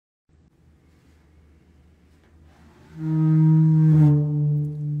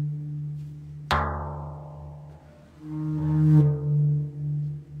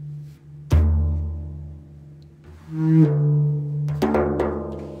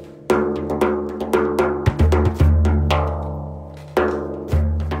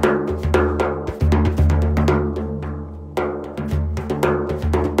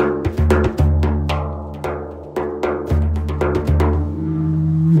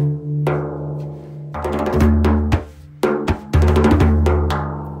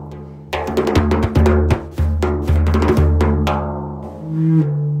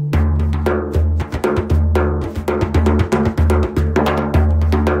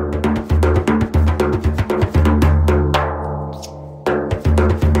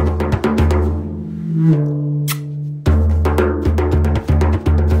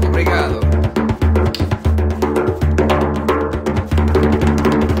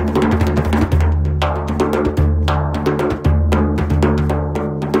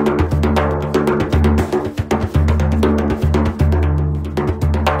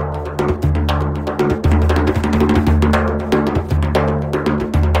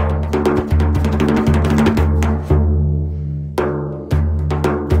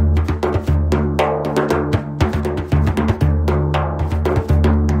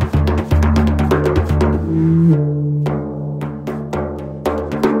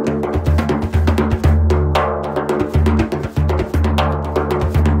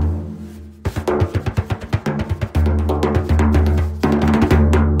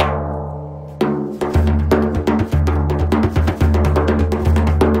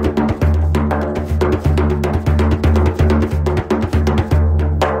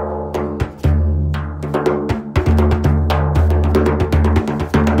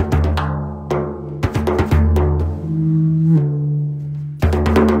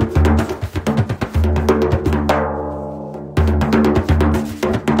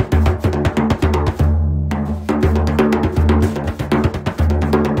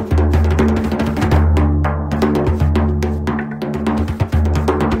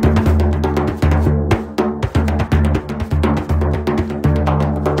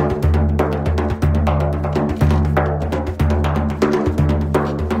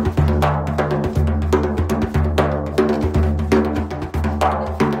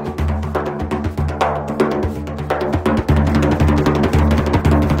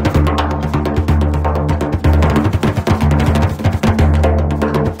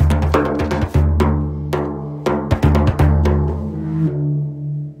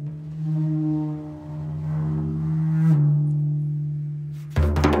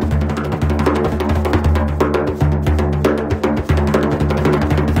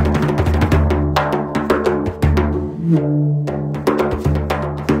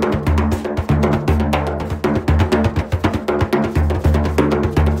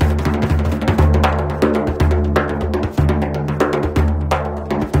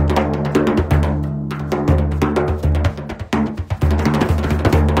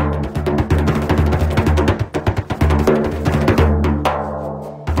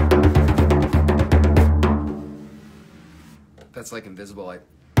That's like invisible.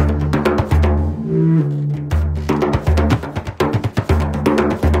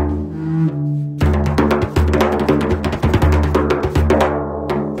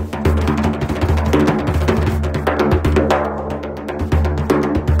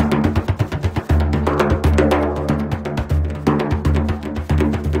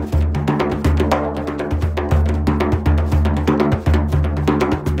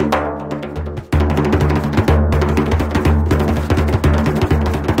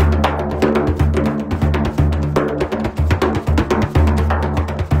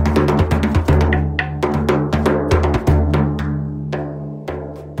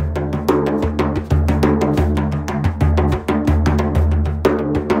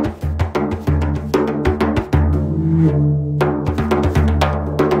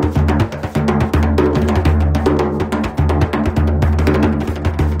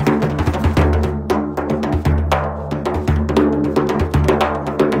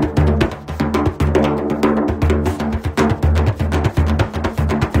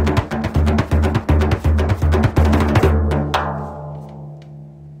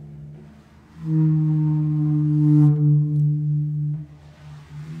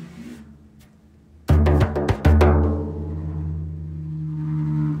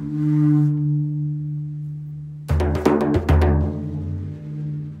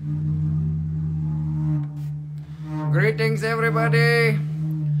 Greetings everybody,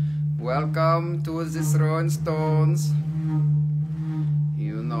 welcome to the Throwin Stones.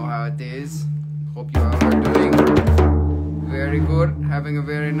 You know how it is, Hope you all are doing very good, having a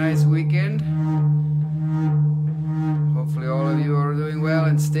very nice weekend. Hopefully all of you are doing well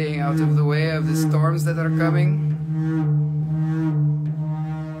and staying out of the way of the storms that are coming.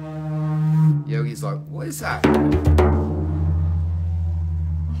 Yogi's like, what is that?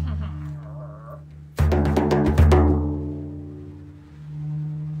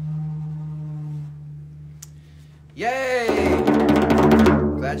 Yay!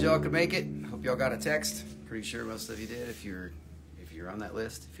 Glad y'all could make it. Hope y'all got a text. Pretty sure most of you did if you're on that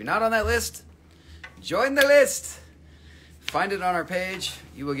list. If you're not on that list, join the list. Find it on our page.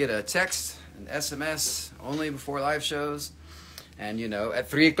 You will get a text, an SMS, only before live shows. And, you know, at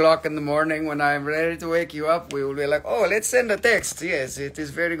 3 o'clock in the morning when I'm ready to wake you up, we will be like, oh, let's send a text. Yes, it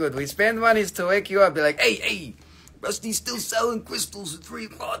is very good. We spend money to wake you up. Be like, hey, Rusty's still selling crystals at 3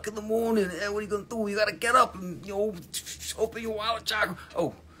 o'clock in the morning. What are you going to do? You got to get up and, you know, open your wallet chakra.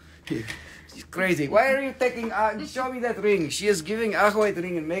 Oh, she's crazy. Why are you taking, show me that ring. She is giving Ajoite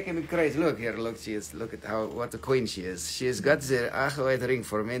ring and making me crazy. Look here, look, look at what a queen she is. She has got the Ajoite ring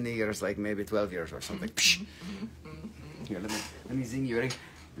for many years, like maybe 12 years or something. Here, let me sing you a ring.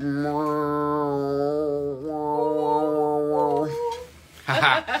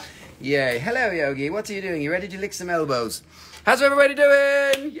 Yay. Hello, Yogi. What are you doing? You ready to lick some elbows? How's everybody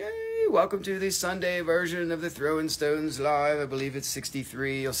doing? Yay. Welcome to the Sunday version of the Throwin Stones live. I believe it's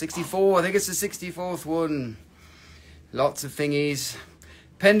 63 or 64. I think it's the 64th one. Lots of thingies.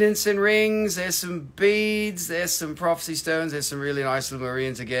 Pendants and rings. There's some beads. There's some prophecy stones. There's some really nice little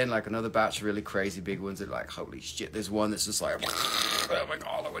Marians again. Like another batch of really crazy big ones that are like, holy shit. There's one that's just like, oh my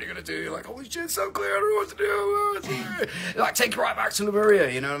god, what are you going to do? You're like, holy shit, it's so clear. I don't know what to do. Like, take you right back to Lemuria.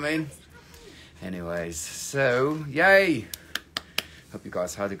 You know what I mean? Anyways, so, yay. Hope you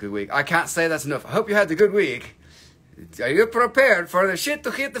guys had a good week. I can't say that's enough. I hope you had a good week. Are you prepared for the shit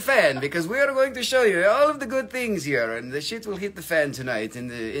to hit the fan? Because we are going to show you all of the good things here, and the shit will hit the fan tonight. In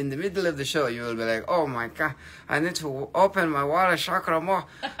the middle of the show, you will be like, oh my god, I need to open my wallet chakra more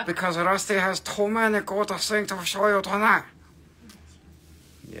because Rusty has too many good things to show you tonight.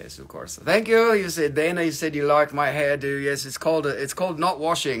 Yes, of course. Thank you. You said, Dana, you said you like my hairdo. Yes, it's called not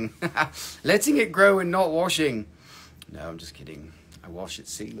washing. Letting it grow and not washing. No, I'm just kidding. I wash it.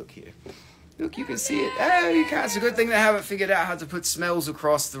 See, look here. Look, you can see it. Oh, you can't. It's a good thing they haven't figured out how to put smells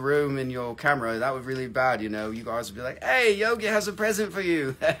across the room in your camera. That would be really bad, you know. You guys would be like, hey, Yogi has a present for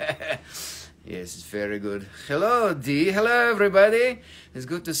you. Yes, it's very good. Hello, D. Hello, everybody. It's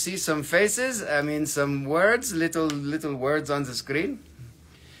good to see some faces. I mean, some words, little words on the screen.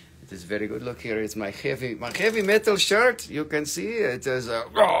 It is very good. Look here, it's my heavy metal shirt. You can see it is a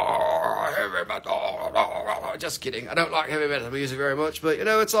heavy metal. Just kidding. I don't like heavy metal music very much, but you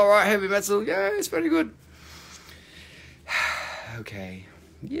know, it's all right. Heavy metal, yeah, it's very good. Okay,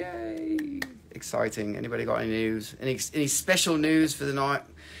 yay, exciting. Anybody got any news? Any special news for the night?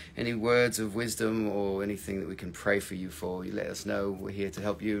 Any words of wisdom or anything that we can pray for you for? You let us know. We're here to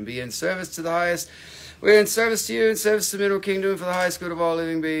help you and be in service to the highest. We're in service to you, in service to the Mineral Kingdom, for the highest good of all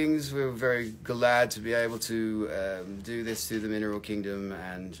living beings. We're very glad to be able to do this to the Mineral Kingdom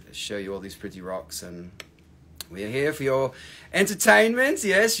and show you all these pretty rocks. And we're here for your entertainment.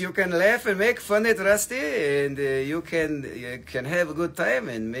 Yes, you can laugh and make fun at Rusty, and you can have a good time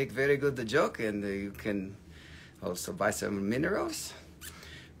and make very good the joke, and you can also buy some minerals.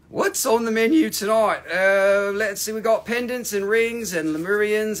 What's on the menu tonight? Let's see, we got pendants and rings and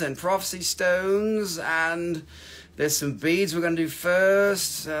Lemurians and prophecy stones, and there's some beads we're going to do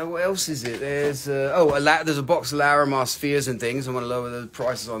first. What else is it? There's there's a box of Larimar spheres and things. I'm going to lower the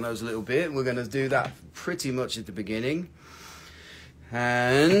prices on those a little bit. We're going to do that pretty much at the beginning.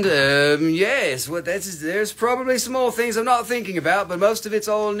 And yes, there's probably some more things I'm not thinking about, but most of it's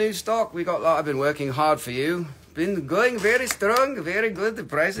all new stock. I've been working hard for you. Been going very strong, very good, the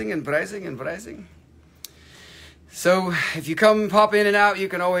pricing. So if you come pop in and out, you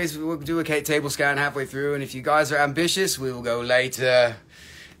can always we'll do a table scan halfway through, and if you guys are ambitious, we will go later.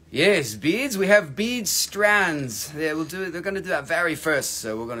 Yes, beads. We have bead strands. Yeah, we'll do it. They're going to do that very first,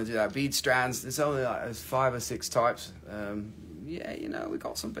 so we're going to do that bead strands. There's only like 5 or 6 types. Yeah, you know, we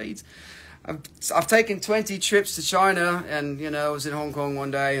got some beads. I've taken 20 trips to China, and you know, I was in Hong Kong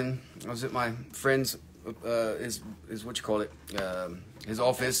one day, and I was at my friend's his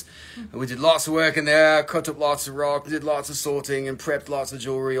office, and we did lots of work in there, cut up lots of rock, did lots of sorting, and prepped lots of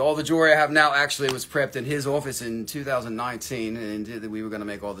jewelry. All the jewelry I have now actually was prepped in his office in 2019, and we were going to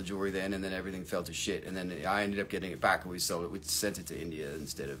make all the jewelry then, and then everything fell to shit, and then I ended up getting it back, and we sold it. We sent it to India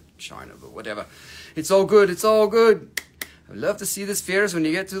instead of China, but whatever. It's all good. I love to see the spheres when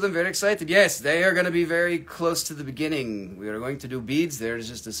you get to them. Very excited. Yes, they are going to be very close to the beginning. We are going to do beads. There's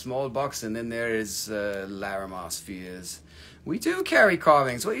just a small box, and then there is Larimar spheres. We do carry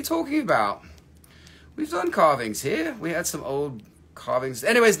carvings. What are you talking about? We've done carvings here. We had some old carvings.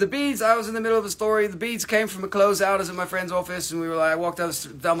 Anyways, the beads, I was in the middle of a story. The beads came from a closeout. I was in my friend's office, and we were like, I walked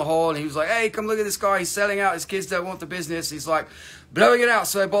down the hall, and he was like, hey, come look at this guy. He's selling out. His kids don't want the business. He's like, blowing it out.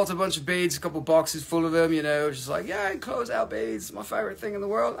 So I bought a bunch of beads, a couple boxes full of them, you know, just like, yeah, closeout beads, my favorite thing in the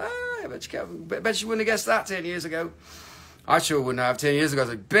world. I bet you wouldn't have guessed that 10 years ago. I sure wouldn't have 10 years ago. I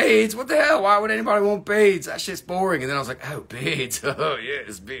was like, beads? What the hell? Why would anybody want beads? That shit's boring. And then I was like, oh, beads. Oh,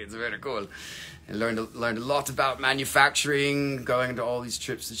 yes, beads. Very cool. And learned a lot about manufacturing, going to all these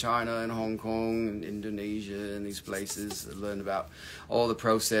trips to China and Hong Kong and Indonesia and these places. I learned about all the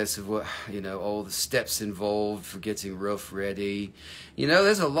process of what, you know, all the steps involved for getting rough ready. You know,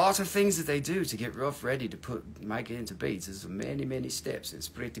 there's a lot of things that they do to get rough ready to make it into beads. There's many, many steps. It's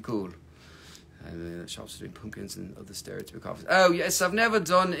pretty cool. And the shops are doing pumpkins and other stereotypical carvings. Oh, yes, I've never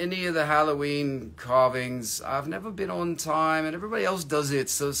done any of the Halloween carvings. I've never been on time, and everybody else does it,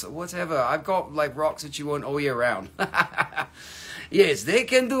 so whatever. I've got, like, rocks that you want all year round. Yes, they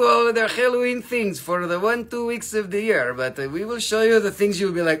can do all of their Halloween things for the 1-2 weeks of the year, but we will show you the things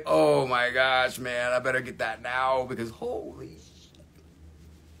you'll be like, oh, my gosh, man, I better get that now, because holy shit.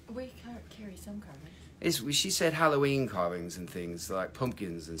 We carry some carvings. She said Halloween carvings and things like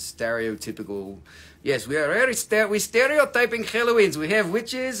pumpkins and stereotypical. Yes, we are very we stereotyping Halloweens. We have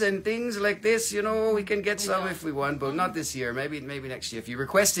witches and things like this. You know, we can get some if we want, but not this year. Maybe next year. If you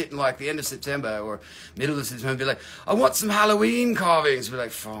request it in like the end of September or middle of September, be like, I want some Halloween carvings. We're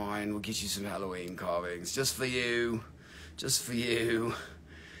like, fine, we'll get you some Halloween carvings just for you, just for you.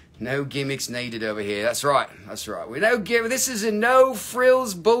 No gimmicks needed over here. That's right. That's right. We don't give. This is a no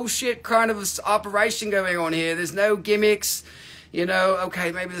frills bullshit kind of operation going on here. There's no gimmicks. You know,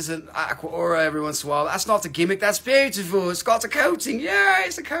 okay, maybe there's an aqua aura every once in a while. That's not a gimmick. That's beautiful. It's got a coating. Yeah,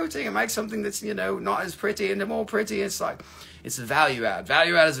 it's a coating. It makes something that's, you know, not as pretty and the more pretty. It's like, it's a value add.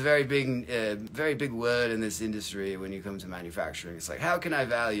 Value add is a very big word in this industry when you come to manufacturing. It's like, how can I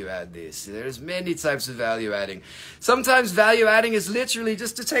value add this? There's many types of value adding. Sometimes value adding is literally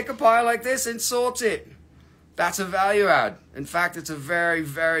just to take a pile like this and sort it. That's a value add. In fact, it's a very,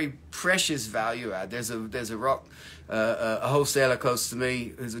 very precious value add. There's a rock, a wholesaler close to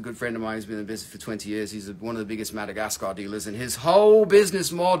me who's a good friend of mine who's been in business for 20 years. He's one of the biggest Madagascar dealers, and his whole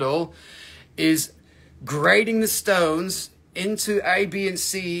business model is grading the stones into A, B, and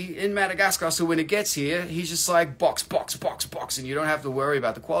C in Madagascar. So when it gets here, he's just like box, box, box, box, and you don't have to worry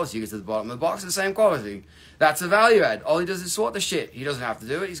about the quality. You get to the bottom of the box, the same quality. That's a value add. All he does is sort the shit. He doesn't have to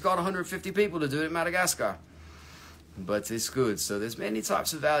do it. He's got 150 people to do it in Madagascar. But it's good. So there's many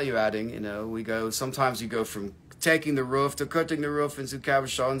types of value adding. You know, sometimes you go from taking the roof to cutting the roof into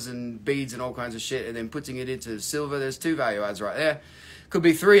cabochons and beads and all kinds of shit, and then putting it into silver. There's 2 value adds right there. Could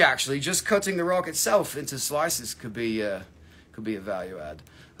be 3 actually. Just cutting the rock itself into slices could be a value add.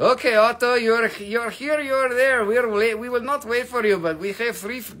 Okay, Otto, you're here, you're there. We will not wait for you, but we have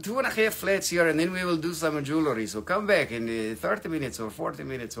 2.5 flats here, and then we will do some jewelry. So come back in 30 minutes or 40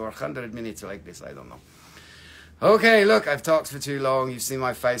 minutes or 100 minutes like this. I don't know. Okay, look, I've talked for too long. You've seen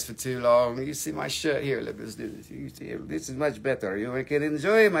my face for too long. You see my shirt here. Look, let's do this. You see, this is much better. You can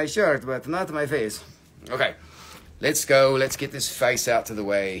enjoy my shirt, but not my face. Okay, let's go. Let's get this face out of the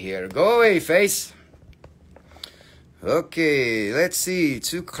way here. Go away, face. Okay, let's see.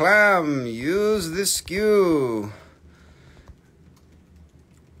 To clam, use the skew.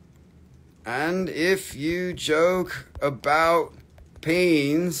 And if you joke about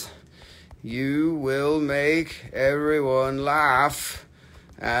pains, you will make everyone laugh,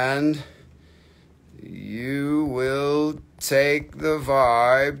 and you will take the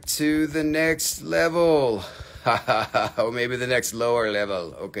vibe to the next level. Or maybe the next lower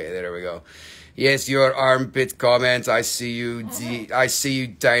level. Okay, there we go. Yes, your armpit comment. I see you, I see you,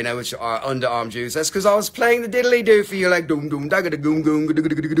 Dana, with your underarm juice. That's because I was playing the diddly-do for you, like doom doom da da doom doom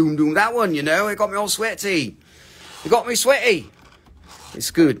doom doom. That one, you know, it got me all sweaty. It got me sweaty. It's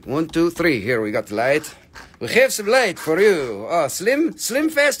good. 1, 2, 3. Here we got the light. We have some light for you. Oh, Slim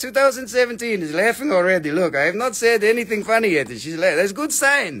Fest 2017 is laughing already. Look, I have not said anything funny yet. She's laughing. That's a good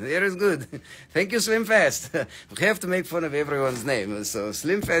sign. There is good. Thank you, Slim Fest. We have to make fun of everyone's name, so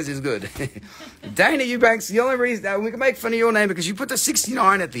Slim Fest is good. Dana Eubanks, the only reason we can make fun of your name because you put the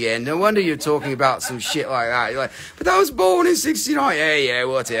 69 at the end. No wonder you're talking about some shit like that. You're like, but I was born in 69. Yeah,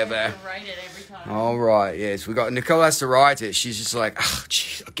 whatever. I have to write it every time. All right, yes. Nicole has to write it. She's just like, oh,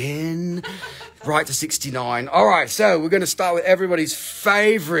 jeez, again. Right to 69. All right, so we're going to start with everybody's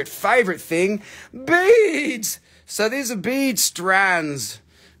favorite thing, beads. So these are bead strands.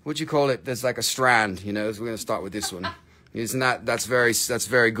 What do you call it? There's like a strand, you know. So we're going to start with this one. Isn't that's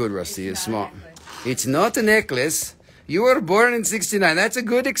very good, Rusty. It's smart. It's not a necklace. You were born in 69. That's a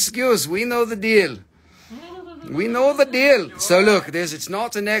good excuse. We know the deal. We know the deal. So look, it's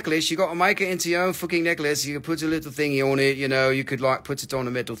not a necklace. You got to make it into your own fucking necklace. You can put a little thingy on it, you know. You could like put it on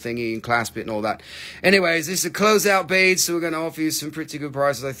a metal thingy and clasp it and all that. Anyways, this is a closeout bead, so we're going to offer you some pretty good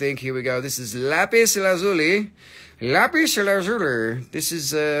prices, I think. Here we go. This is lapis lazuli. Lapis lazuli. This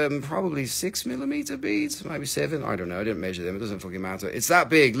is probably 6mm beads, maybe 7. I don't know. I didn't measure them. It doesn't fucking matter. It's that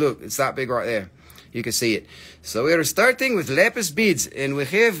big. Look, it's that big right there. You can see it. So we're starting with lapis beads, and we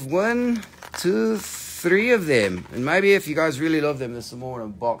have 1, 2, 3 of them. And maybe if you guys really love them, there's some more in a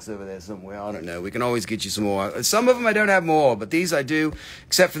box over there somewhere. I don't know. We can always get you some more. Some of them I don't have more, but these I do,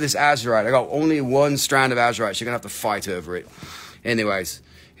 except for this Ajoite. I got only 1 strand of Ajoite, so you're going to have to fight over it. Anyways,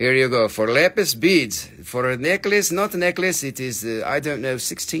 here you go. For lapis beads. For a necklace, not a necklace, it is, I don't know,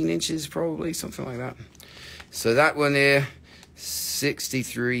 16 inches probably, something like that. So that one there,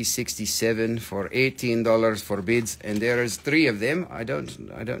 $63.67 for $18 for beads, and there is 3 of them. I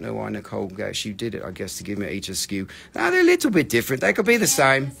don't know why Nicole she did it, I guess, to give me each a skew. Now they're a little bit different. They could be the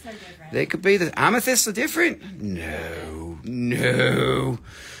same. They could be the amethysts are different. No.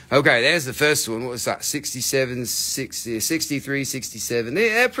 Okay, there's the first one. What was that? 67, 60, 63, 67.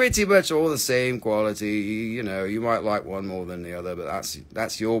 They're pretty much all the same quality. You know, you might like one more than the other, but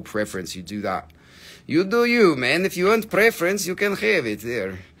that's your preference. You do that. You do you, man. If you want preference, you can have it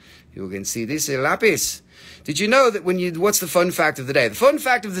there. You can see this lapis. Did you know that what's the fun fact of the day? The fun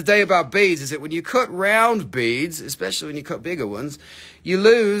fact of the day about beads is that when you cut round beads, especially when you cut bigger ones, you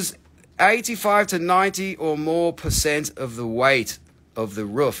lose 85 to 90 or more % of the weight of the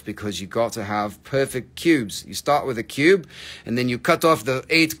rough, because you got to have perfect cubes. You start with a cube, and then you cut off the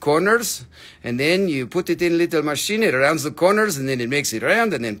 8 corners, and then you put it in a little machine. It rounds the corners, and then it makes it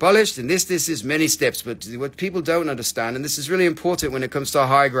round, and then polished. And this is many steps. But what people don't understand, and this is really important when it comes to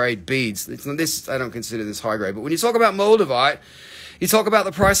high grade beads. I don't consider this high grade, but when you talk about Moldavite, you talk about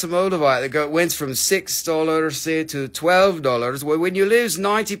the price of Moldavite that went from $6 say to $12. Well, when you lose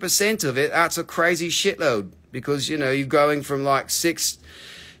 90% of it, that's a crazy shitload. Because, you know, you're going from like $6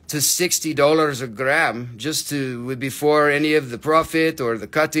 to $60 a gram just before any of the profit or the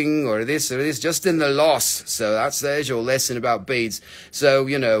cutting or this, just in the loss. So there's your lesson about beads. So,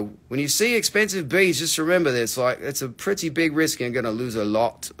 you know, when you see expensive beads, just remember this, like, it's a pretty big risk. You're going to lose a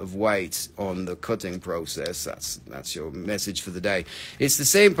lot of weight on the cutting process. That's your message for the day. It's the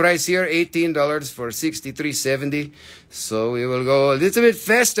same price here, $18 for $63.70. So we will go a little bit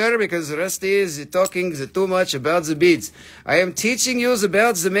faster because Rusty is talking too much about the beads. I am teaching you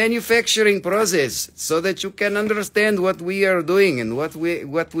about the manufacturing process so that you can understand what we are doing and what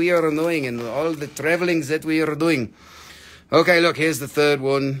we are doing and all the travelings that we are doing. Okay, look, here's the third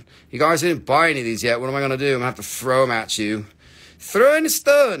one. You guys didn't buy any of these yet. What am I going to do? I'm going to have to throw them at you. Throwin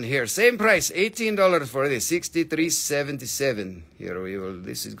Stone here, same price, $18 for this, $63.77. Here we will.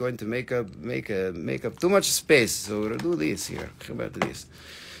 This is going to make up too much space. So we'll do this here. How about this?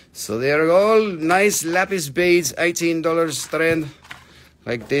 So they're all nice lapis beads, $18 strand,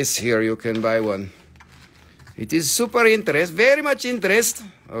 like this. Here you can buy one. It is super interest, very much interest.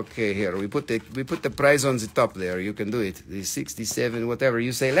 Okay, here we put the price on the top there. You can do it. The 67, whatever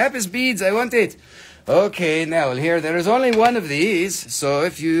you say. Lapis beads, I want it. Okay, now here there is only one of these. So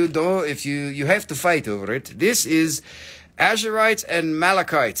if you have to fight over it. This is Ajoite and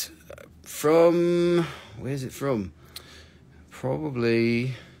Malachite from, where is it from?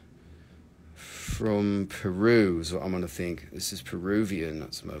 Probably from Peru is what I'm going to think. This is Peruvian,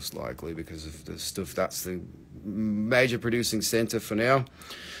 that's most likely, because of the stuff. That's the major producing center for now.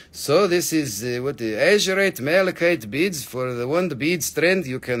 So this is the Ajoite Malachite beads. For the bead strand,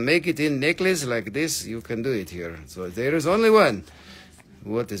 you can make it in necklace like this. You can do it here. So there is only one.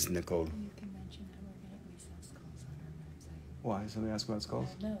 What is Nicole? You can mention that we sell skulls on our website. Why? Somebody asked about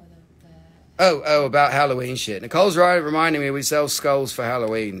skulls? No, Oh, about Halloween shit. Nicole's right, reminding me we sell skulls for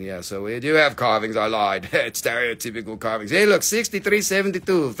Halloween. Yeah, so we do have carvings. I lied. It's stereotypical carvings. Hey, look,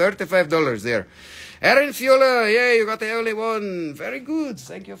 $63.72, $35 there. Erin Fiola, yeah, you got the only one. Very good.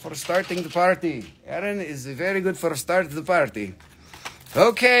 Thank you for starting the party. Erin is very good for start the party.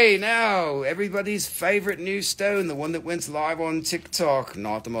 Okay, now, everybody's favorite new stone, the one that went live on TikTok.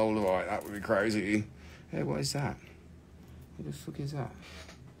 Not the Moldavite. That would be crazy. Hey, what is that? What the fuck is that?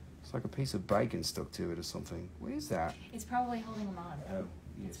 It's like a piece of bacon stuck to it or something. What is that? it's probably holding them on. Oh,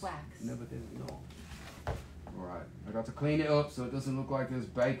 yes. It's wax. No, but there's not. Alright, I got to clean it up so it doesn't look like there's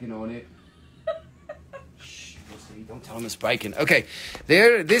bacon on it. Shh, See, don't tell him it's bacon. Okay,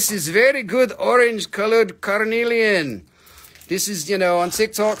 there. This is very good orange-colored carnelian. This is, you know, on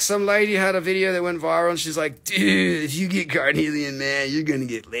TikTok, some lady had a video that went viral, and she's like, dude, if you get carnelian, man, you're going to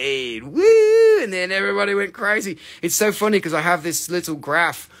get laid. Woo! And then everybody went crazy. It's so funny because I have this little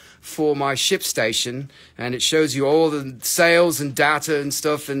graph for my ship station, and it shows you all the sales and data and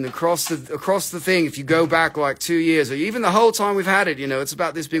stuff, and across the thing, if you go back like 2 years, or even the whole time we've had it, you know, it's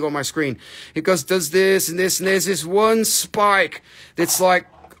about this big on my screen. It goes, does this and this, and there's this one spike that's like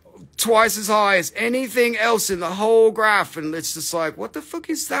twice as high as anything else in the whole graph, and it's just like, what the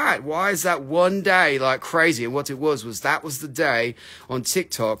fuck is that? Why is that one day like crazy? And what it was that was the day on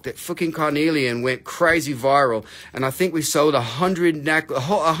TikTok that fucking carnelian went crazy viral, and I think we sold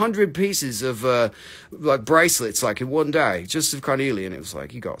 100 pieces of like bracelets like in one day just of carnelian. It was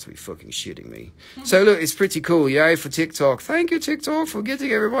like, you got to be fucking shitting me. So look, it's pretty cool. Yay for TikTok. Thank you, TikTok, for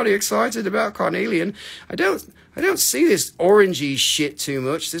getting everybody excited about carnelian. I don't see this orangey shit too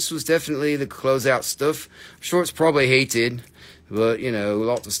much. This was definitely the closeout stuff. I'm sure it's probably heated, but, you know,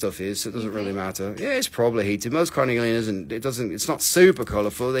 lots of stuff is, so it doesn't really matter. Yeah, it's probably heated. Most carnelian isn't. It's not super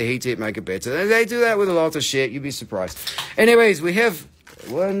colorful. They heat it, make it better. They do that with a lot of shit. You'd be surprised. Anyways, we have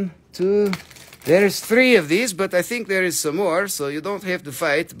 1, 2... There's 3 of these, but I think there is some more, so you don't have to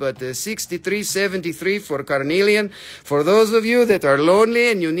fight. But 63.73 for carnelian. For those of you that are lonely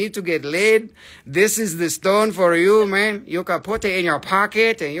and you need to get laid, this is the stone for you, man. You can put it in your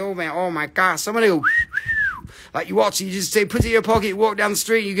pocket, and you, man, oh my God, somebody will, like you watch, you just say, put it in your pocket, you walk down the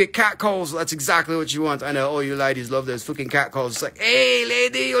street, you get cat calls. That's exactly what you want. I know all you ladies love those fucking cat calls. It's like, hey,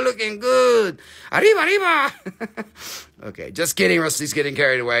 lady, you're looking good. Arriba, arriba. Okay, just kidding. Rusty's getting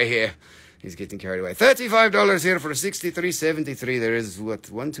carried away here. He's getting carried away. $35 here for 63.73. There is, what,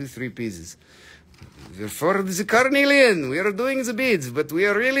 1, 2, 3 pieces. For the carnelian, we are doing the beads, but we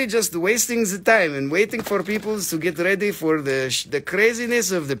are really just wasting the time and waiting for people to get ready for the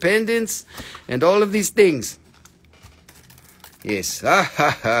craziness of the pendants and all of these things. Yes. Ah,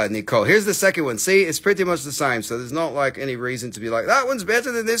 ha, ha, Nicole. Here's the second one. See, it's pretty much the same, so there's not like any reason to be like, that one's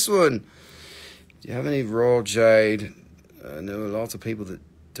better than this one. Do you have any raw jade? I know a lot of people that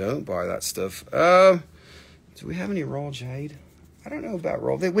don't buy that stuff. Do we have any raw jade? I don't know about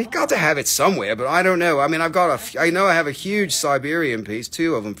raw. We've got to have it somewhere, but I don't know. I mean, I know I have a huge Siberian piece,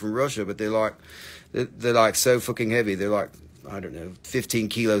 2 of them from Russia, but they're like so fucking heavy. They're like, I don't know, 15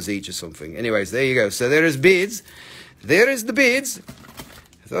 kilos each or something. Anyways, there you go. So there is beads. There is the beads.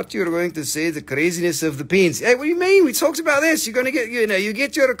 I thought you were going to say the craziness of the pins. Hey, what do you mean? We talked about this. You're going to get, you know, you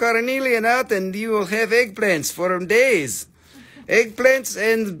get your carnelian out and you will have eggplants for days. Eggplants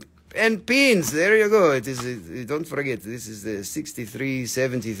and pins. There you go. It is. Don't forget. This is the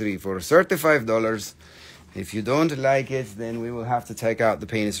 63.73 for $35. If you don't like it, then we will have to take out the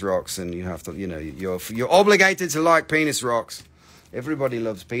penis rocks, and you have to. You know, you're obligated to like penis rocks. Everybody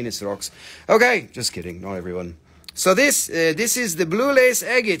loves penis rocks. Okay, just kidding. Not everyone. So this is the blue lace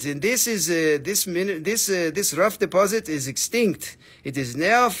agate, and this is this rough deposit is extinct. It is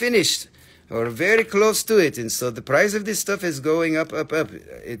now finished, or very close to it, and so the price of this stuff is going up, up, up.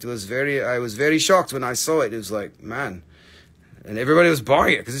 I was very shocked when I saw it. It was like, man, and everybody was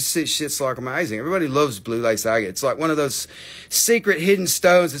buying it because this shit's like amazing. Everybody loves blue lace agate. It's like one of those secret hidden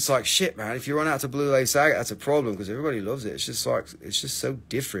stones. It's like, shit, man, if you run out of blue lace agate, that's a problem because everybody loves it. It's just so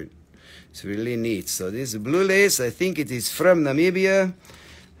different. It's really neat. So this is blue lace. I think it is from Namibia.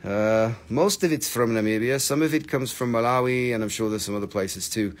 Most of it's from Namibia. Some of it comes from Malawi, and I'm sure there's some other places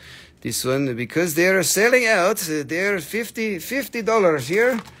too. This one, because they're selling out, they're $50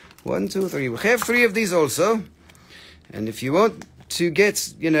 here. 1, 2, 3. We have 3 of these also. And if you want to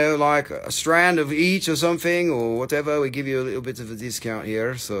get, you know, like a strand of each or something or whatever, we give you a little bit of a discount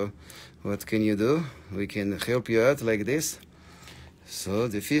here. So what can you do? We can help you out like this. So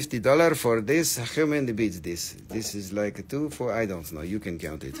the $50 for this, how many beads this? This is like 2, 4, I don't know. You can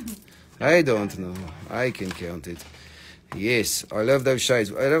count it. I don't know. I can count it. Yes, I love those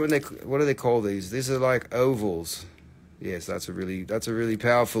shades. I don't know what do they call these? These are like ovals. Yes, that's a really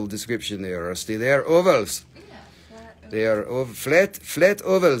powerful description there, Rusty. They are ovals. Yeah, they are flat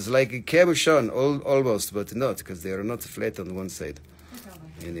ovals, like a cabochon, almost, but not, because they are not flat on one side.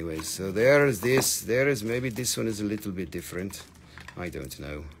 Anyways, so there is this. There is, maybe this one is a little bit different. I don't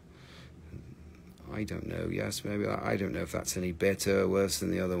know. Yes, maybe. I don't know if that's any better or worse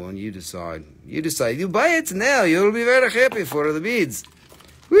than the other one. You decide. You decide. You buy it now. You'll be very happy for the beads.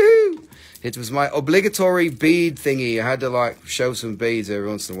 Woo! It was my obligatory bead thingy. I had to like show some beads every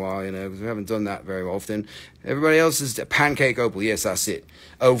once in a while, you know, because we haven't done that very often. Everybody else is pancake opal. Yes, that's it.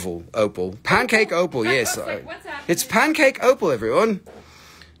 Opal. Pancake opal. Yes. What's happening? It's pancake opal, everyone.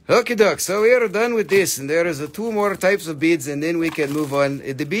 Okay, doc. So we are done with this, and there is two more types of beads, and then we can move on.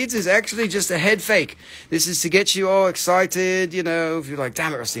 The beads is actually just a head fake. This is to get you all excited, you know. If you're like,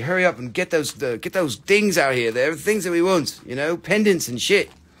 damn it, Rusty, hurry up and get those things out here. They're things that we want, you know, pendants and shit.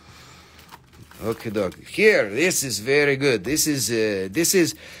 Okay, doc. Here, this is very good. This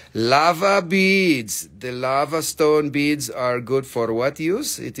is lava beads. The lava stone beads are good for what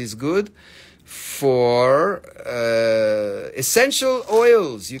use? It is good for essential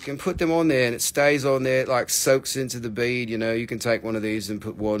oils. You can put them on there and it stays on there, it like soaks into the bead. You know, you can take one of these and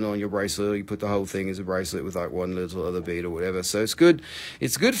put one on your bracelet. You put the whole thing as a bracelet with like one little other bead or whatever. So it's good.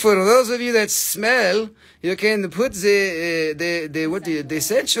 It's good for those of you that smell. You can put the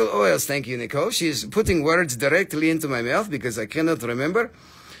essential oils. Thank you, Nicole. She's putting words directly into my mouth because I cannot remember.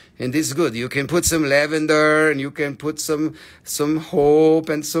 And this is good. You can put some lavender, and you can put some hope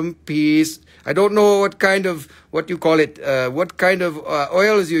and some peace. I don't know what kind of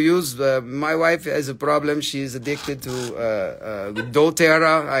oils you use. My wife has a problem. She's addicted to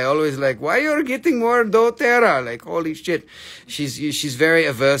doTERRA. I always like, why you're getting more doTERRA? Like, holy shit. She's very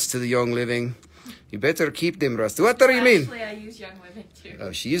averse to the Young Living. You better keep them, Rusty. What do you mean? Actually, I use Young Living too.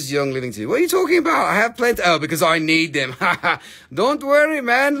 Oh, she uses Young Living too. What are you talking about? I have plenty. Oh, because I need them. Don't worry,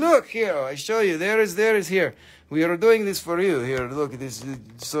 man. Look here. I show you. There is here. We are doing this for you. Here, look at this.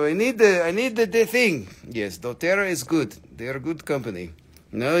 So I need the thing. Yes, doTERRA is good. They are good company.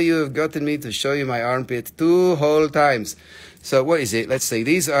 Now you have gotten me to show you my armpit 2 whole times. So what is it? Let's see.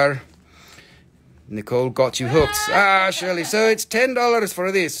 These are. Nicole got you hooked. Shirley. So it's $10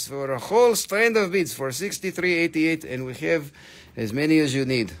 for this, for a whole strand of beads for $63.88, and we have as many as you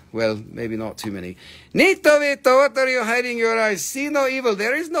need. Well, maybe not too many. Nito Vito, what are you hiding your eyes? See no evil.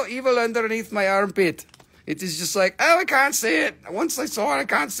 There is no evil underneath my armpit. It is just like, oh, I can't see it. Once I saw it, I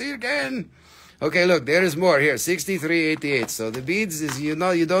can't see it again. Okay, look, there is more here, $63.88. So the beads is, you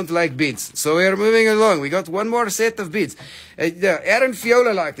know, you don't like beads. So we are moving along. We got one more set of beads. Erin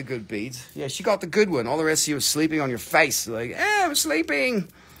Fiola liked the good beads. Yeah, she got the good one. All the rest of you was sleeping on your face. Like, I'm sleeping.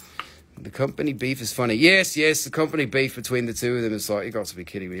 The company beef is funny. Yes, the company beef between the two of them is like, you got to be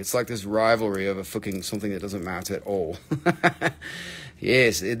kidding me. It's like this rivalry over fucking something that doesn't matter at all.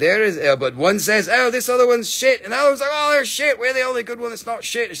 Yes, there is, but one says, oh, this other one's shit. And the other one's like, oh, they're shit. We're the only good one that's not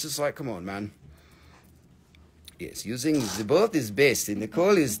shit. It's just like, come on, man. Yes, using the both is best. And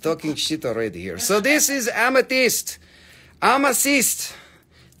Nicole is talking shit already here. So this is amethyst. Amethyst.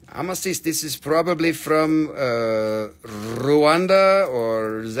 Amethyst. This is probably from Rwanda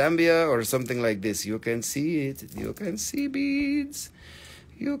or Zambia or something like this. You can see it. You can see beads.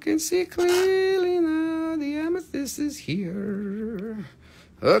 You can see clearly now. The amethyst is here.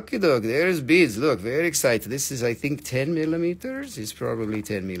 Okay, doc. There's beads. Look, very excited. This is, I think, 10 millimeters. It's probably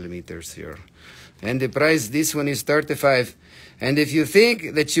 10 millimeters here. And the price, this one is $35. And if you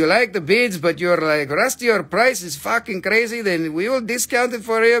think that you like the beads, but you're like, Rusty, your price is fucking crazy, then we will discount it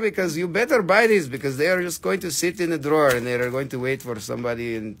for you because you better buy these because they are just going to sit in a drawer and they are going to wait for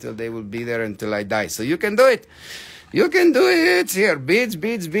somebody until they will be there until I die. So you can do it. You can do it. Here, beads,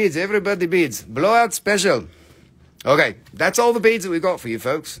 beads, beads. Everybody beads. Blowout special. Okay, that's all the beads that we got for you,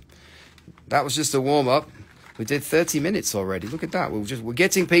 folks. That was just a warm-up. We did 30 minutes already. Look at that. We're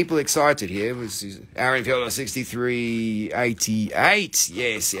getting people excited here. Erin Fielder 6388.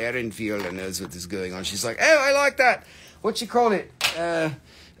 Yes, Erin Fielder knows what is going on. She's like, oh, I like that. What you call it? That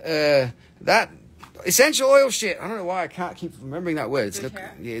essential oil shit. I don't know why I can't keep remembering that word. It's the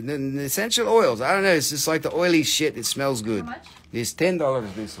essential oils. I don't know. It's just like the oily shit. It smells good. How much? It's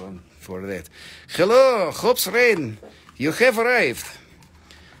 $10 this one for that. Hello, Hops Rain. You have arrived.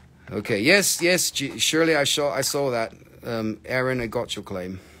 Okay, yes, surely I saw that. Aaron, I got your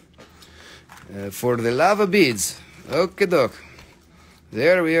claim. For the lava beads. Okay, doc.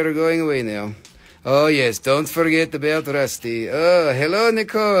 There we are going away now. Oh, yes, don't forget about Rusty. Oh, hello,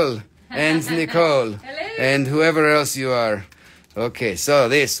 Nicole. And Nicole. Hello. And whoever else you are. Okay, so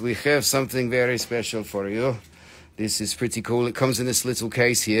we have something very special for you. This is pretty cool. It comes in this little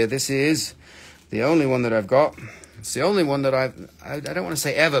case here. This is the only one that I've got. It's the only one that I don't want to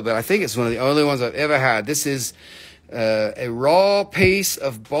say ever, but I think it's one of the only ones I've ever had. This is a raw piece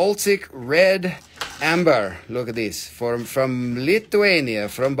of Baltic red amber. Look at this. From Lithuania,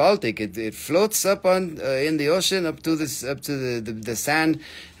 from Baltic. It floats up on in the ocean up to the sand,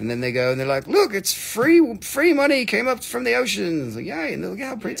 and then they go and they're like, look, it's free money came up from the ocean. It's like, yeah, and look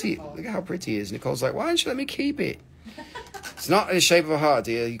how pretty. Look at how pretty it is. Nicole's like, why don't you let me keep it? It's not in the shape of a heart,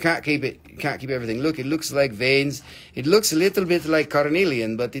 dear. You can't keep it. You can't keep everything. Look, it looks like veins. It looks a little bit like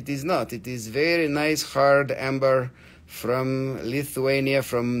carnelian, but it is not. It is very nice, hard amber from Lithuania,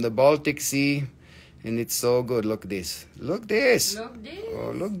 from the Baltic Sea. And it's so good. Look this. Look this. Look this.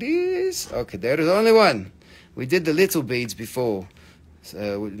 Oh, look this. Okay, there is only one. We did the little beads before.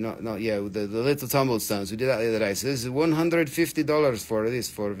 The little tumbled stones. We did that the other day. So this is $150 for this,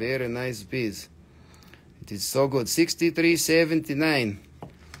 for very nice piece. It is so good. $63.79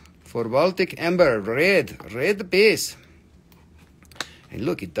 for Baltic Amber, red piece. And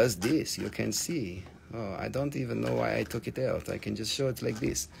look, it does this. You can see. Oh, I don't even know why I took it out. I can just show it like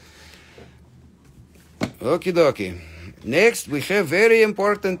this. Okie dokie. Next, we have very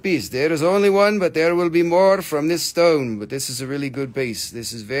important piece. There is only one, but there will be more from this stone. But this is a really good piece.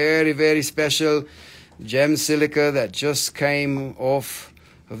 This is very, very special gem silica that just came off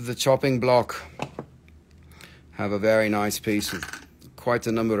of the chopping block. Have a very nice piece with quite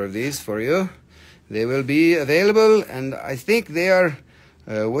a number of these for you. They will be available, and I think they are...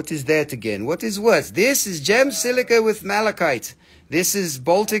 what is that again? What is what? This is gem silica with malachite. This is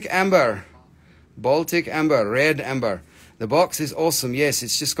Baltic amber. Baltic amber, red amber. The box is awesome. Yes,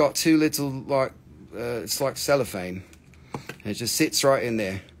 it's just got two little, like, it's like cellophane. It just sits right in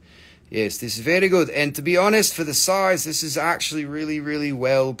there. Yes, this is very good. And to be honest, for the size, this is actually really, really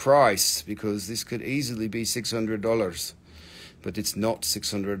well priced, because this could easily be $600. But it's not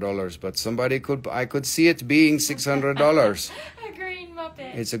 $600. But I could see it being $600. A green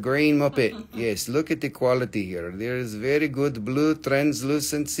Muppet. It's a green Muppet. Yes, look at the quality here. There is very good blue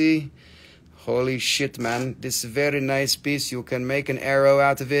translucency. Holy shit, man. This is a very nice piece. You can make an arrow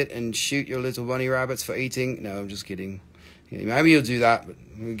out of it and shoot your little bunny rabbits for eating. No, I'm just kidding. Yeah, maybe you'll do that, but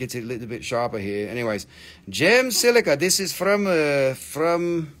we'll get it a little bit sharper here. Anyways, gem silica. This is from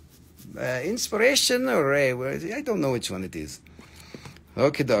Inspiration or I don't know which one it is.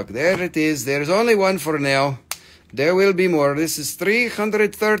 Okay, doc. There it is. There's only one for now. There will be more. This is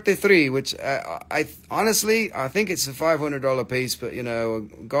 $333, which I honestly think it's a $500 piece, but you know,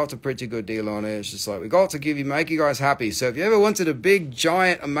 got a pretty good deal on it. It's just like we got to make you guys happy. So if you ever wanted a big,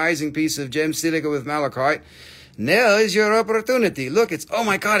 giant, amazing piece of gem silica with malachite, now is your opportunity. Look, oh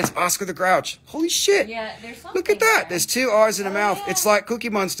my God, it's Oscar the Grouch. Holy shit! Yeah, there's something. Look at that. There. There's two eyes in a mouth. Yeah. It's like Cookie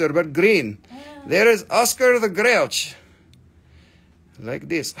Monster but green. Yeah. There is Oscar the Grouch. Like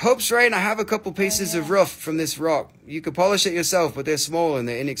this. Hope's Rain, I have a couple pieces of rough from this rock. You could polish it yourself, but they're small and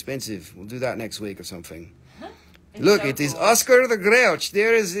they're inexpensive. We'll do that next week or something. Huh? Look, so it is cool. Oscar the Grouch.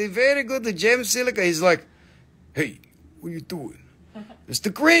 There is a very good gem silica. He's like, hey, what are you doing? It's the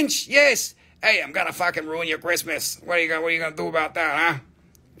Grinch, yes. Hey, I'm gonna fucking ruin your Christmas. What are you gonna do about that, huh?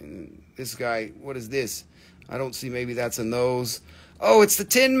 And this guy, what is this? I don't see, maybe that's a nose. Oh, it's the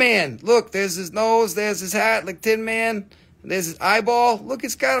Tin Man. Look, there's his nose, there's his hat, like Tin Man. There's his eyeball. Look,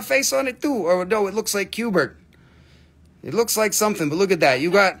 it's got a face on it too. Or no, it looks like Cubert. It looks like something, but look at that.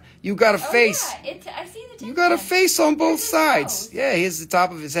 You got a face. Yeah, I see the You got a face on both Here's his sides. nose. Yeah, here's the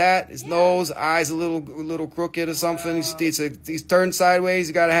top of his hat, his nose, eyes a little crooked or something. He's turned sideways.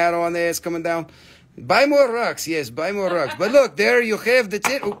 He got a hat on there. It's coming down. Buy more rocks. Yes, buy more rocks. But look, there you have the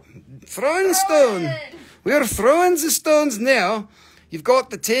throwing stone. We are throwing the stones now. You've got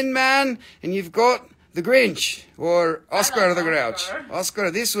the Tin Man and you've got the Grinch, or Oscar the Grouch.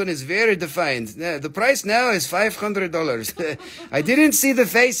 Oscar, this one is very defined. The price now is $500. I didn't see the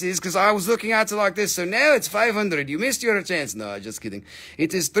faces because I was looking at it like this, so now it's $500. You missed your chance. No, just kidding.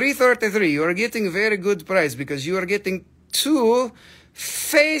 It is $333. You are getting a very good price because you are getting two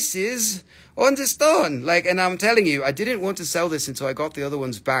faces on the stone. And I'm telling you, I didn't want to sell this until I got the other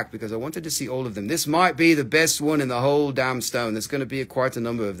ones back because I wanted to see all of them. This might be the best one in the whole damn stone. There's going to be quite a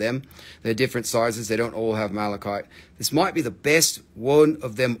number of them. They're different sizes. They don't all have malachite. This might be the best one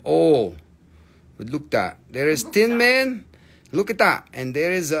of them all. But look at that. There is Tin Man. Look at that. And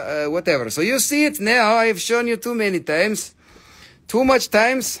there is whatever. So you see it now. I have shown you too many times. Too much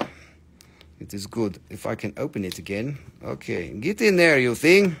times. It is good. If I can open it again. Okay. Get in there, you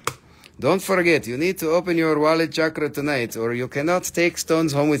thing. Don't forget, you need to open your wallet chakra tonight, or you cannot take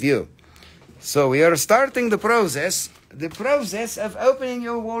stones home with you. So we are starting the process of opening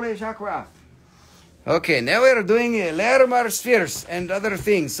your wallet chakra. Okay, now we are doing Larimer spheres and other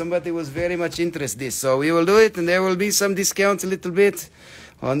things. Somebody was very much interested in this, so we will do it, and there will be some discount a little bit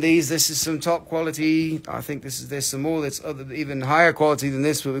on these. This is some top quality. I think there's some more that's even higher quality than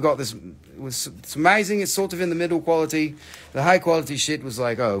this, but we got this. It's amazing. It's sort of in the middle quality. The high quality shit was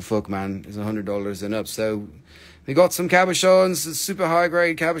like, oh fuck, man, it's $100 and up. So we got some cabochons, super high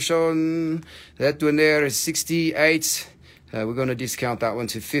grade cabochon. That one there is $68. We're going to discount that one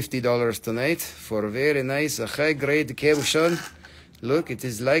to $50 tonight for a very nice high grade cabochon. Look, it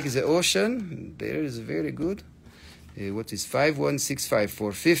is like the ocean. There is very good. What is 5165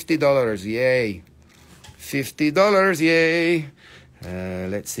 for $50? Yay! $50, yay!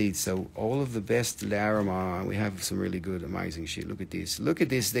 Let's see. So all of the best Larimar. We have some really good, amazing shit. Look at this. Look at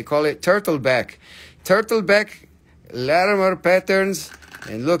this. They call it turtleback. Turtleback Larimar patterns.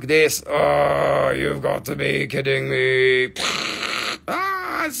 And look this. Oh, you've got to be kidding me.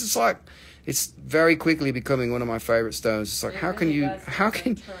 It's just like, it's very quickly becoming one of my favorite stones. It's like, how can you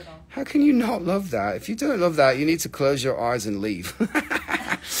not love that? If you don't love that, you need to close your eyes and leave.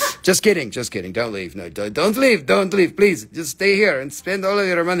 Just kidding. Don't leave. No, don't leave. Please, just stay here and spend all of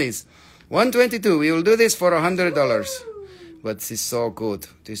your monies. 122. We will do this for $100. But this is so good.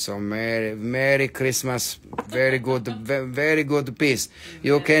 This is a Merry Christmas. Very good piece.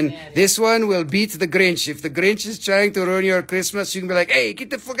 You can, this one will beat the Grinch. If the Grinch is trying to ruin your Christmas, you can be like, hey,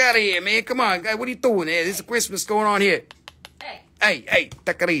 get the fuck out of here, man. Come on, guy, what are you doing here? There's a Christmas going on here. Hey,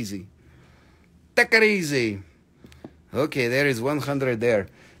 take it easy. Okay, there is 100 there.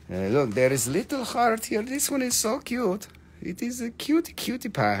 Look, there is little heart here. This one is so cute. It is a cutie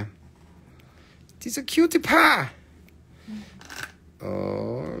pie. It is a cutie pie.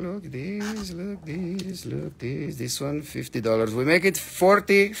 Oh, look this. This one, $50. We make it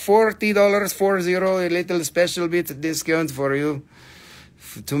 $40, a little special bit discount for you.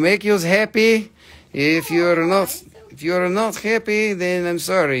 To make you happy. If you're not happy, then I'm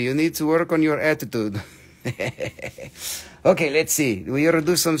sorry. You need to work on your attitude. Okay, let's see. We gotta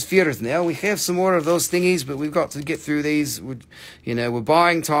do some spheres now. We have some more of those thingies, but we've got to get through these. We're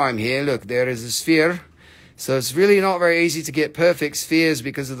buying time here. Look, there is a sphere. So it's really not very easy to get perfect spheres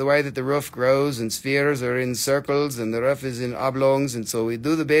because of the way that the rough grows, and spheres are in circles and the rough is in oblongs, and so we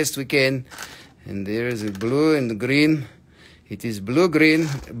do the best we can. And there is a blue and the green. It is blue-green,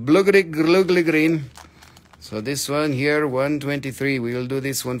 blue-green. So this one here, 123. We will do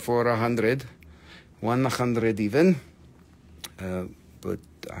this one for 100. 100 even. But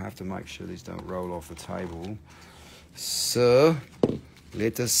I have to make sure these don't roll off the table. So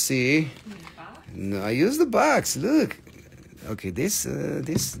let us see. No, I use the box. Look. Okay, this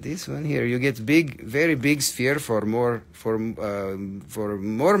one here. You get very big sphere for more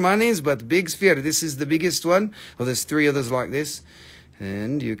monies, but big sphere. This is the biggest one. Well, there's 3 others like this,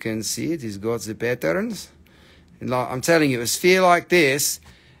 and you can see it. It's got the patterns. And like, I'm telling you, a sphere like this.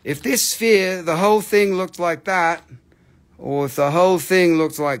 If this sphere, the whole thing looked like that, or if the whole thing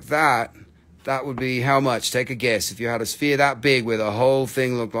looked like that, that would be how much? Take a guess. If you had a sphere that big where the whole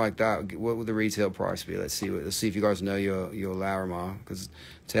thing looked like that, what would the retail price be? Let's see if you guys know your Larimar, because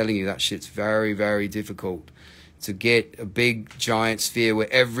I'm telling you, that shit's very, very difficult to get a big giant sphere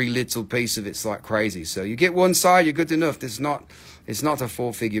where every little piece of it's like crazy. So you get one side, you're good enough. It's not a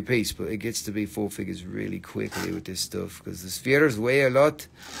 4-figure piece, but it gets to be 4 figures really quickly with this stuff, because the spheres weigh a lot.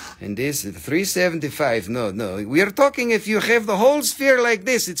 And this is $375. No. We are talking, if you have the whole sphere like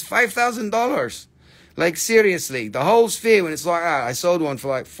this, it's $5,000. Like, seriously, the whole sphere, when it's like that. I sold one for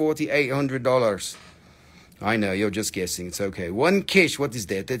like $4,800. I know, you're just guessing. It's okay. 1 kish, what is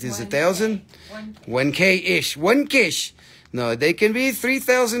that? That is 1,000? 1K-ish. 1 kish. No, they can be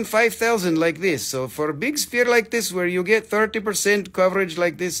 3,000, 5,000 like this. So for a big sphere like this, where you get 30% coverage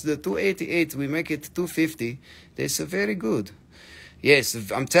like this, the 288, we make it 250. That's very good. Yes,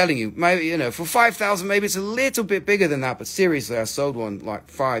 I'm telling you, maybe, for 5,000, maybe it's a little bit bigger than that. But seriously, I sold one like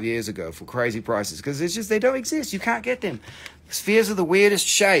 5 years ago for crazy prices, because it's just, they don't exist. You can't get them. Spheres are the weirdest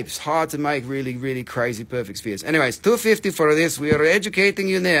shapes. Hard to make really, really crazy perfect spheres. Anyways, 250 for this. We are educating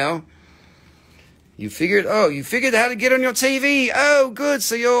you now. You figured how to get on your TV. Oh, good.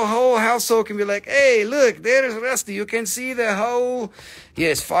 So your whole household can be like, hey, look, there's Rusty. You can see the whole,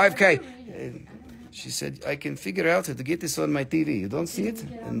 yes, 5K. She said, I can figure out how to get this on my TV. You don't see it?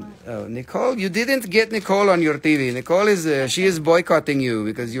 And, Nicole, you didn't get Nicole on your TV. Nicole she is boycotting you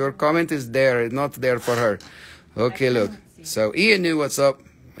because your comment is there, not there for her. Okay, look. So Ian knew what's up.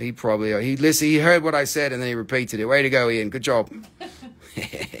 He heard what I said and then he repeated it. Way to go, Ian. Good job.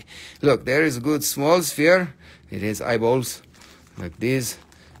 Look, there is a good small sphere. It has eyeballs like this.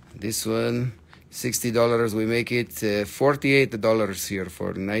 This one, $60. We make it $48 here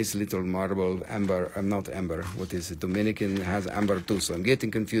for a nice little marble amber. Not amber. What is it? Dominican has amber too, so I'm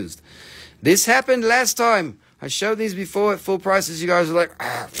getting confused. This happened last time. I showed these before at full prices. You guys are like,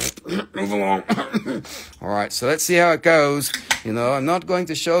 move along. All right, so let's see how it goes. I'm not going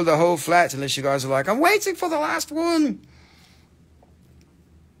to show the whole flat unless you guys are like, I'm waiting for the last one.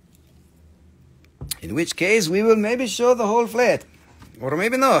 In which case, we will maybe show the whole flat. Or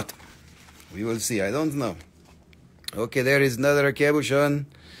maybe not. We will see. I don't know. Okay, there is another cabochon.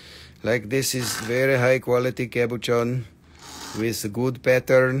 Like this is very high quality cabochon with a good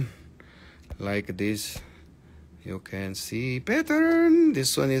pattern. Like this. You can see pattern.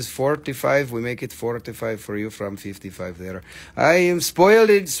 This one is 45. We make it 45 for you from 55 there. I am spoiled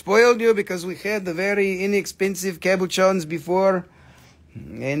you because we had the very inexpensive cabochons before.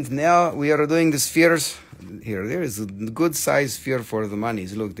 And now we are doing the spheres. Here, there is a good size sphere for the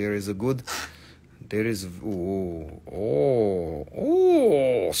monies. Look, there is,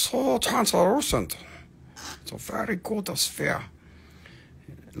 so translucent. It's a very good sphere.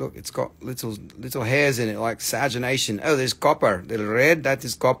 Look, it's got little hairs in it, like sagination. Oh, there's copper. The red, that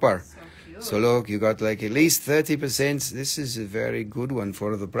is copper. So look, you got like at least 30%. This is a very good one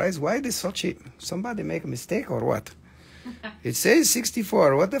for the price. Why is this so cheap? Somebody make a mistake or what? It says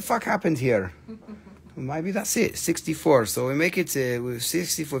 64. What the fuck happened here? Maybe that's it, 64. So we make it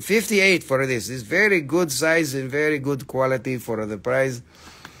 64, 58 for this. It's very good size and very good quality for the price.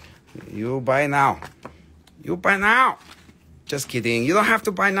 You buy now. You buy now. Just kidding. You don't have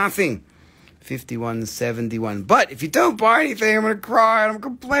to buy nothing. 51.71. But if you don't buy anything, I'm gonna cry and I'm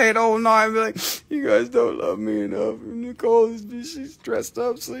gonna complain all night. I'm like, you guys don't love me enough. And Nicole, she's dressed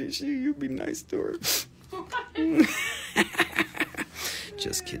up, so you be nice to her.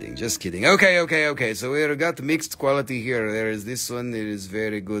 Just kidding. Just kidding. Okay. So we got the mixed quality here. There is this one. It is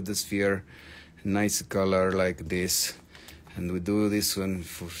very good. The sphere, nice color like this. And we do this one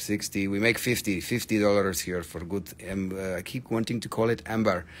for 60. We make $50 here for good. I keep wanting to call it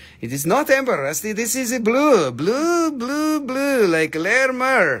amber. It is not amber, Rusty. This is a blue, like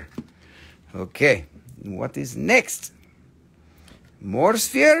Lermer. Okay. What is next? More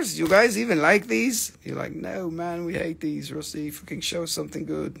spheres? You guys even like these? You're like, no, man, we hate these. Rusty, if you can show something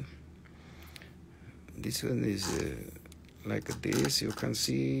good. This one is like this. You can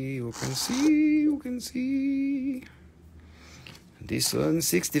see. This one,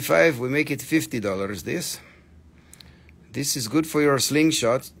 65, we make it $50, This is good for your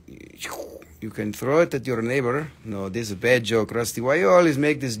slingshot. You can throw it at your neighbor. No, this is a bad joke, Rusty. Why you always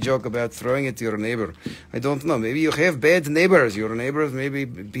make this joke about throwing it to your neighbor? I don't know. Maybe you have bad neighbors. Your neighbors may be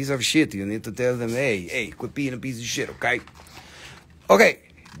a piece of shit. You need to tell them, hey, quit being a piece of shit, okay? Okay,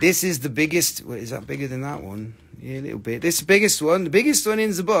 this is the biggest. Well, is that bigger than that one? Yeah, a little bit. This is the biggest one. The biggest one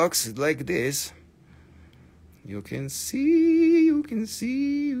in the box, like this. You can see.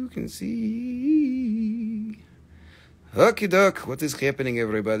 Okie doke, what is happening,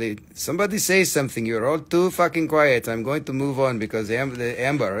 everybody? Somebody say something. You're all too fucking quiet. I'm going to move on because the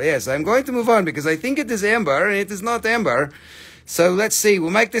amber. Yes, I'm going to move on because I think it is amber and it is not amber. So let's see. We'll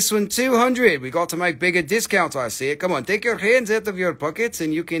make this one 200. We got to make bigger discounts, I see. Come on, take your hands out of your pockets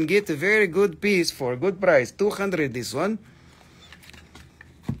and you can get a very good piece for a good price. 200 this one.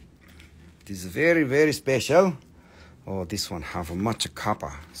 It is very, very special. Oh, this one have much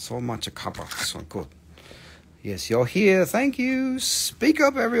copper. So much copper. This one good. Yes, you're here. Thank you. Speak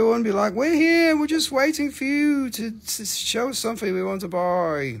up, everyone. Be like, we're here. We're just waiting for you to show something we want to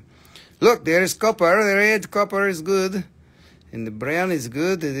buy. Look, there is copper. The red copper is good. And the brown is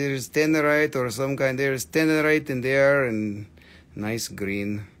good. There is tannerite or some kind. There is tannerite in there and nice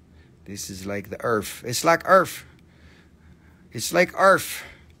green. This is like the earth. It's like earth. It's like earth.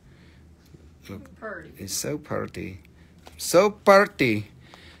 Look, it's so pretty. So pretty.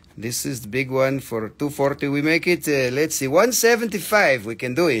 This is the big one for 240. We make it, let's see, 175. We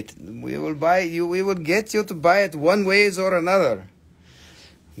can do it. We will buy you. We will get you to buy it one way or another.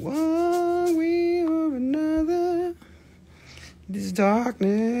 One way or another. This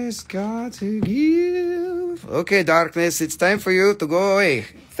darkness got to give. Okay, darkness, it's time for you to go away.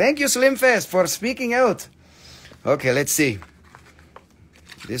 Thank you, Slimfest, for speaking out. Okay, let's see.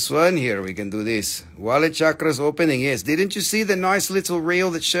 This one here, we can do this. Wallet chakras opening, yes. Didn't you see the nice little reel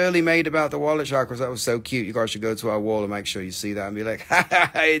that Shirley made about the wallet chakras? That was so cute. You guys should go to our wall and make sure you see that and be like, ha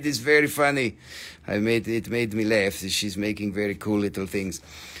ha ha, it is very funny. It made me laugh. She's making very cool little things.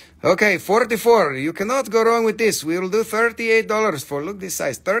 Okay, 44. You cannot go wrong with this. We will do $38 for, look this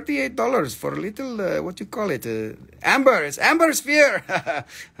size, $38 for a little, what you call it, amber. It's amber sphere.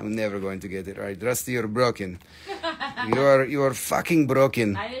 I'm never going to get it right. Rusty, you're broken. You are fucking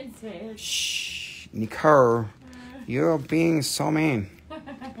broken. I didn't say it. Shh, Nicole, you're being so mean.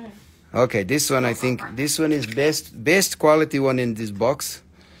 Okay, this one, I think, this one is best quality one in this box.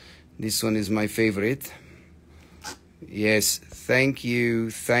 This one is my favorite. Yes, thank you,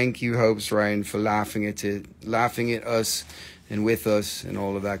 Hopes Ryan, for laughing at us and with us and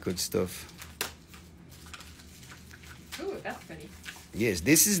all of that good stuff. Ooh, that's pretty. Yes,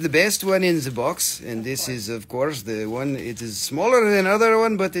 this is the best one in the box, and this is, of course, the one. It is smaller than other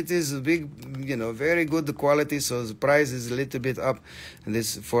one, but it is a big, very good quality, so the price is a little bit up. And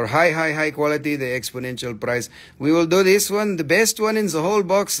this for high quality, the exponential price. We will do this one, the best one in the whole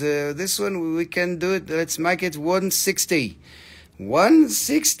box. This one we can do it. Let's make it 160.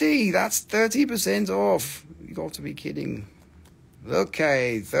 160. That's 30% off. You got to be kidding.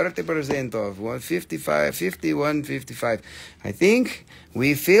 Okay, 30% off. 155, 51, 55. I think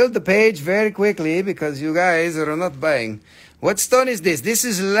we filled the page very quickly because you guys are not buying. What stone is this? This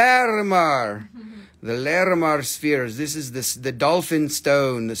is Larimar. The Larimar spheres. This is the dolphin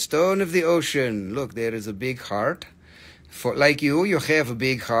stone, the stone of the ocean. Look, there is a big heart. Like you have a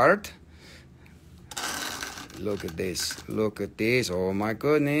big heart. Look at this. Look at this. Oh my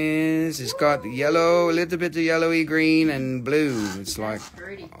goodness. It's got yellow, a little bit of yellowy green and blue. It's like,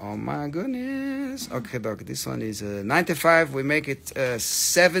 oh my goodness. Okay, look, this one is 95. We make it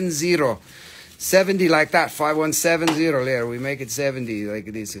 70. 70 like that. 5170 there. We make it 70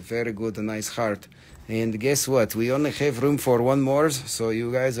 like this. A very good, a nice heart. And guess what? We only have room for one more, so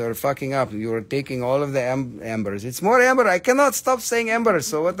you guys are fucking up. You're taking all of the embers. It's more amber. I cannot stop saying embers.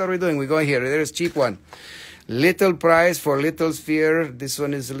 So what are we doing? We go here. There's cheap one. Little price for little sphere. This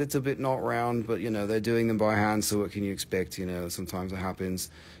one is a little bit not round, but they're doing them by hand, so what can you expect? Sometimes it happens.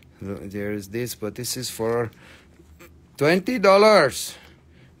 There's this, but this is for $20.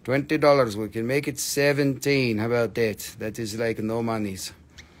 $20. We can make it 17. How about that? That is like no monies.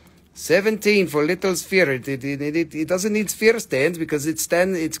 17 for little sphere. It doesn't need sphere stands because it's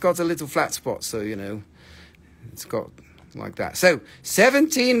got a little flat spot, so it's got like that. So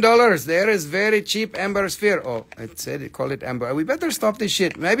 $17. There is very cheap amber sphere. Oh, I said call it amber. We better stop this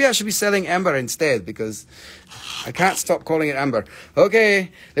shit. Maybe I should be selling amber instead because I can't stop calling it amber.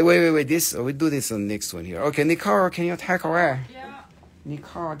 Okay. Wait. This. We do this on the next one here. Okay, Nicole, can you take away? Yeah.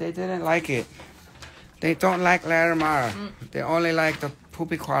 Nicole, they didn't like it. They don't like Larimar. They only like the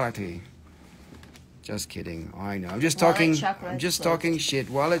poopy quality. Just kidding. I know. I'm just talking shit.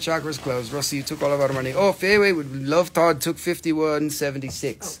 Wallet chakra's closed. Rossi, you took all of our money. Oh, Fairway with Love Todd took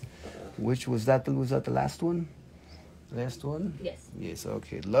 51.76. Which was that? Was that the last one? Last one? Yes. Yes,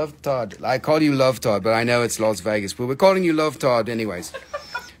 okay. Love Todd. I call you Love Todd, but I know it's Las Vegas. But we're calling you Love Todd anyways.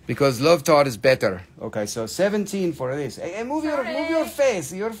 Because Love Todd is better. Okay, so 17 for this. Hey, move your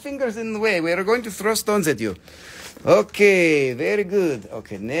face. Your fingers in the way. We are going to throw stones at you. Okay, very good.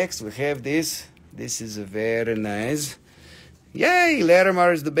 Okay, next we have this. This is a very nice. Yay,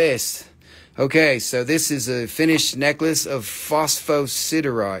 Larimar is the best. Okay, so this is a finished necklace of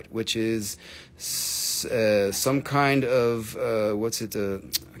phosphosiderite, which is some kind of, what's it?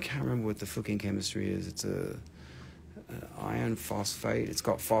 I can't remember what the fucking chemistry is. It's a iron phosphate. It's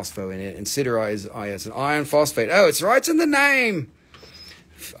got phospho in it. And siderite is it's an iron phosphate. Oh, it's right in the name.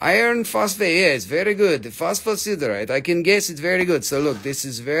 Iron phosphate. Yeah, it's very good. The phosphosiderite. I can guess it's very good. So look, this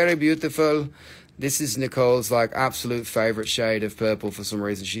is very beautiful. This is Nicole's absolute favorite shade of purple for some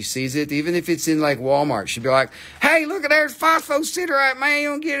reason. She sees it, even if it's in Walmart. She'd be like, hey, look at there's phosphosiderite, man. You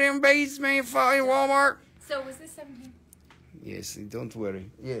don't get them beads, man, in Walmart. So was this 17? Yes, don't worry.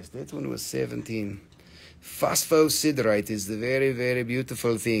 Yes, that one was 17. Phosphosiderite is the very, very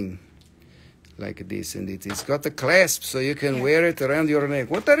beautiful thing. Like this, and it's got a clasp so you can wear it around your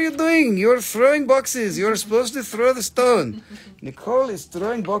neck. What are you doing? You're throwing boxes. You're supposed to throw the stone. Nicole is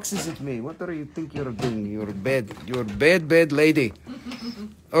throwing boxes at me. What do you think you're doing? You're bad lady.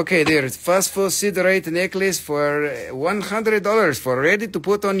 Okay, there's phosphosiderite necklace for $100 for ready to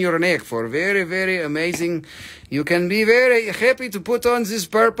put on your neck for very, very amazing. You can be very happy to put on this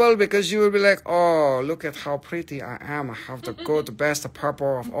purple because you will be like, oh, look at how pretty I am. I have the good best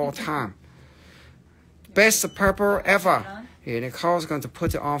purple of all time. Best purple ever. Here, Nicole's going to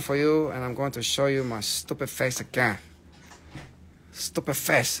put it on for you, and I'm going to show you my stupid face again. Stupid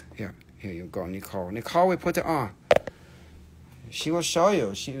face. Here you go, Nicole. Nicole, we put it on. She will show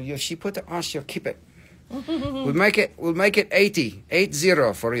you. She put it on. She'll keep it. We'll make it 80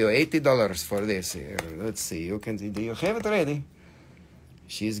 for you. $80 for this. Here, let's see. Do you have it ready?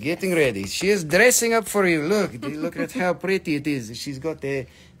 She's getting ready. She is dressing up for you. Look at how pretty it is. She's got is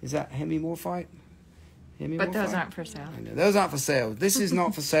that hemimorphite? But those aren't for sale. Those aren't for sale. This is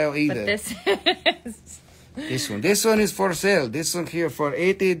not for sale either. But this is. This one is for sale. This one here for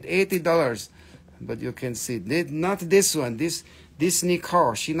 $80. But you can see, not this one. This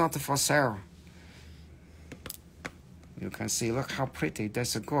Nicole, she not for sale. You can see, look how pretty.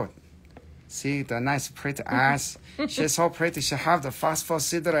 That's good. See the nice pretty eyes. She's so pretty. She have the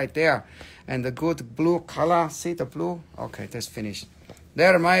phosphosiderite right there. And the good blue color. See the blue? Okay, that's finished.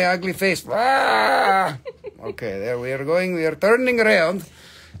 There, my ugly face. Ah! Okay, there we are going. We are turning around.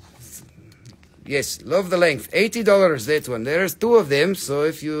 Yes, love the length. $80, that one. There's 2 of them, so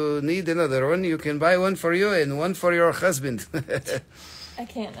if you need another one, you can buy one for you and one for your husband. I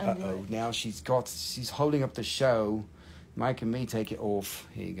can't undo it. Now she's holding up the show. Mike and me take it off.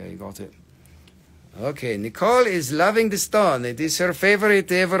 Here you go, you got it. Okay, Nicole is loving the stone. It is her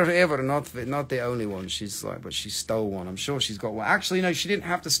favorite ever. Not the only one. But she stole one. I'm sure she's got one. Actually, no, she didn't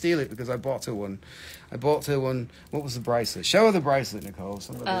have to steal it because I bought her one. What was the bracelet? Show her the bracelet, Nicole.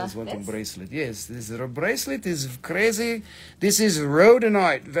 Somebody else wants a bracelet. Yes, this bracelet is crazy. This is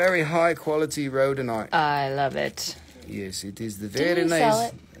rhodonite, very high quality rhodonite. I love it. Yes, it is the Didn't very you nice. sell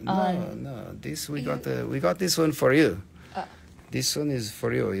it? No. This we got this one for you. This one is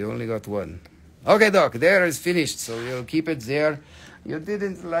for you. You only got one. Okay, Doc. There is finished. So you'll keep it there. You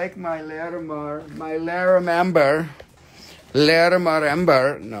didn't like my Larimar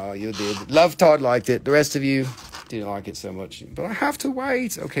Amber. No, you did. Love Todd liked it. The rest of you didn't like it so much. But I have to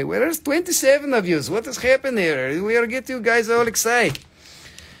wait. Okay, well, there's 27 of you. What has happened here? We'll get you guys all excited.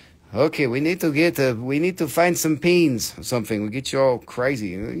 Okay, we need to find some pins or something. We get you all crazy.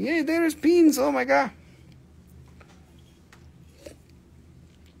 Yeah, there's pins. Oh my God.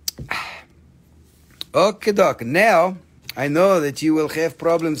 Okay, Doc. Now I know that you will have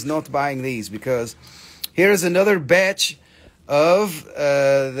problems not buying these because here's another batch of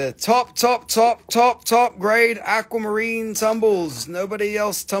the top grade Aquamarine tumbles. Nobody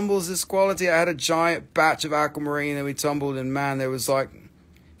else tumbles this quality. I had a giant batch of Aquamarine that we tumbled, and man, there was like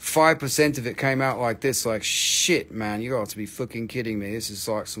 5% of it came out like this. Like, shit, man, you got to be fucking kidding me. This is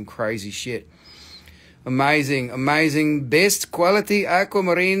like some crazy shit. Amazing. Best quality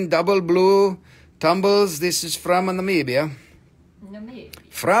Aquamarine double blue tumbles. This is from Namibia.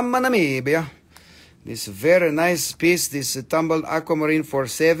 From Namibia. This very nice piece. This tumbled Aquamarine for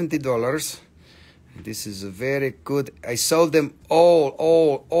 $70. This is a very good. I sold them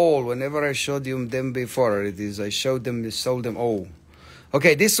all. Whenever I showed you them before, I sold them all.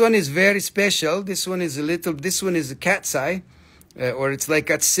 Okay, this one is very special. This one is a cat's eye, or it's like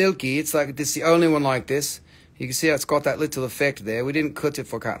got silky. It's like this is the only one like this. You can see how it's got that little effect there. We didn't cut it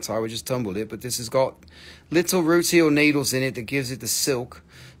for cat's eye, we just tumbled it. But this has got little root heel needles in it that gives it the silk.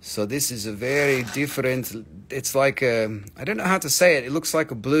 So this is a very different, it's like I don't know how to say it. It looks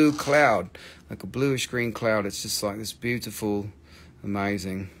like a blue cloud, like a bluish green cloud. It's just like this beautiful,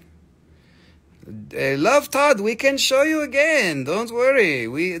 amazing. Love Todd, we can show you again. Don't worry.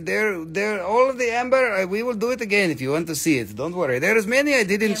 They're all of the amber. We will do it again if you want to see it. Don't worry. There is many I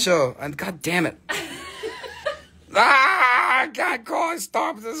didn't show. And God damn it. I can't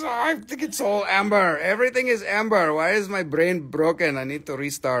stop this. I think it's all amber. Everything is amber. Why is my brain broken? I need to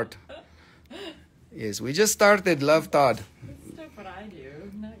restart. Yes, we just started. Love Todd. That's stuff what I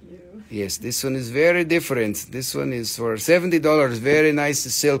do, not you. Yes, this one is very different. This one is for $70. Very nice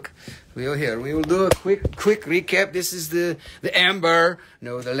silk. We will do a quick recap. This is the amber, the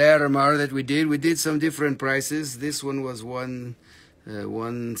Larimar that we did. We did some different prices. This one was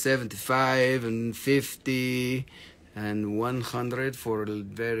 $175 and $50 and $100 for a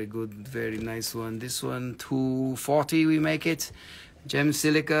very good, very nice one. This one $240 we make it. Gem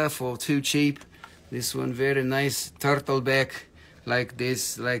silica for too cheap. This one very nice turtleback. Like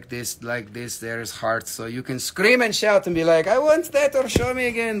this. There's hearts. So you can scream and shout and be like, I want that, or show me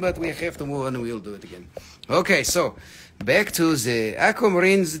again. But we have to move on and we'll do it again. Okay, so back to the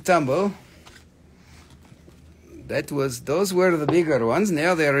Aquamarine's tumble. Those were the bigger ones.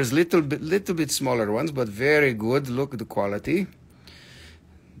 Now there is little bit smaller ones, but very good. Look at the quality.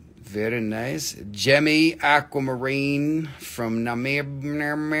 Very nice. Gemmy Aquamarine from Namibia.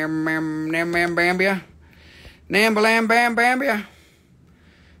 Bambia.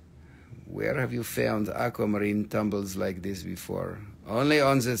 Where have you found Aquamarine tumbles like this before? Only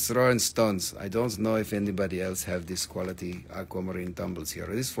on the Throwin Stones. I don't know if anybody else have this quality Aquamarine tumbles here.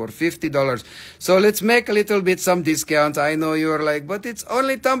 This is for $50. So let's make a little bit some discount. I know you're like, but it's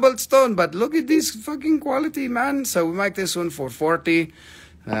only tumbled stone. But look at this fucking quality, man. So we make this one for $40.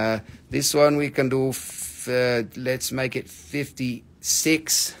 This one we can do. Let's make it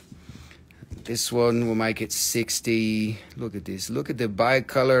 $56. This one will make it $60. Look at this. Look at the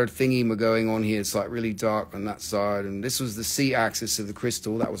bicolor thingy going on here. It's like really dark on that side. And this was the C-axis of the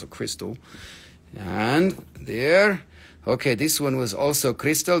crystal. That was a crystal. And there. Okay, this one was also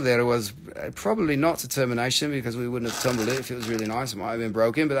crystal. There was probably not a termination because we wouldn't have tumbled it if it was really nice. It might have been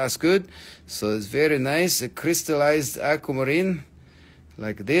broken, but that's good. So it's very nice. A crystallized Aquamarine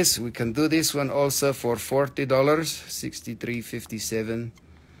like this. We can do this one also for $40. $63.57.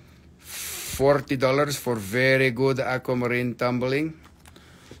 $40 for very good Aquamarine tumbling.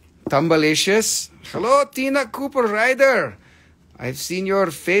 Tumblicious. Hello, Tina Cooper Ryder. I've seen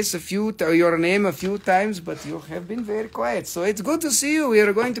your face your name a few times, but you have been very quiet. So it's good to see you. We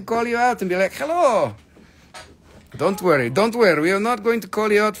are going to call you out and be like, hello. Don't worry. We are not going to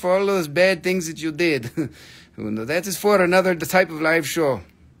call you out for all those bad things that you did. That is for another type of live show.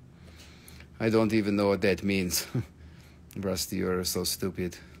 I don't even know what that means. Rusty, you're so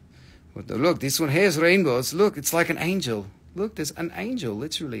stupid. But look, this one has rainbows. Look, it's like an angel. Look, there's an angel,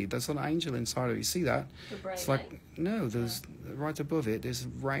 literally. There's an angel inside of it. You see that? It's like, no, there's right above it, there's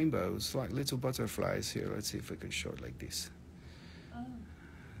rainbows, like little butterflies here. Let's see if we can show it like this. Oh.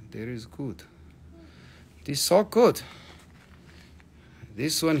 There is good. This is so good.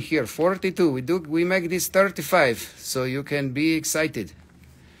 This one here, 42. We make this 35, so you can be excited.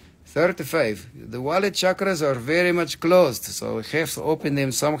 35. The wallet chakras are very much closed, so we have to open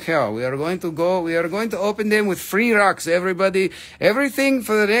them somehow. We are going to open them with free rocks, everybody. Everything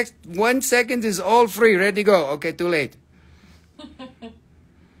for the next 1 second is all free. Ready, go. Okay, too late.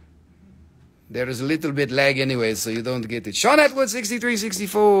 There is a little bit lag anyway, so you don't get it. Sean Atwood,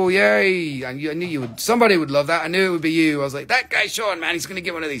 6364, yay. I knew somebody would love that. I knew it would be you. I was like, that guy Sean, man, he's going to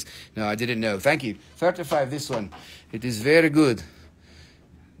get one of these. No, I didn't know. Thank you. 35, this one. It is very good.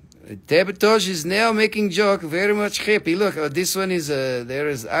 Debitosh is now making joke, very much happy. Look, this one is, there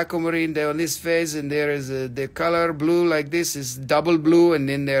is aquamarine there on this face, and there is the color blue like this is double blue, and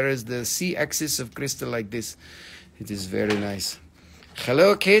then there is the C-axis of crystal like this. It is very nice.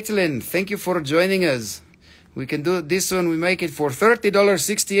 Hello, Caitlin. Thank you for joining us. We can do this one. We make it for $30,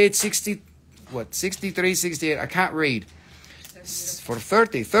 68, 60, what, 63, 68. I can't read. For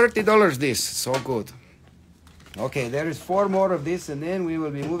 $30 this. So good. Okay, there is 4 more of this, and then we will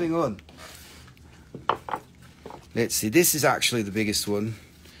be moving on. Let's see, this is actually the biggest one.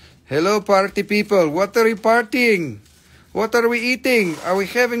 Hello, party people. What are we partying? What are we eating? Are we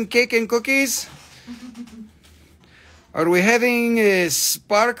having cake and cookies? Are we having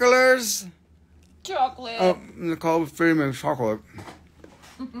sparklers? Chocolate. Oh, Nicole Freeman, chocolate.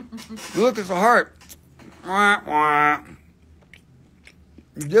 Look, it's a heart. Wah, wah.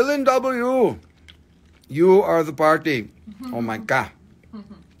 Dylan W. You are the party. Oh my God.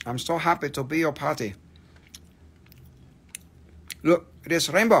 I'm so happy to be your party. Look, this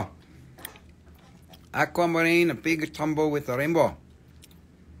rainbow. Aquamarine, a big tumble with a rainbow.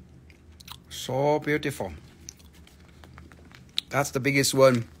 So beautiful. That's the biggest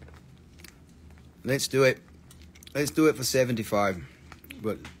one. Let's do it. Let's do it for 75.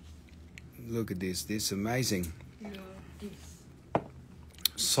 But look at this. This is amazing.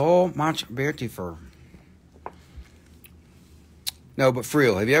 So much beautiful. No, but for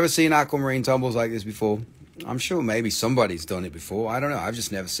real, have you ever seen aquamarine tumbles like this before? I'm sure maybe somebody's done it before. I don't know. I've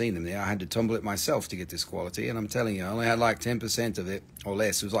just never seen them there. I had to tumble it myself to get this quality. And I'm telling you, I only had like 10% of it or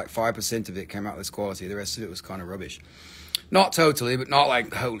less. It was like 5% of it came out this quality. The rest of it was kind of rubbish. Not totally, but not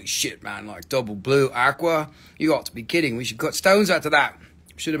like, holy shit, man, like double blue aqua. You got to be kidding. We should cut stones out of that.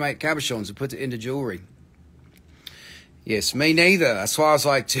 Should have made cabochons and put it into jewelry. Yes, me neither. That's why I was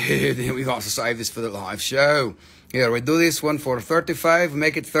like, dude, we got to save this for the live show. Here, we do this one for 35,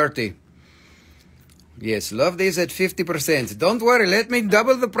 make it 30. Yes, love this at 50%. Don't worry, let me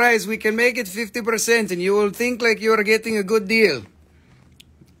double the price. We can make it 50% and you will think like you are getting a good deal.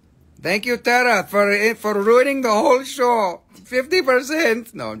 Thank you, Tara, for ruining the whole show.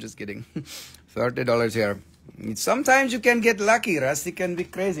 50%. No, I'm just kidding. $30 here. Sometimes you can get lucky, Rusty can be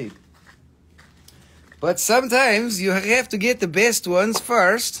crazy. But sometimes you have to get the best ones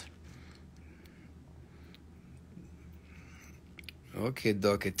first. Okay,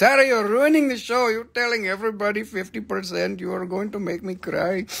 dokie. Tara, you're ruining the show. You're telling everybody 50%. You are going to make me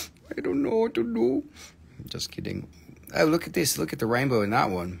cry. I don't know what to do. Just kidding. Oh, look at this. Look at the rainbow in that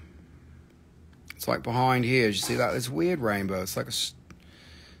one. It's like behind here. You see that? It's weird rainbow. It's like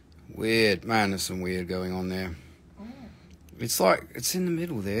a weird. Man, there's some weird going on there. It's like, it's in the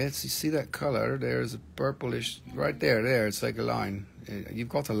middle there. You see that color? There's a purplish, right there. There, it's like a line. You've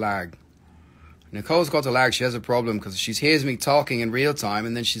got a lag. Nicole's got a lag. She has a problem because she hears me talking in real time,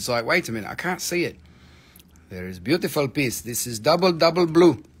 and then she's like, wait a minute, I can't see it. There is beautiful piece. This is double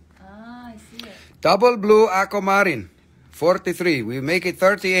blue. Ah, I see it. Double blue aquamarine. 43. We make it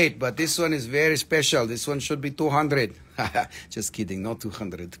 38, but this one is very special. This one should be 200. Just kidding, not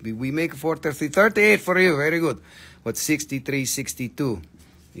 200. We make 38 for you. Very good. What, 63, 62.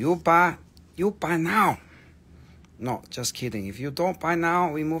 You buy now. No, just kidding. If you don't buy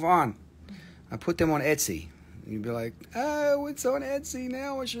now, we move on. I put them on Etsy. You'd be like, oh, it's on Etsy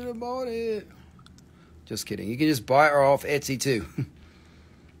now. I should have bought it. Just kidding. You can just buy it off Etsy too.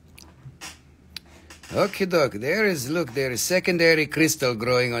 Okay, doc. There is, look, there is secondary crystal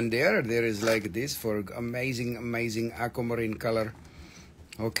growing on there. There is like this for amazing, amazing aquamarine color.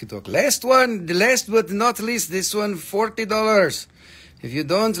 Okay, doc. Last one, the last but not least, this one, $40. If you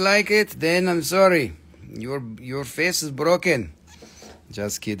don't like it, then I'm sorry. Your face is broken.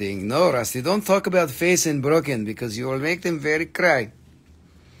 Just kidding. No, Rusty, don't talk about face and broken because you will make them very cry.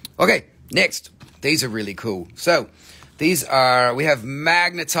 Okay, next. These are really cool. So, these are, we have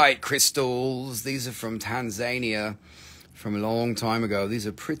magnetite crystals. These are from Tanzania from a long time ago. These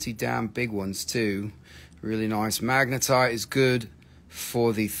are pretty damn big ones too. Really nice. Magnetite is good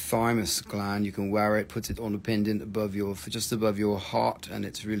for the thymus gland. You can wear it, put it on a pendant above your, just above your heart, and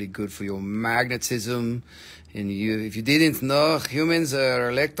it's really good for your magnetism. And if you didn't know, humans are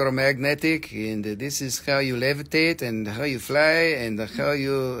electromagnetic, and this is how you levitate and how you fly and how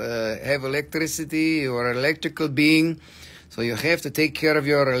you have electricity. You are an electrical being, so you have to take care of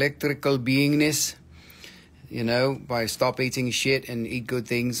your electrical beingness, you know, by stop eating shit and eat good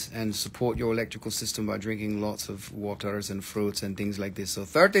things and support your electrical system by drinking lots of waters and fruits and things like this. So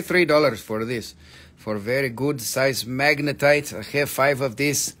 $33 for this, for a very good size magnetite. I have 5 of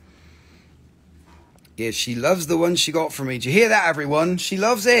this. Yeah, she loves the one she got from me. Did you hear that, everyone? She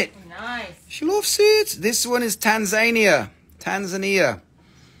loves it. Nice. She loves it. This one is Tanzania.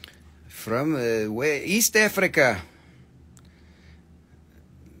 From East Africa.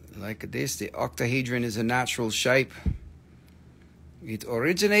 Like this, the octahedron is a natural shape. It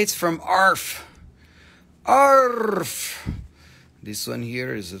originates from ARF. ARF. This one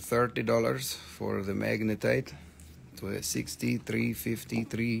here is $30 for the magnetite.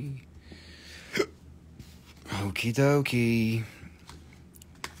 63.53. Okie dokie.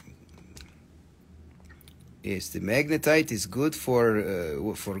 Yes, the magnetite is good for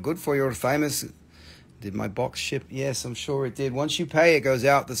your thymus. Did my box ship? Yes, I'm sure it did. Once you pay, it goes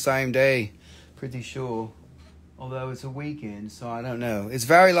out the same day. Pretty sure. Although it's a weekend, so I don't know. It's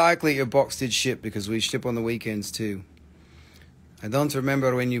very likely your box did ship because we ship on the weekends too. I don't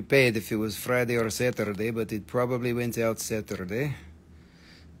remember when you paid, if it was Friday or Saturday, but it probably went out Saturday.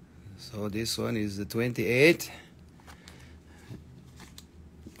 So this one is the 28.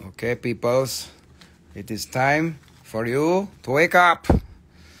 Okay, peoples. It is time for you to wake up.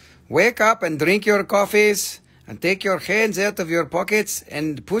 Wake up and drink your coffees and take your hands out of your pockets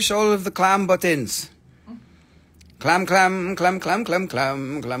and push all of the clam buttons. Clam, clam, clam, clam, clam,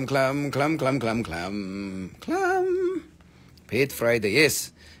 clam, clam, clam, clam, clam, clam, clam, clam. Paid Friday,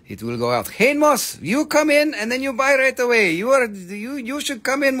 yes. It will go out. Hey, Moss, you come in and then you buy right away. You should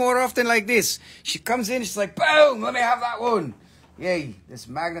come in more often like this. She comes in, she's like, boom, let me have that one. Yay, this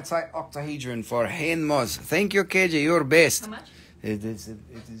magnetite octahedron for Hen Moss. Thank you, KJ, you're best. How much? It is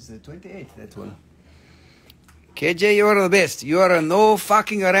 28, that one. KJ, you're the best. You are no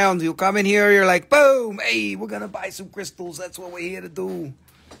fucking around. You come in here, you're like, boom, hey, we're going to buy some crystals. That's what we're here to do.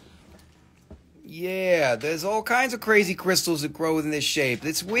 Yeah, there's all kinds of crazy crystals that grow in this shape.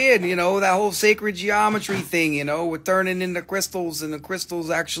 It's weird, you know, that whole sacred geometry thing, you know, we're turning into crystals, and the crystals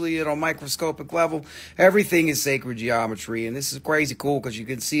actually, you know, microscopic level, everything is sacred geometry, and this is crazy cool because you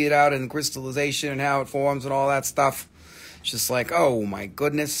can see it out in crystallization and how it forms and all that stuff. It's just like, oh my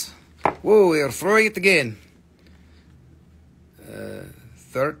goodness. Whoa, we're throwing it again.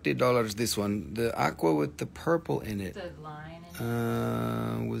 $30 this one. The aqua with the purple in it. The line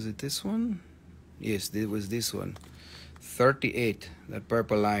in it. Was it this one? Yes, it was this one. 38, that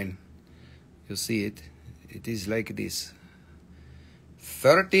purple line. You'll see it. It is like this.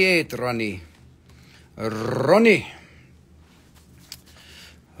 38, Ronnie. Ronnie.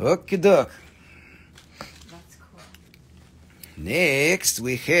 Okie doke. That's cool. Next,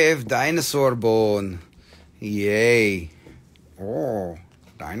 we have dinosaur bone. Yay. Oh,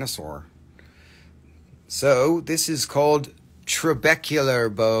 dinosaur. So, this is called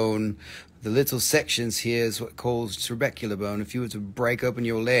trabecular bone. The little sections here is what calls trabecular bone. If you were to break open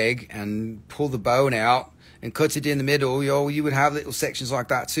your leg and pull the bone out and cut it in the middle, you would have little sections like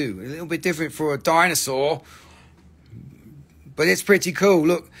that too. A little bit different for a dinosaur, but it's pretty cool.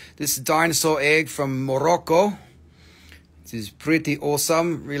 Look, this is a dinosaur egg from Morocco. It is pretty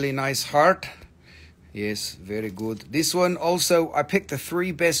awesome. Really nice heart. Yes, very good. This one also, I picked the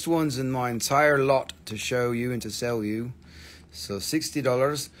 3 best ones in my entire lot to show you and to sell you. So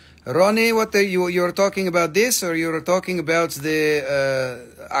 $60. Ronnie, what are you're talking about this, or you're talking about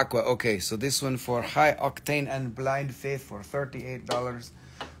the aqua? Okay, so this one for high octane and blind faith for $38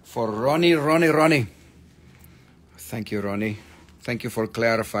 for Ronnie. Thank you, Ronnie. Thank you for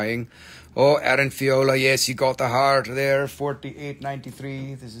clarifying. Oh, Aaron Fiola, yes, you got the heart there.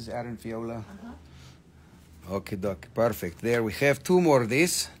 $48.93. This is Aaron Fiola. Okay, doc, perfect. There we have 2 more of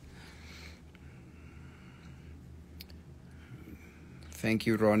these. Thank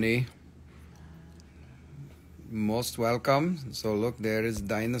you, Ronnie. Most welcome. So look, there is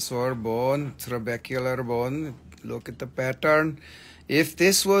dinosaur bone, trabecular bone. Look at the pattern. If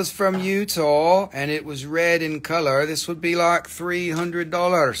this was from Utah and it was red in color, this would be like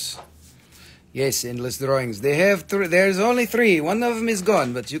 $300. Yes, endless drawings. They have there's only 3. One of them is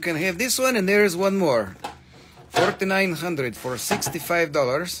gone, but you can have this one and there is one more. $4,900 for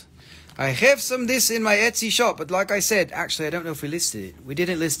 $65. I have some this in my Etsy shop, but like I said, actually I don't know if we listed it. We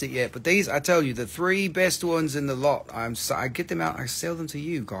didn't list it yet, but these, I tell you, the 3 best ones in the lot. I get them out, I sell them to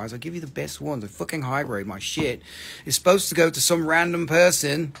you guys. I give you the best ones. I fucking high grade my shit. It's supposed to go to some random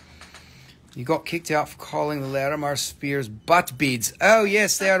person. You got kicked out for calling the Latimer Spears butt beads. Oh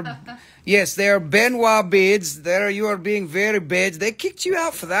yes, they are. Yes, they are Benoit beads. You are being very bad. They kicked you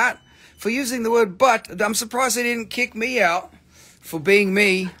out for that, for using the word butt. I'm surprised they didn't kick me out for being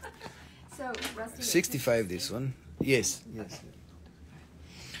me. So, Rusty, 65 this one. Yes.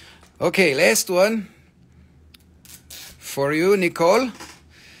 Okay, last one for you, Nicole.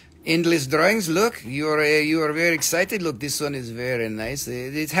 Endless drawings. Look, you are very excited. Look, this one is very nice.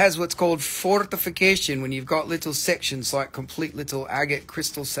 It has what's called fortification. When you've got little sections, like complete little agate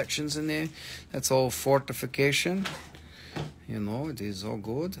crystal sections in there, that's all fortification. You know, it is all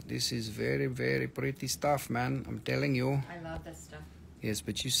good. This is very, very pretty stuff, man. I'm telling you. I love this stuff. Yes,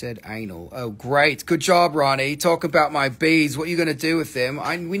 but you said anal. Oh, great. Good job, Ronnie. Talk about my beads. What are you going to do with them?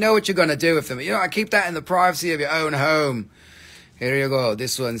 We know what you're going to do with them. You know, I keep that in the privacy of your own home. Here you go.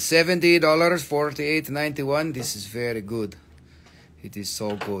 This one, $70, $48.91. This is very good. It is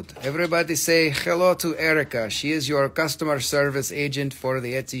so good. Everybody say hello to Erica. She is your customer service agent for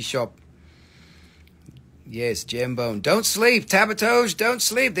the Etsy shop. Yes, Jambone. Don't sleep, Tabatoge. Don't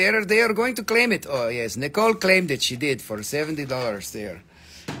sleep. They are going to claim it. Oh, yes. Nicole claimed it. She did for $70 there.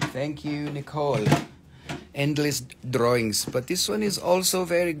 Thank you, Nicole. Endless drawings. But this one is also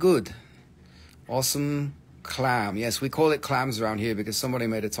very good. Awesome clam. Yes, we call it clams around here because somebody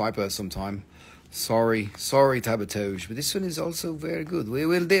made a typo sometime. Sorry, Tabatoge. But this one is also very good.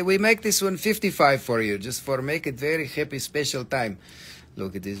 We make this one 55 for you, just for make it very happy special time.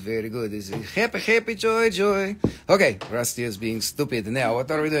 Look, it is very good. This is happy, joy. Okay, Rusty is being stupid. Now,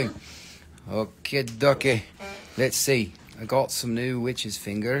 what are we doing? Okay. Let's see. I got some new witch's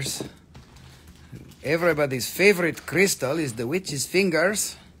fingers. Everybody's favorite crystal is the witch's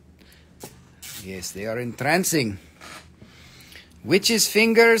fingers. Yes, they are entrancing. Witch's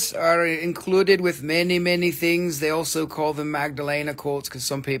fingers are included with many things. They also call them Magdalena quartz because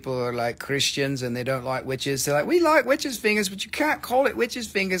some people are like Christians and they don't like witches. They're like, we like witch's fingers, but you can't call it witch's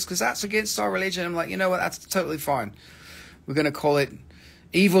fingers because that's against our religion. I'm like, you know what? That's totally fine. We're going to call it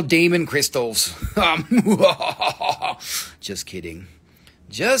evil demon crystals. Just kidding.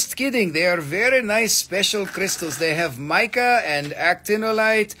 Just kidding. They are very nice special crystals. They have mica and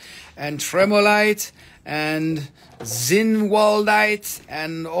actinolite and tremolite and zinwaldite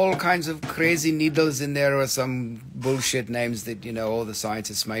and all kinds of crazy needles in there, or some bullshit names that, you know, all the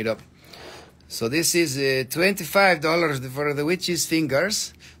scientists made up. So this is $25 for the witch's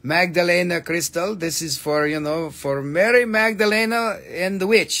fingers. Magdalena crystal. This is for, you know, for Mary Magdalena and the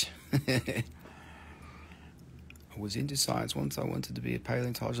witch. I was into science once. I wanted to be a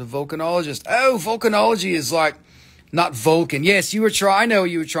paleontologist, a volcanologist. Oh, volcanology is like, not Vulcan. Yes, you were I know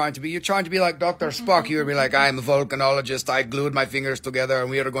you were trying to be. You're trying to be like Dr. Spock. You would be like, I'm a volcanologist. I glued my fingers together and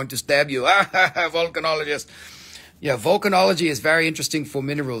we are going to stab you. Volcanologist. Yeah, volcanology is very interesting for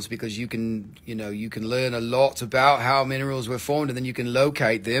minerals because you can learn a lot about how minerals were formed, and then you can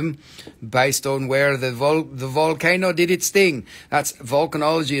locate them based on where the volcano did its thing.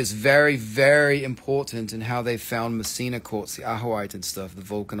 Volcanology is very, very important in how they found Messina quartz, the Ajoite and stuff, the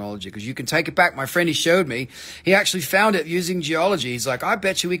volcanology, because you can take it back. My friend, he showed me, he actually found it using geology. He's like, I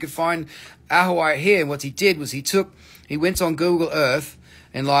bet you we could find Ajoite here. And what he did was he went on Google Earth,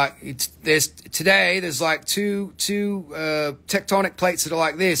 and like there's like two tectonic plates that are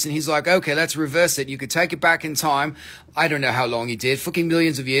like this, and he's like, okay, let's reverse it. You could take it back in time. I don't know how long he did, fucking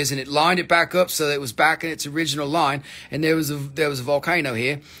millions of years, and it lined it back up so that it was back in its original line. And there was a volcano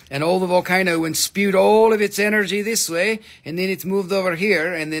here, and all the volcano and spewed all of its energy this way, and then it moved over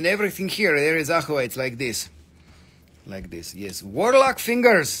here, and then everything here there is Ajoite like this. Yes, warlock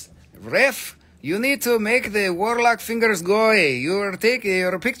fingers, ref. You need to make the warlock fingers go away. Your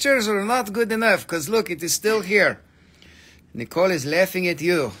pictures are not good enough, because look, it is still here. Nicole is laughing at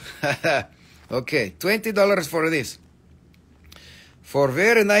you. Okay, $20 for this. For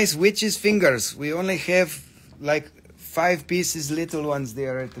very nice witch's fingers. We only have like 5 pieces, little ones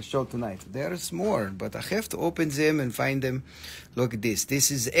there at the show tonight. There's more, but I have to open them and find them. Look at this.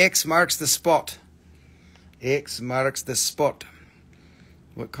 This is X marks the spot. X marks the spot.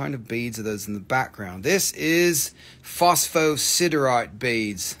 What kind of beads are those in the background? This is phosphosiderite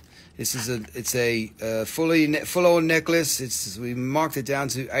beads. This is a full-on necklace. We marked it down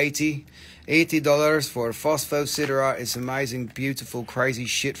to $80 for phosphosiderite. It's amazing, beautiful, crazy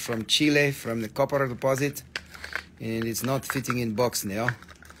shit from Chile, from the copper deposit. And it's not fitting in box now.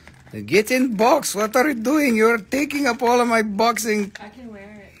 Get in box. What are you doing? You're taking up all of my boxing. I can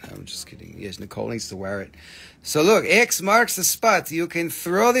wear it. I'm just kidding. Yes, Nicole needs to wear it. So look, X marks the spot. You can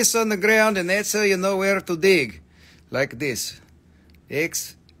throw this on the ground, and that's how you know where to dig. Like this.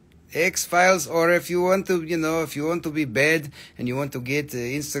 X files, or if you want to, if you want to be bad and you want to get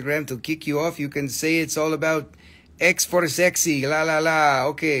Instagram to kick you off, you can say it's all about X for sexy. La la la.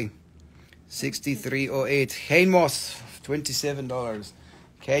 Okay. 63.08. Hainmos, $27.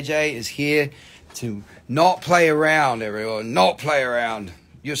 KJ is here to not play around, everyone. Not play around.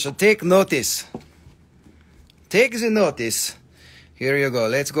 You should take notice. Take the notice. Here you go.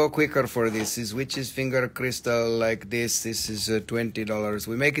 Let's go quicker for this. This is witch's finger crystal like this. This is $20.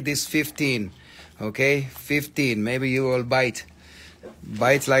 We make this 15. Okay? 15. Maybe you will bite.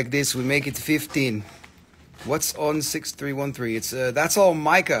 Bite like this. We make it 15. What's on 6313? It's that's all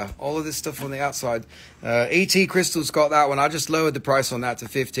mica. All of this stuff on the outside. ET Crystal's got that one. I just lowered the price on that to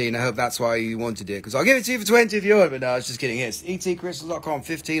 15. I hope that's why you wanted it. Because I'll give it to you for 20 if you want. But no, I was just kidding. Yes, etcrystal.com.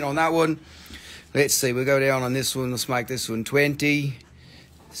 15 on that one. Let's see, we'll go down on this one. Let's make this one 20.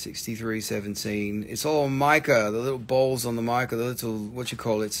 63.17. It's all mica. The little balls on the mica, the little, what you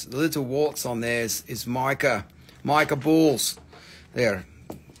call it? The little warts on there is mica. Mica balls. There.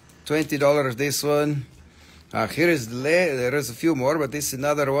 $20 this one. Here is there is a few more, but this is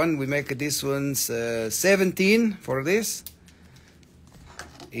another one. We make this one's 17 for this.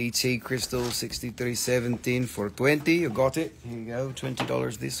 ET Crystal 63.17 for 20. You got it. Here you go.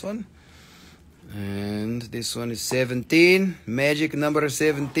 $20 this one. And this one is 17, magic number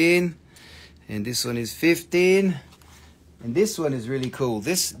 17, and this one is 15, and this one is really cool.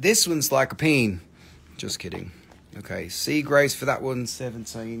 This one's like a pin. Just kidding. Okay, sea grace for that one,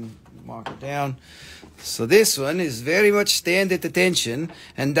 17. Mark it down. So this one is very much stand at attention,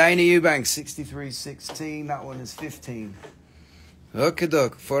 and Dana Eubank 63.16. That one is 15. Okay,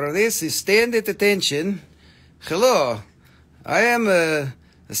 doc. For this is stand at attention. Hello, I am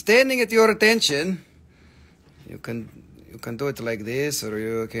standing at your attention. You can do it like this, or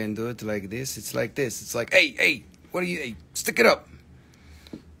you can do it like this. It's like this. It's like, hey, what are you? Hey, stick it up.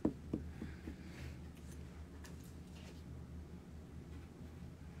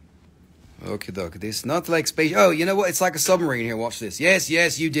 Okay, doc. This not like space. Oh, you know what? It's like a submarine here. Watch this. Yes,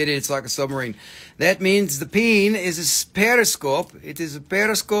 you did it. It's like a submarine. That means the pin is a periscope. It is a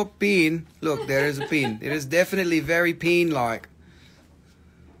periscope pin. Look, there is a pin. It is definitely very pin-like.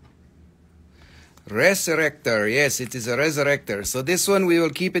 Resurrector, yes, it is a resurrector. So this one we will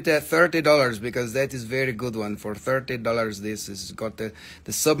keep it at $30 because that is very good one. For $30, this has got the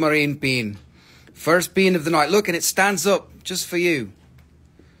submarine pin. First pin of the night. Look, and it stands up just for you.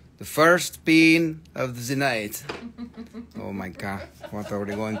 The first pin of the night. Oh my God, what are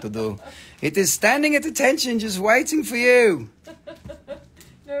we going to do? It is standing at attention, just waiting for you.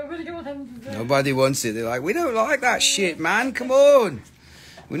 Nobody wants it. Nobody wants it. They're like, we don't like that shit, man. Come on.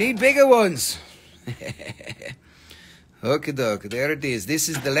 We need bigger ones. Okay, doc, there it is. This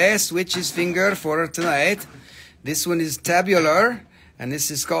is the last witch's finger for tonight. This one is tabular, and this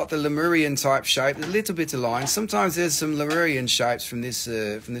has got the Lemurian type shape. A little bit of line. Sometimes there's some Lemurian shapes from this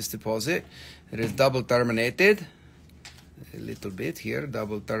deposit. It is double terminated. A little bit here,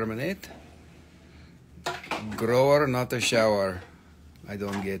 double terminate. Grower, not a shower. I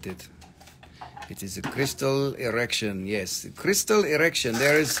don't get it. It is a crystal erection. Yes, crystal erection.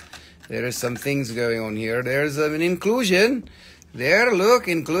 There is some things going on here. There's an inclusion. There, look,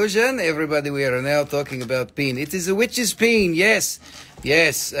 inclusion. Everybody, we are now talking about pin. It is a witch's pin. Yes.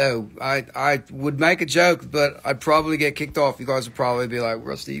 Oh, I would make a joke, but I'd probably get kicked off. You guys would probably be like,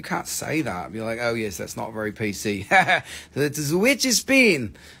 Rusty, you can't say that. I'd be like, oh yes, that's not very PC. So it is a witch's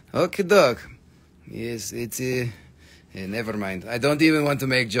pin. Okay, doc. Yes, it's never mind. I don't even want to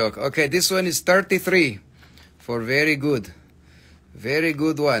make joke. Okay, this one is 33 for very good. Very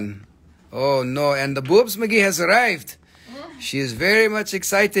good one. Oh no, and the Boobs McGee has arrived. She is very much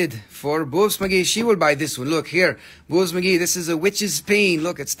excited for Boobs McGee. She will buy this one. Look here, Boobs McGee, this is a witch's pin.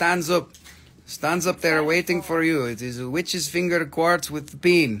 Look, it stands up. Stands up there waiting for you. It is a witch's finger quartz with the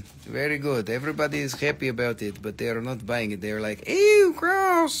pin. Very good. Everybody is happy about it, but they are not buying it. They are like, ew,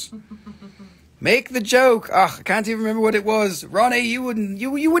 gross. Make the joke. I can't even remember what it was. Ronnie, you wouldn't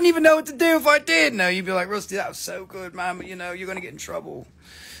even know what to do if I did. No, you'd be like, Rusty, that was so good, man, but you're going to get in trouble.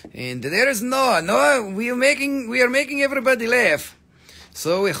 And there is no, we are making everybody laugh.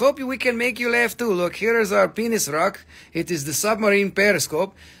 So we hope we can make you laugh too. Look, here is our penis rock. It is the submarine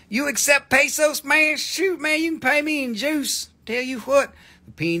periscope. You accept pesos, man? Shoot, man, you can pay me in juice. Tell you what,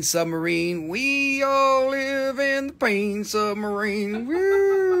 the Peen Submarine. We all live in the Peen Submarine.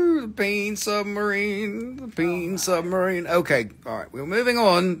 Woo, the Peen Submarine. The Peen Submarine. Okay, all right, we're moving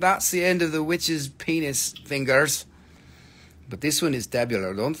on. That's the end of the witch's penis fingers. But this one is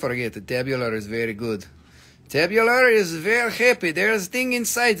tabular. Don't forget, the tabular is very good. Tabular is very happy. There's thing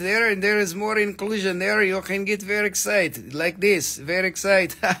inside there, and there is more inclusion there. You can get very excited. Like this. Very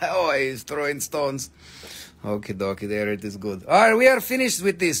excited. Oh, he's throwing stones. Okie dokie, there it is good. Alright, we are finished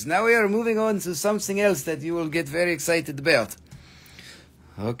with this. Now we are moving on to something else that you will get very excited about.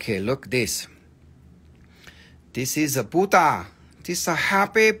 Okay, look this. This is a Buddha. This is a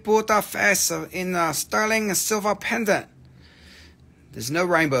happy Buddha face in a sterling silver pendant. There's no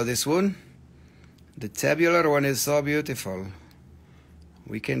rainbow, this one. The tabular one is so beautiful.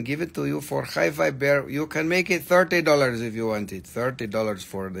 We can give it to you for hi-fi bear. You can make it $30 if you want it. $30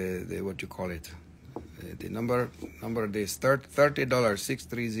 for the what you call it. The number this $30,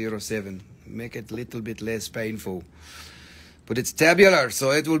 6307. Make it a little bit less painful. But it's tabular,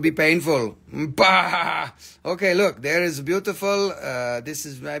 so it will be painful. Bah! Okay, look, there is beautiful. This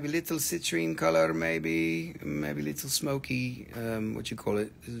is maybe little citrine color, maybe little smoky. What you call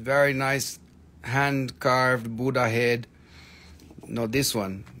it? It's very nice. Hand carved Buddha head. No, this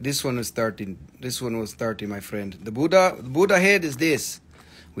one. This one was 30. This one was 30, my friend. The Buddha head is this.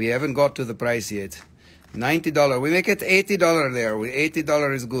 We haven't got to the price yet. $90. We make it $80 there.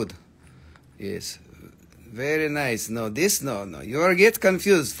 $80 is good. Yes. Very nice. No, this no. You get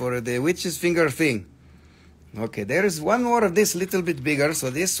confused for the witch's finger thing. Okay, there is one more of this little bit bigger.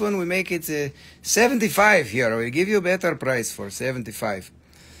 So this one we make it 75 here. We give you a better price for 75.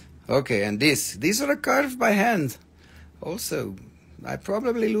 Okay, and these are carved by hand. Also, I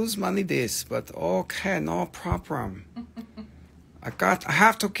probably lose money this, but okay, no problem. I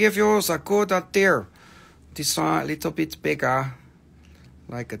have to give you a good idea. This one a little bit bigger,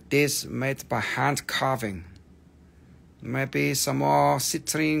 like this, made by hand carving. Maybe some more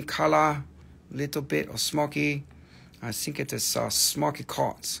citrine color, little bit of smoky. I think it is smoky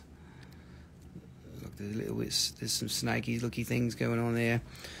quartz. Look, there's some snaky looky things going on there.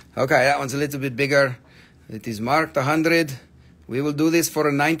 Okay, that one's a little bit bigger. It is marked 100. We will do this for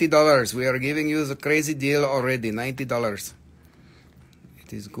 $90. We are giving you the crazy deal already, $90.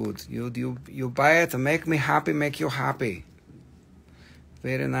 It is good. You buy it and make me happy, make you happy.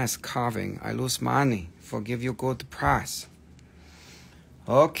 Very nice carving. I lose money for give you good price.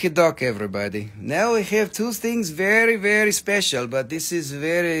 Okie doke, everybody. Now we have two things very, very special, but this is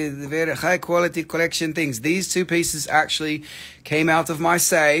very, very high quality collection things. These two pieces actually came out of my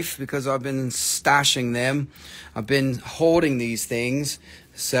safe because I've been stashing them. I've been hoarding these things.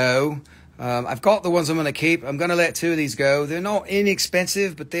 So I've got the ones I'm going to keep. I'm going to let two of these go. They're not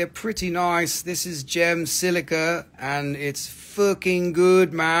inexpensive, but they're pretty nice. This is gem silica, and it's fucking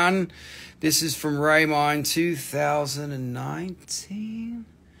good, man. This is from Raymine 2019?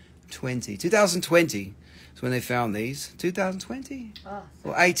 2020 is when they found these. 2020?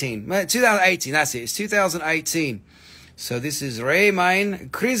 Or 18. 2018, that's it. It's 2018. So this is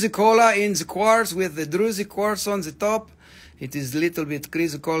Raymine Chrysocolla in the quartz with the druzy quartz on the top. It is a little bit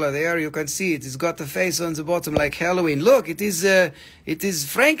chrysocolla there. You can see it. It's got the face on the bottom like Halloween. Look, it is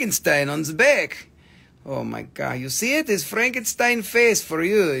Frankenstein on the back. Oh my God, you see it? It's Frankenstein face for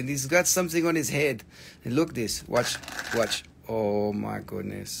you. And he's got something on his head. And look this. Watch. Oh my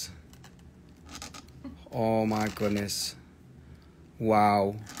goodness. Oh my goodness.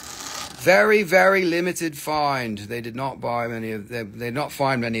 Wow. Very, very limited find. They did not buy many of them. They did not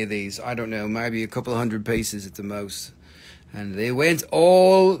find many of these. I don't know, maybe a couple of hundred pieces at the most. And they went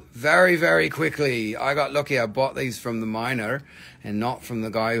all very, very quickly. I got lucky. I bought these from the miner and not from the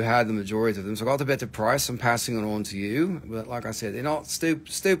guy who had the majority of them. So I got a better price. I'm passing it on to you. But like I said, they're not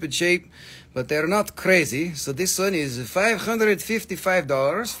stupid cheap, but they're not crazy. So this one is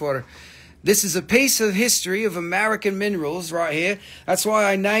 $555 for... This is a piece of history of American minerals right here. That's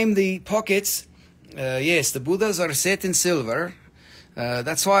why I named the pockets. Yes, the Buddhas are set in silver.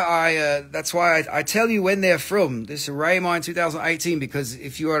 That's why I tell you when they're from. This is Raymine 2018, because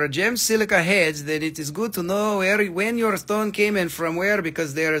if you are a gem silica head, then it is good to know when your stone came in from where,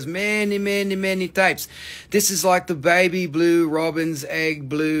 because there is many types. This is like the baby blue, robin's egg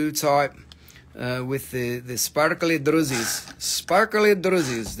blue type, with the sparkly druzes. Sparkly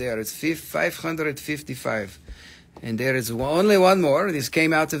druzes there. It's 555. And there is only one more. This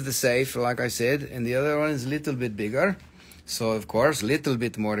came out of the safe, like I said, and the other one is a little bit bigger. So, of course, a little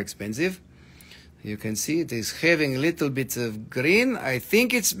bit more expensive. You can see it is having a little bit of green. I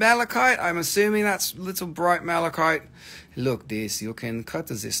think it's malachite. I'm assuming that's little bright malachite. Look, this, you can cut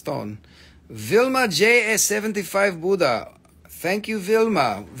the stone. Vilma JS75 Buddha. Thank you,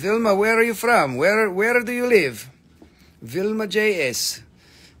 Vilma. Vilma, where are you from? Where do you live? Vilma JS.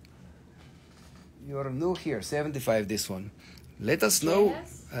 You're new here, 75 this one. Let us know.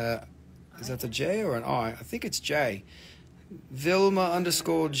 Is that a J or an I? I think it's J.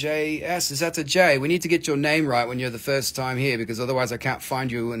 Vilma_JS. Is that a J? We need to get your name right when you're the first time here, because otherwise I can't find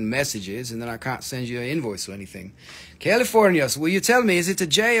you in messages and then I can't send you an invoice or anything. California, so will you tell me, is it a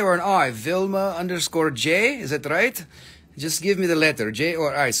J or an I? Vilma_J, is that right? Just give me the letter, J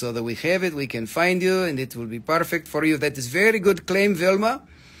or I, so that we have it, we can find you, and it will be perfect for you. That is very good claim, Vilma.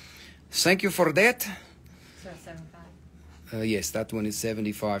 Thank you for that. So 75. Yes, that one is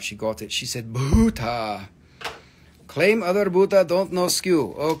 75. She got it. She said, Bhuta. Claim other Bhuta, don't know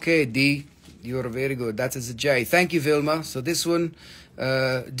skew. Okay, D, you're very good. That is a J. Thank you, Vilma. So this one,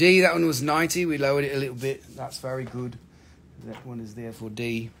 D, that one was 90. We lowered it a little bit. That's very good. That one is there for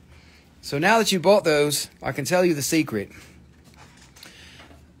D. So now that you bought those, I can tell you the secret.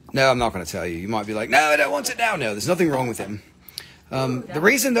 No, I'm not going to tell you. You might be like, no, I don't want it now. No, there's nothing wrong with them. The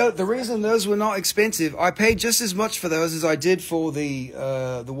reason those were not expensive, I paid just as much for those as I did for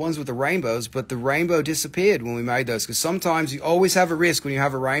the ones with the rainbows, but the rainbow disappeared when we made those, because sometimes you always have a risk when you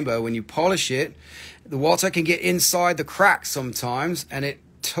have a rainbow. When you polish it, the water can get inside the cracks sometimes, and it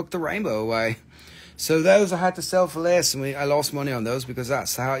took the rainbow away. So those I had to sell for less, and I lost money on those, because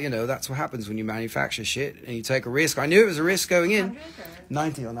that's how, that's what happens when you manufacture shit and you take a risk. I knew it was a risk going in.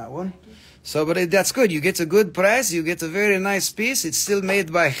 90 on that one. So, but that's good. You get a good price. You get a very nice piece. It's still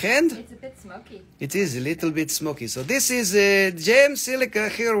made by hand. It's a bit smoky. It is a little bit smoky. So this is gem silica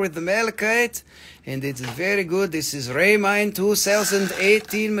here with the malachite, and it is very good. This is Raymine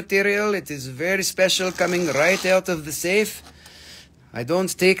 2018 material. It is very special, coming right out of the safe. I don't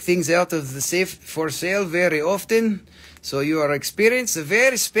take things out of the safe for sale very often, so you are experiencing a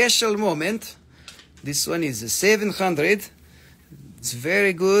very special moment. This one is a 700. It's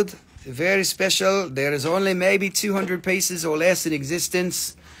very good. Very special. There is only maybe 200 pieces or less in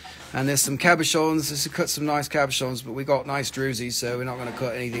existence, and there's some cabochons. Let's cut some nice cabochons, but we got nice drusies, so we're not going to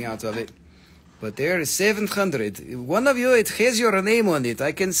cut anything out of it. But there is 700. One of you, it has your name on it.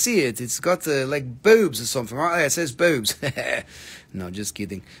 I can see it. It's got like boobs or something. Right there, it says boobs. No, just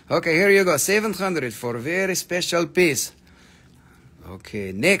kidding. Okay, here you go. 700 for a very special piece.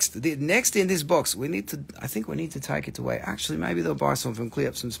 Okay, next in this box, I think we need to take it away. Actually, maybe they'll buy something, clear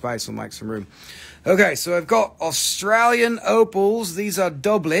up some space, or make some room. Okay, so I've got Australian opals. These are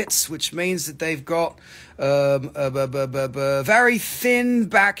doublets, which means that they've got very thin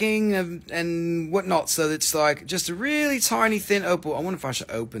backing and whatnot. So it's like just a really tiny thin opal. I wonder if I should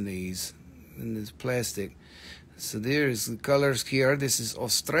open these in this plastic. So there's the colors here. This is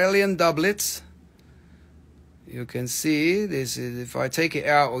Australian doublets. You can see this is, if I take it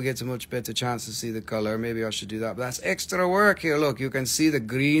out, we'll get a much better chance to see the color. Maybe I should do that, but that's extra work here. Look, you can see the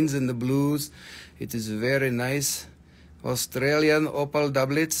greens and the blues. It is very nice. Australian opal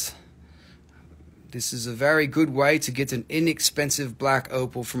doublets. This is a very good way to get an inexpensive black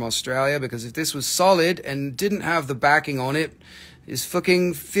opal from Australia, because if this was solid and didn't have the backing on it, it's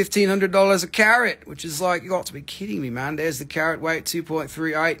fucking $1,500 a carat, which is like, you got to be kidding me, man. There's the carat weight,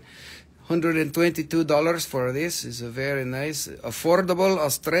 2.38. $122 for this. Is a very nice, affordable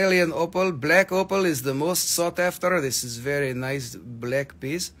Australian opal. Black opal is the most sought after. This is very nice black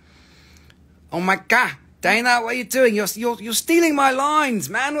piece. Oh my God, Dana, what are you doing? You're stealing my lines,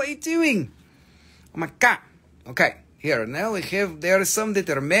 man. What are you doing? Oh my God. Okay, here now we have. There are some that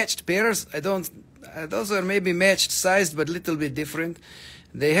are matched pairs. Those are maybe matched sized, but a little bit different.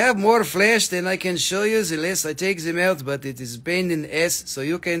 They have more flash than I can show you unless I take them out, but it is pain in the ass, so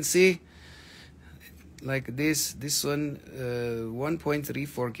you can see. Like this one,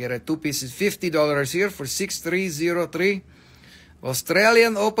 1.34 carat, 2 pieces, $50 here for 6303.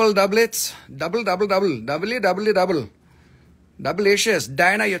 Australian opal doublets, double, double-licious.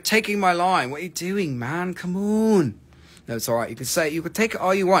 Diana, you're taking my line. What are you doing, man? Come on. No, it's all right. You can take it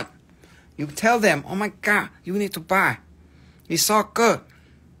all you want. You can tell them, oh my God, you need to buy. It's so good.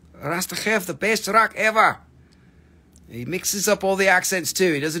 Rasta have the best rock ever. He mixes up all the accents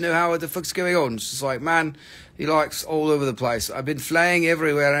too. He doesn't know what the fuck's going on. It's just like, man, he likes all over the place. I've been flying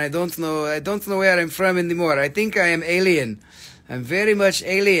everywhere, and I don't know where I'm from anymore. I think I am alien. I'm very much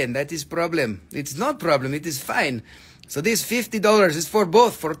alien. That is problem. It's not problem. It is fine. So this $50 is for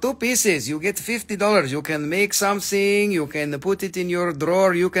both, for 2 pieces. You get $50. You can make something. You can put it in your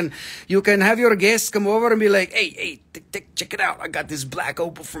drawer. You can have your guests come over and be like, hey, check it out. I got this black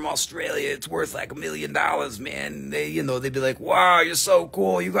opal from Australia. It's worth like $1 million, man. They'd be like, wow, you're so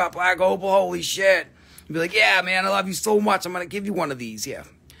cool. You got black opal. Holy shit. You'd be like, yeah, man, I love you so much. I'm going to give you one of these. Yeah.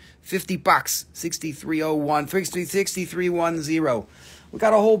 $50. 6301, 6310. We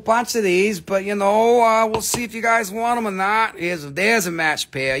got a whole bunch of these, but, we'll see if you guys want them or not. There's a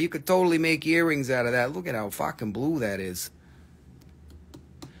match pair. You could totally make earrings out of that. Look at how fucking blue that is.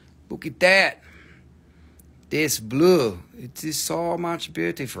 Look at that. This blue. It is so much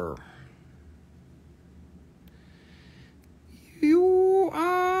beautiful. You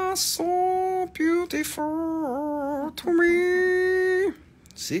are so beautiful to me.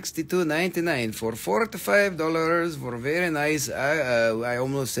 $62.99 for $45 for very nice. I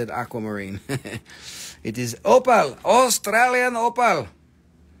almost said aquamarine. It is opal, Australian opal.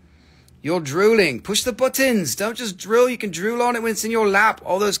 You're drooling. Push the buttons. Don't just drool. You can drool on it when it's in your lap.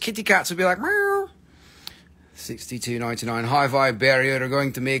 All those kitty cats will be like, meow. $62.99 high vibe barrier are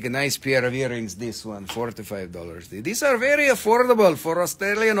going to make a nice pair of earrings. This one, $45. These are very affordable for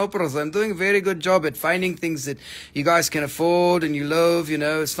Australian operas. I'm doing a very good job at finding things that you guys can afford and you love.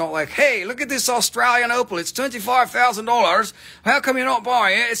 It's not like, hey, look at this Australian opal. It's $25,000. How come you're not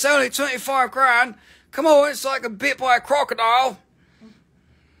buying it? It's only 25 grand. Come on, it's like a bit by a crocodile.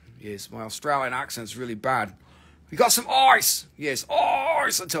 Yes, my Australian accent's really bad. We got some ice. Yes,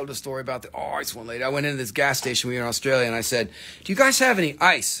 ice. I told the story about the ice one lady. I went into this gas station when we were in Australia, and I said, do you guys have any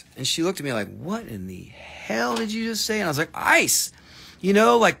ice? And she looked at me like, what in the hell did you just say? And I was like, ice.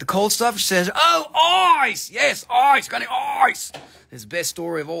 Like the cold stuff. She says, oh, ice. Yes, ice. Got any ice? It's the best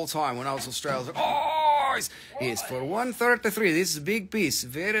story of all time. When I was in Australia, I was like, ice. Yes, for $133. This is a big piece.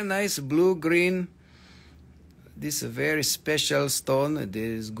 Very nice blue-green. This is a very special stone. It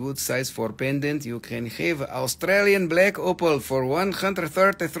is good size for pendant. You can have Australian black opal for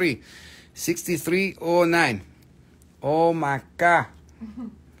 $133. 6309. Oh my God.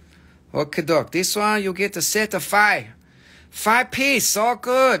 Okay, doc. This one you get a set of 5. 5 piece. So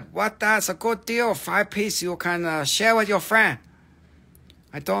good. That's a good deal. 5 piece you can share with your friend.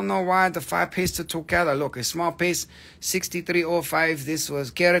 I don't know why the 5 pieces together. Look, a small piece, 6305. This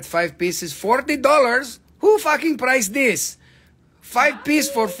was carrot 5 pieces, $40. Who fucking priced this? 5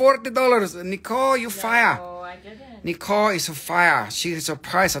 piece for $40. Nicole, you fire. No, I didn't. Nicole is a fire. She is a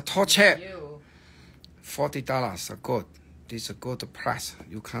price. I touch her. $40. A good. This is a good price.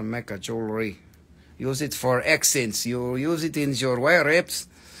 You can make a jewelry. Use it for accents. You use it in your wear wraps.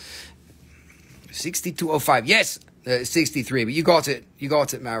 6205. Yes, 63. But you got it. You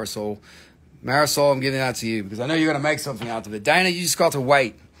got it, Marisol. Marisol, I'm giving that to you because I know you're going to make something out of it. Dana, you just got to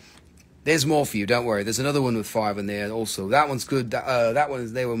wait. There's more for you, don't worry. There's another one with 5 in there also. That one's good. That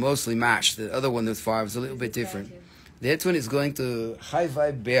one, they were mostly matched. The other one with 5 is a little bit different. That one is going to High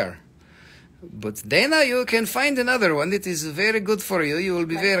Vibe Bear. But Dana, you can find another one that is very good for you. You will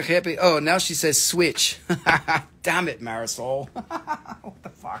be very happy. Oh, now she says switch. Damn it, Marisol. What the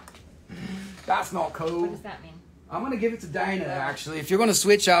fuck? That's not cool. What does that mean? I'm going to give it to Dana, actually. If you're going to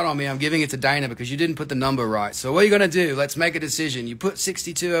switch out on me, I'm giving it to Dana because you didn't put the number right. So what are you going to do? Let's make a decision. You put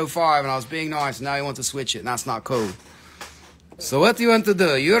 6205 and I was being nice, and now you want to switch it, and that's not cool. So what do you want to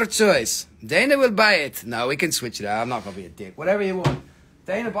do? Your choice. Dana will buy it. No, we can switch it out. I'm not going to be a dick. Whatever you want.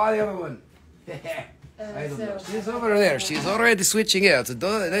 Dana, buy the other one. She's over there. She's already switching out.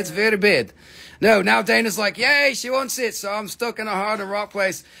 That's very bad. No, now Dana's like, yay, she wants it. So I'm stuck in a hard and rock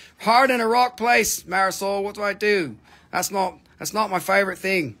place. Hard in a rock place, Marisol. What do I do? That's not my favorite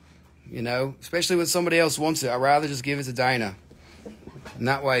thing. Especially when somebody else wants it. I'd rather just give it to Dana. And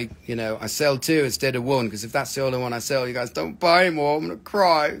that way, I sell 2 instead of 1. Because if that's the only one I sell, you guys don't buy more. I'm going to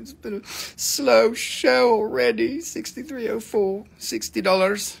cry. It's been a slow show already. 6304,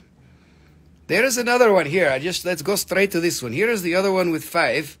 $60. There is another one here. Let's go straight to this one. Here is the other one with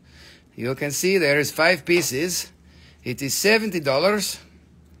 5. You can see there is 5 pieces. It is $70.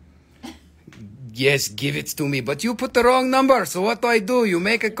 Yes, give it to me. But you put the wrong number. So what do? You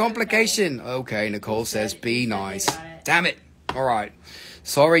make a complication. Okay, Nicole says be nice. Damn it. All right.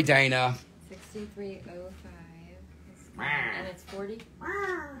 Sorry, Dana. 6305. And it's 40?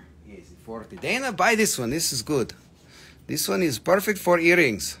 Yes, 40. Dana, buy this one. This is good. This one is perfect for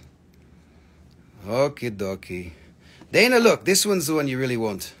earrings. Okie dokie. Dana, look. This one's the one you really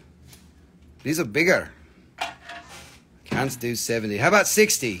want. These are bigger. Can't do 70. How about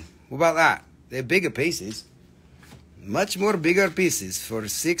 60? What about that? They're bigger pieces. Much more bigger pieces for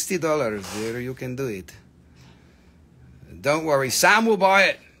 $60. There you can do it. Don't worry. Sam will buy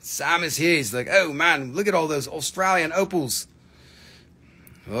it. Sam is here. He's like, oh man, look at all those Australian opals.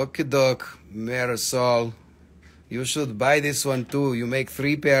 Okay, doc, Marisol. You should buy this one too. You make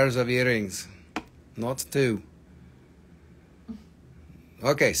 3 pairs of earrings, not 2.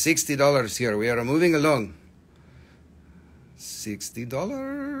 Okay, $60 here. We are moving along. $60.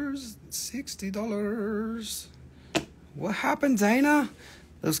 $60. What happened, Dana?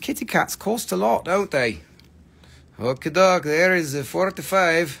 Those kitty cats cost a lot, don't they? Okay, doc, there is a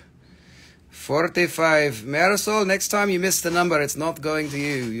 45. 45. Marisol, next time you miss the number, it's not going to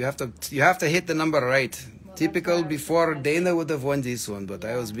you. You have to hit the number right. Well, typical before Dana would have won this one, but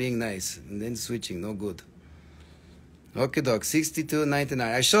I was being nice. And then switching, no good. Okay, doc, 62.99.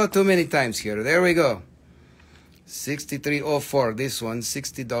 I showed too many times here. There we go. 63.04. This one,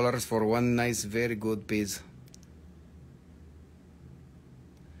 $60 for one nice, very good piece.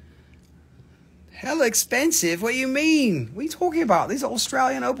 Hella expensive? What do you mean? What are you talking about? These are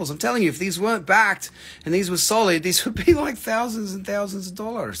Australian opals. I'm telling you, if these weren't backed and these were solid, these would be like thousands and thousands of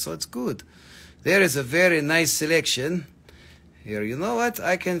dollars. So it's good. There is a very nice selection. Here, you know what?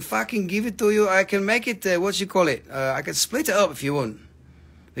 I can fucking give it to you. I can make it, what you call it? I can split it up if you want.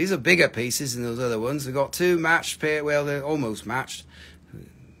 These are bigger pieces than those other ones. We've got 2 matched pair. Well, they're almost matched.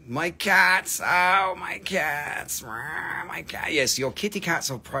 My cats. Oh, my cats. My cat. Yes, your kitty cats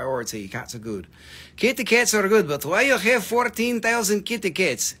are priority. Cats are good. Kitty cats are good, but why you have 14,000 kitty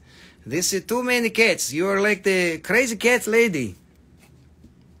cats? This is too many cats. You are like the crazy cat lady.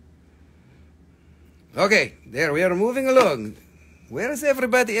 Okay, there we are moving along. Where is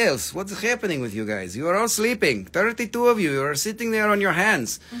everybody else? What's happening with you guys? You are all sleeping. 32 of you. You are sitting there on your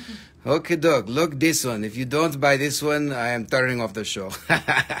hands. Okay, dog, look this one. If you don't buy this one, I am turning off the show.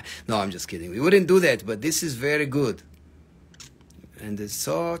 No, I'm just kidding. We wouldn't do that, but this is very good. And it's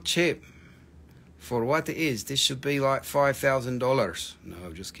so cheap. For what it is, this should be like $5,000.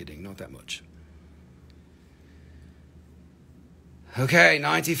 No, just kidding. Not that much. Okay,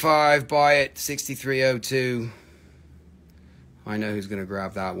 95, buy it. 63.02. I know who's going to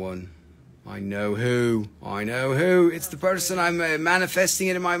grab that one. I know who. I know who. It's the person I'm manifesting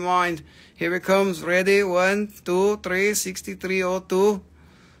it in my mind. Here it comes. Ready? 1, 2, 3, 63.02.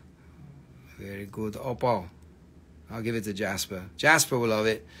 Very good opal. I'll give it to Jasper. Jasper will love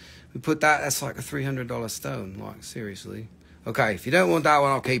it. We put that, that's like a $300 stone. Like, seriously. Okay, if you don't want that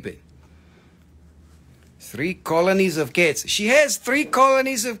one, I'll keep it. 3 colonies of cats. She has 3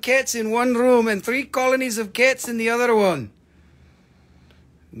 colonies of cats in one room and 3 colonies of cats in the other one.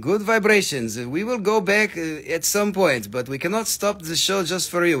 Good vibrations. We will go back at some point, but we cannot stop the show just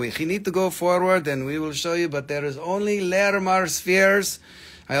for you. We need to go forward and we will show you, but there is only Lermar spheres.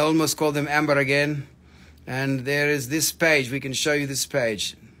 I almost called them amber again. And there is this page. We can show you this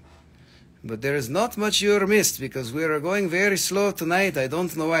page. But there is not much you missed because we are going very slow tonight. I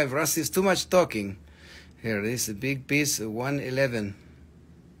don't know why. Rusty is too much talking. Here, this is a big piece of 111.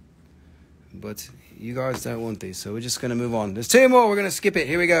 But you guys don't want these, so we're just going to move on. There's 2 more. We're going to skip it.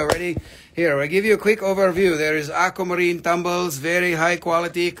 Here we go. Ready? Here, I'll give you a quick overview. There is Aquamarine tumbles. Very high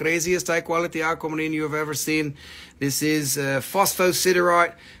quality. Craziest high quality Aquamarine you have ever seen. This is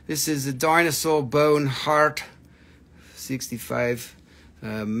phosphosiderite. This is a dinosaur bone heart. 65.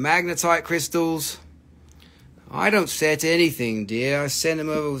 Magnetite crystals. I don't set anything, dear. I send them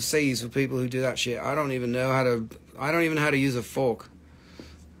overseas for people who do that shit. I don't even know how to use a fork.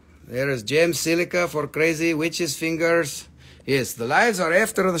 There is gem silica for crazy witches' fingers. Yes, the lives are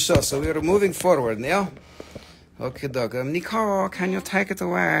after the show, so we are moving forward now. Okay, dog. Nicole, can you take it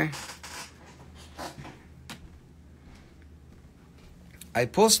away? I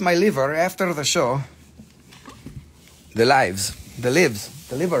post my liver after the show. The livers.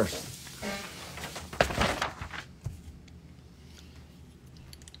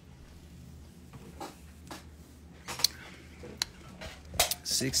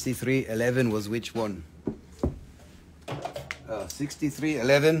 $63.11 was which one?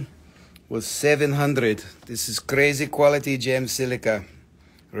 63.11 was 700. This is crazy quality gem silica.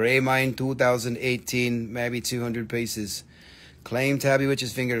 Raymine 2018, maybe 200 pieces. Claim Tabby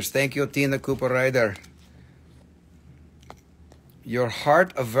Witch's Fingers. Thank you, Tina Cooper Ryder. Your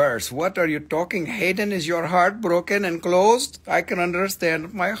heart averse. What are you talking? Hayden, is your heart broken and closed? I can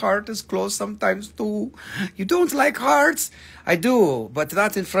understand. My heart is closed sometimes too. You don't like hearts? I do, but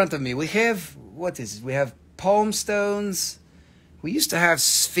not in front of me. We have, what is it? We have palm stones. We used to have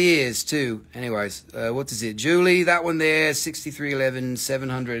spheres too. Anyways, what is it? Julie, that one there, 6311,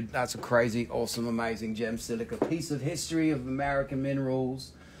 700. That's a crazy, awesome, amazing gem silica. Piece of history of American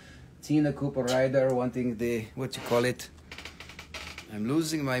minerals. Tina Cooper Ryder wanting the, what you call it? I'm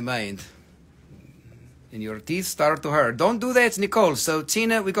losing my mind. and your teeth start to hurt. Don't do that, Nicole. So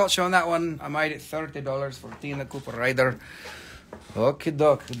Tina, we got you on that one. I made it $30 for Tina Cooper Rider. Okay,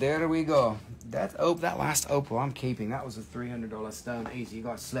 doc. There we go. That last opal I'm keeping. That was a $300 stone. Easy. You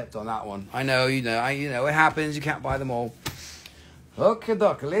got slept on that one. I know. You know. It happens. You can't buy them all. Okay,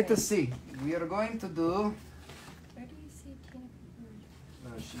 doc. Let us see. We are going to do. Where do you see Tina Cooper?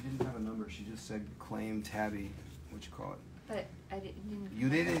 No, she didn't have a number. She just said claim tabby. What you call it? But I didn't. You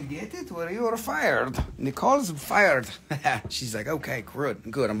didn't get it? Well, you were fired. Nicole's fired. She's like, okay,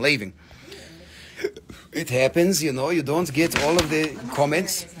 good. I'm leaving. It happens, you know. You don't get all of the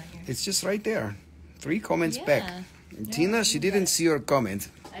comments. It's just right there. 3 comments back. Tina, she didn't see your comment.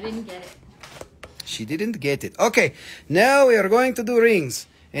 I didn't get it. She didn't get it. Okay, now we are going to do rings.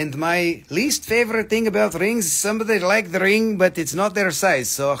 And my least favorite thing about rings is somebody like the ring, but it's not their size.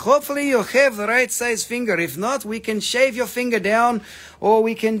 So hopefully you have the right size finger. If not, we can shave your finger down, or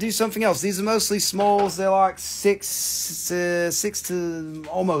we can do something else. These are mostly smalls. They're like 6 to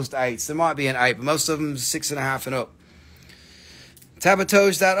almost 8. There might be an 8, but most of them 6.5 and up.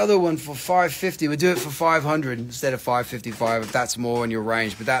 Tabatoge, that other one for $550. We do it for $500 instead of $555 if that's more in your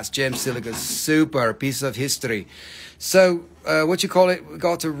range. But that's gem silica, super piece of history. So, what you call it? We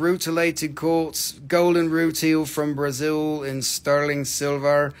got a rutilated quartz, golden rutile from Brazil in sterling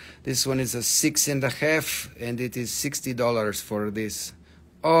silver. This one is a 6.5, and it is $60 for this.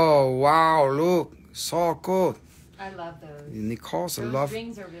 Oh wow! Look, so good. I love those. Nicole's Those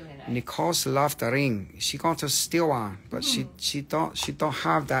rings are really nice. Nicole's loved the ring. She got a steal one, but she don't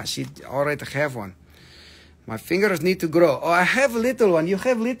have that. She already have one. My fingers need to grow. Oh, I have a little one. You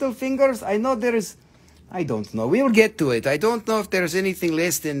have little fingers? I know there is. I don't know. We'll get to it. I don't know if there's anything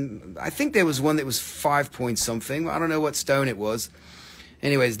less than. I think there was one that was 5 point something. I don't know what stone it was.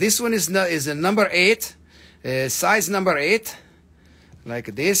 Anyways, this one is a number 8, size number 8,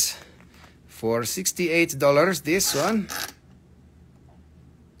 like this. For $68, this one.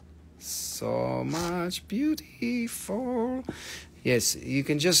 So much beautiful. Yes, you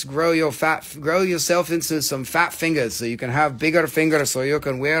can just grow yourself into some fat fingers, so you can have bigger fingers, so you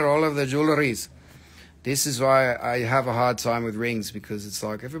can wear all of the jewelries. This is why I have a hard time with rings, because it's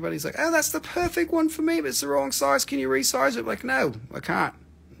like everybody's like, oh, that's the perfect one for me, but it's the wrong size. Can you resize it? I'm like, no, I can't.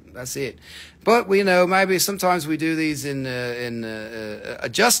 That's it. But we know maybe sometimes we do these in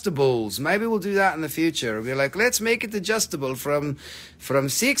adjustables. Maybe we'll do that in the future. We're like, let's make it adjustable from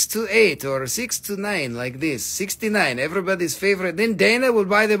 6 to 8 or 6 to 9, like this. 69, everybody's favorite. Then Dana will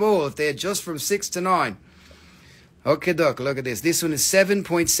buy them all if they adjust from 6 to 9. Okay, Doc, look at this. This one is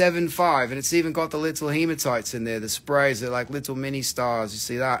 7.75, and it's even got the little hematites in there. The sprays are like little mini stars. You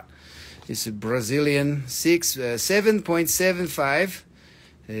see that? It's a Brazilian 7.75.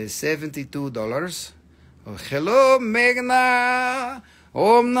 $72. Oh, hello, Meghna.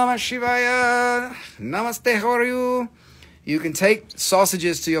 Om Namah Shivaya. Namaste, how are you? You can take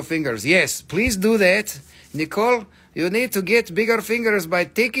sausages to your fingers. Yes, please do that. Nicole, you need to get bigger fingers by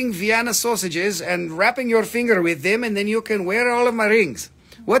taking Vienna sausages and wrapping your finger with them, and then you can wear all of my rings.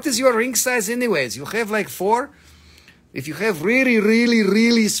 What is your ring size anyways? You have like 4? If you have really, really,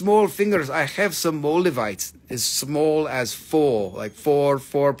 really small fingers, I have some Moldavites as small as 4, like 4,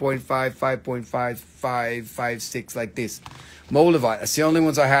 4.5, 5.5, 5, 5, 6, like this. Moldavite, that's the only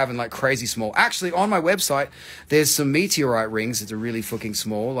ones I have in like crazy small. Actually, on my website, there's some meteorite rings that are really fucking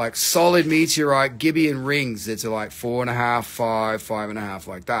small, like solid meteorite Gibeon rings that are like 4.5, 5, 5.5,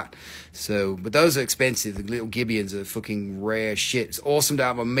 like that. So, but those are expensive. The little Gibeons are fucking rare shit. It's awesome to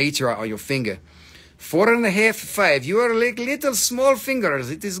have a meteorite on your finger. 4.5, 5. You are like little small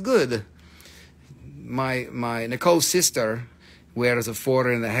fingers. It is good. My Nicole's sister wears a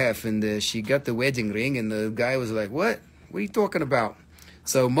 4.5, and she got the wedding ring, and the guy was like, "What? What are you talking about?"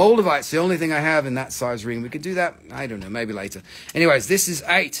 So Moldavite's the only thing I have in that size ring. We could do that. I don't know. Maybe later. Anyways, this is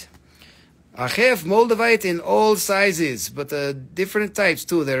 8. I have Moldavite in all sizes, but different types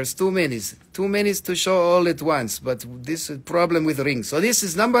too. There's too many to show all at once. But this is a problem with rings. So this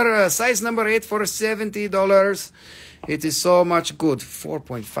is size number 8 for $70. It is so much good.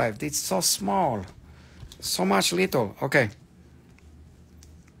 4.5. It's so small, so much little. Okay.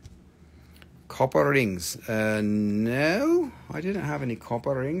 Copper rings. No, I didn't have any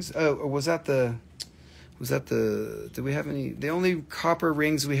copper rings. Oh, do we have any? The only copper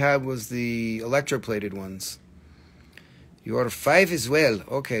rings we had was the electroplated ones. Your 5 as well.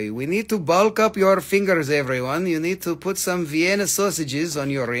 Okay, we need to bulk up your fingers, everyone. You need to put some Vienna sausages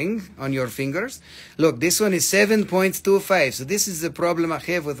on your ring, on your fingers. Look, this one is 7.25. So this is the problem I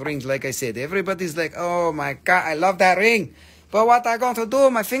have with rings, like I said. Everybody's like, oh my God, I love that ring. But what I going to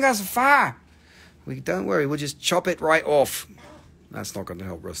do? My fingers are far. Don't worry, we'll just chop it right off. That's not going to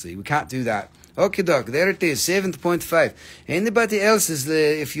help, Rusty. We can't do that. Okay, doc, there it is, 7.5. Anybody else is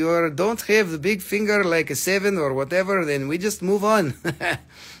if you don't have the big finger like a 7 or whatever, then we just move on.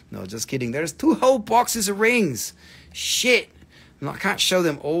 No, just kidding. There's 2 whole boxes of rings. Shit. No, I can't show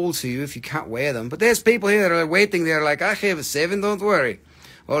them all to you if you can't wear them. But there's people here that are waiting. They're like, I have a 7, don't worry.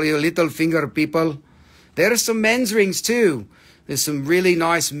 All you little finger people. There are some men's rings too. There's some really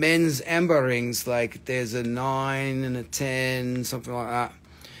nice men's amber rings. Like there's a 9 and a 10, something like that.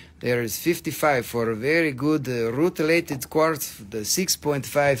 There is 55 for a very good rutilated quartz, the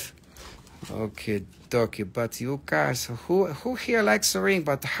 6.5. Okay, dokie, but you guys, who here likes a ring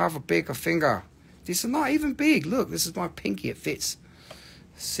but have a bigger finger? This is not even big. Look, this is my pinky. It fits.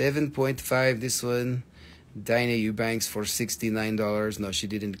 7.5, this one. Dinah Eubanks for $69. No, she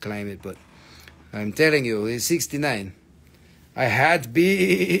didn't claim it, but I'm telling you, it's 69. I had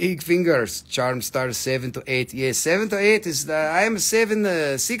big fingers. Charm star 7 to 8. Yes, 7 to 8 is I am a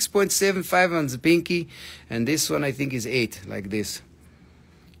 6.75 on the pinky, and this one I think is 8, like this.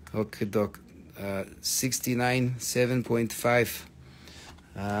 Okay, doc. 69, 7.5.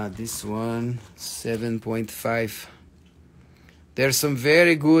 This one, 7.5. There's some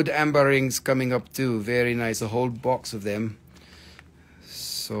very good amber rings coming up too. Very nice. A whole box of them.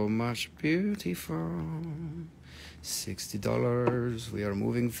 So much beautiful. $60. We are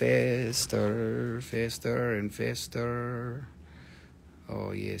moving faster, faster and faster.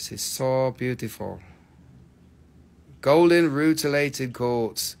 Oh yes, it's so beautiful. Golden rutilated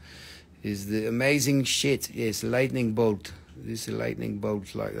quartz is the amazing shit. Yes, lightning bolt. This is a lightning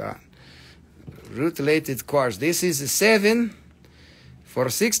bolt like that. Rutilated quartz. This is a 7 for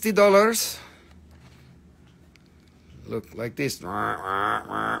 $60. Look like this.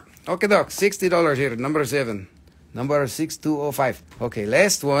 Okay, doc. $60 here. Number 7. Number 6205. Okay,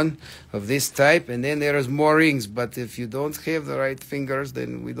 last one of this type, and then there is more rings. But if you don't have the right fingers,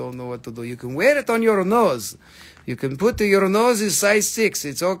 then we don't know what to do. You can wear it on your nose. You can put your nose is size 6.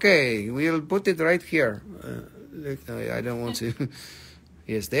 It's okay. We'll put it right here. I don't want to.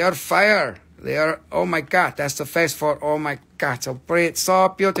 Yes, they are fire. They are. Oh my God, that's the face for. Oh my God, so pretty, so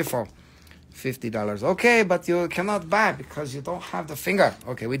beautiful. $50. Okay, but you cannot buy because you don't have the finger.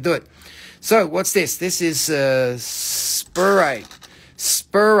 Okay, we do it. So, what's this? This is spurite.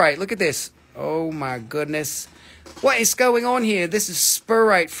 Spurite. Look at this. Oh my goodness. What is going on here? This is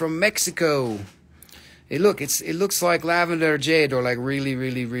spurite from Mexico. It looks like lavender jade or like really,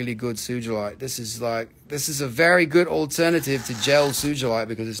 really, really good Sugilite. This is a very good alternative to gel Sugilite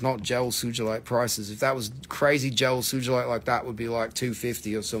because it's not gel Sugilite prices. If that was crazy gel Sugilite like that, would be like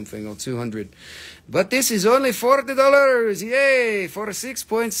 $250 or something or $200. But this is only $40. Yay! For a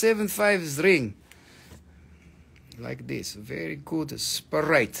 6.75 ring. Like this. Very good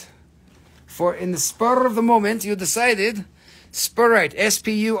spurite. For in the spur of the moment, you decided spurite.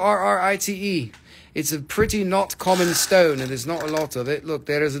 S-P-U-R-R-I-T-E. It's a pretty not common stone, and there's not a lot of it. Look,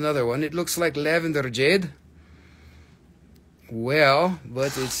 there is another one. It looks like lavender jade. Well,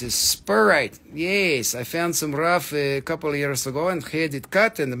 but it's a spurite. Yes, I found some rough a couple of years ago and had it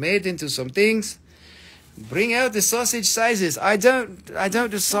cut and made into some things. Bring out the sausage sizes. I don't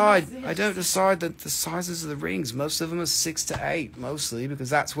decide that the sizes of the rings. Most of them are 6 to 8, mostly, because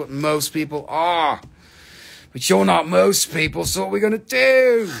that's what most people are. But you're not most people, so what we're gonna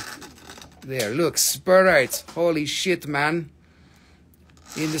do? There, look, spurite. Holy shit, man.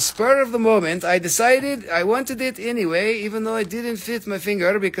 In the spur of the moment, I decided I wanted it anyway, even though it didn't fit my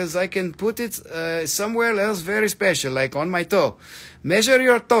finger, because I can put it somewhere else very special, like on my toe. Measure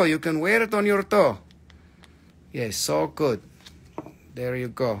your toe. You can wear it on your toe. Yes, so good. There you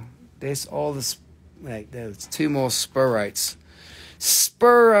go. There's all the... Right, there's 2 more spurites.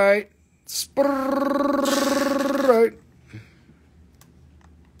 Spurite. Spurite.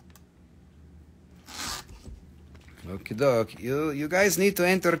 Okay, doc. You guys need to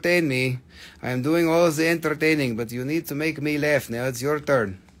entertain me. I'm doing all the entertaining, but you need to make me laugh. Now it's your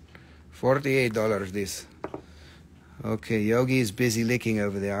turn. $48 this. Okay, Yogi is busy licking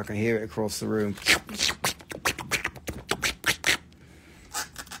over there. I can hear it across the room.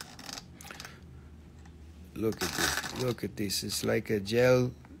 Look at this. Look at this. It's like a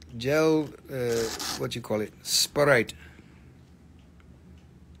gel, what you call it? Spurite.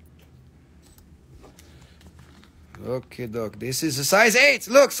 Okay, doc. This is a size 8.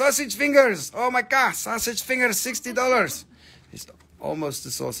 Look, sausage fingers. Oh my God, sausage fingers, $60. It's almost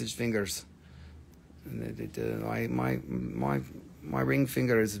the sausage fingers. My ring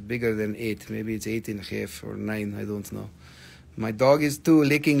finger is bigger than 8. Maybe it's 8.5 or 9. I don't know. My dog is too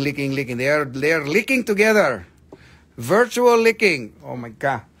licking. They are licking together. Virtual licking. Oh my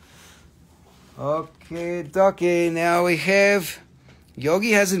God. Okay, dokie. Now we have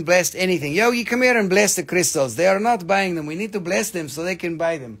Yogi hasn't blessed anything. Yogi, come here and bless the crystals. They are not buying them. We need to bless them so they can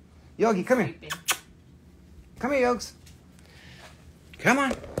buy them. Yogi, come here. Come here, Yogs. Come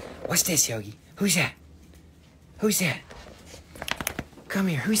on. What's this, Yogi? Who's that? Who's that? Come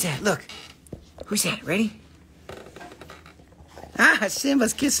here. Who's that? Look. Who's that? Ready? Ah,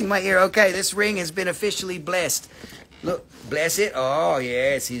 Simba's kissing my ear. Okay, this ring has been officially blessed. Look, bless it. Oh,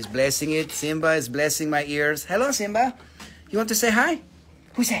 yes, he's blessing it. Simba is blessing my ears. Hello, Simba. You want to say hi?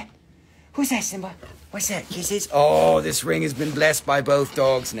 Who's that? Who's that, Simba? What's that? Kisses? Oh, this ring has been blessed by both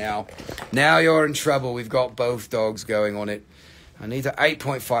dogs now. Now you're in trouble. We've got both dogs going on it. I need an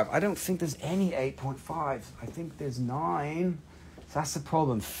 8.5. I don't think there's any 8.5s. I think there's 9. So that's the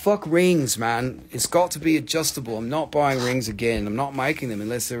problem. Fuck rings, man. It's got to be adjustable. I'm not buying rings again. I'm not making them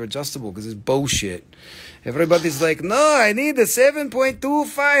unless they're adjustable because it's bullshit. Everybody's like, no, I need a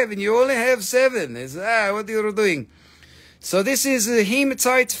 7.25 and you only have 7. It's, what are you doing? So this is a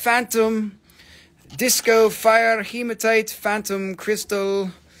Hematite Phantom Disco Fire Hematite Phantom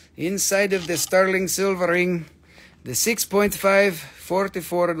Crystal inside of the sterling silver ring. The 6.5,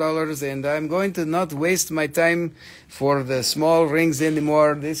 $44, and I'm going to not waste my time for the small rings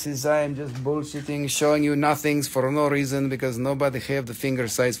anymore. This is, I am just bullshitting, showing you nothings for no reason because nobody have the finger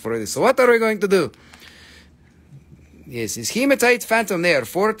size for this. So what are we going to do? Yes, it's Hematite Phantom there,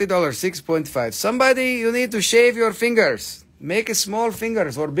 $40, 6.5. Somebody, you need to shave your fingers. Make a small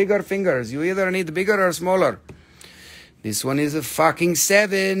fingers or bigger fingers. You either need bigger or smaller. This one is a fucking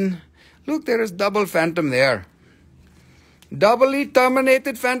 7. Look, there is double Phantom there. Doubly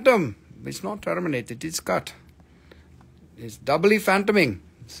terminated Phantom. It's not terminated, it's cut. It's doubly phantoming.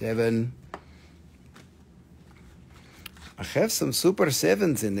 7. I have some super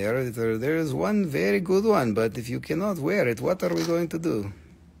 7s in there. There is one very good one, but if you cannot wear it, what are we going to do?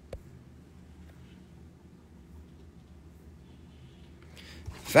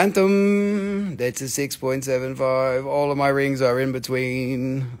 Phantom, that's a 6.75. All of my rings are in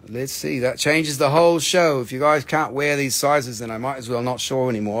between. Let's see, that changes the whole show. If you guys can't wear these sizes, then I might as well not show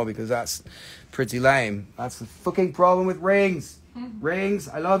anymore because that's pretty lame. That's the fucking problem with rings. Rings,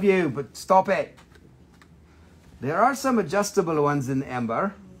 I love you, but stop it. There are some adjustable ones in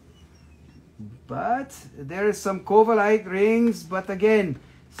amber, but there is some Covalite rings, but again,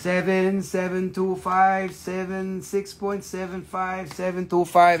 7, 725, 7, 6.75,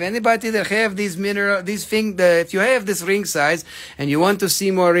 725. Anybody that have these if you have this ring size and you want to see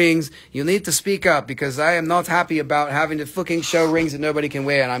more rings, you need to speak up because I am not happy about having to fucking show rings that nobody can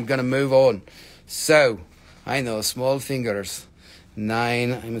wear and I'm going to move on. So, I know, small fingers.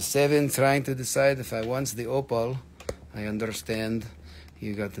 9. I'm a 7 trying to decide if I want the opal. I understand.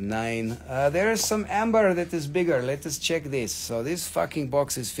 You got the 9. There is some amber that is bigger. Let us check this. So this fucking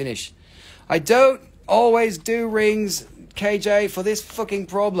box is finished. I don't always do rings, KJ, for this fucking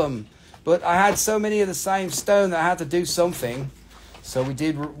problem. But I had so many of the same stone that I had to do something. So we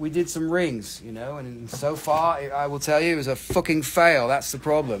did some rings, you know. And so far, I will tell you, it was a fucking fail. That's the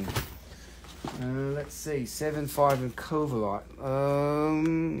problem. Let's see, 7.5 in Covalite.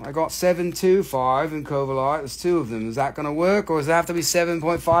 I got 7.25 in Covalite. There's 2 of them. Is that going to work, or does it have to be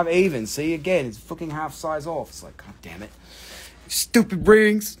 7.5 even? See, again, it's fucking half size off. It's like, god damn it. Stupid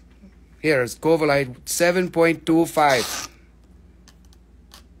rings. Here, it's Covalite 7.25.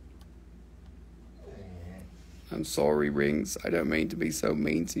 I'm sorry, rings. I don't mean to be so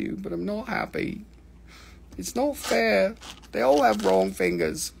mean to you, but I'm not happy. It's not fair. They all have wrong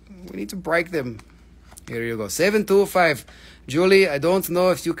fingers. We need to break them. Here you go. 725. Julie, I don't know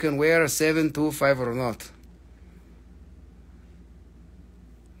if you can wear a 725 or not.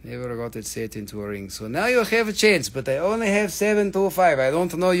 Never got it set into a ring. So now you have a chance, but I only have 725. I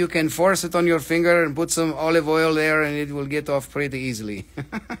don't know, you can force it on your finger and put some olive oil there and it will get off pretty easily.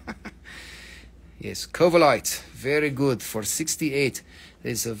 Yes, Covalite. Very good for 68.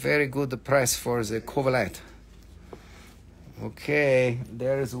 It's a very good price for the Covalite. Okay,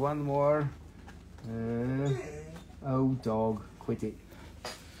 there is one more. Oh, dog, quit it.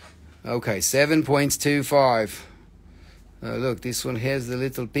 Okay, 7.25. Look, this one has the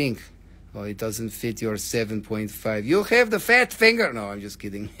little pink. Oh, it doesn't fit your 7.5. You have the fat finger. No, I'm just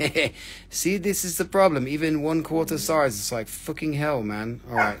kidding. See, this is the problem. Even 1/4 size, it's like fucking hell, man.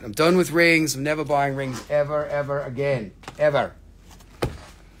 All right, I'm done with rings. I'm never buying rings ever again. Ever.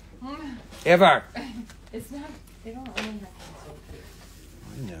 Ever. It's not, they don't only have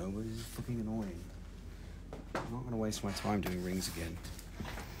I know, but it's fucking annoying. I'm not going to waste my time doing rings again.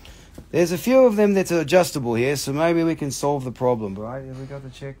 There's a few of them that are adjustable here, so maybe we can solve the problem, right? Have we got to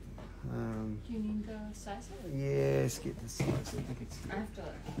check? Do you need the size? Yes, get the size. I think it's I have to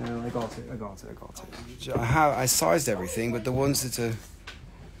look. No, I got it. I sized everything, but the ones that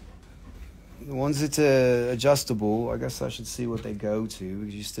are adjustable, I guess I should see what they go to,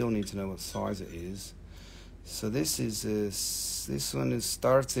 because you still need to know what size it is. So this one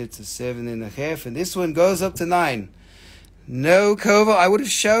starts at 7.5, and this one goes up to 9. No cobalt. I would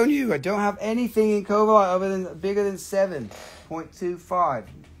have shown you. I don't have anything in cobalt other than bigger than 7.25.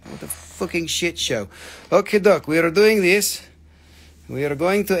 What a fucking shit show. Okay, Doc, we are doing this. We are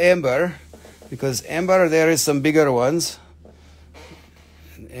going to amber, because amber, there is some bigger ones.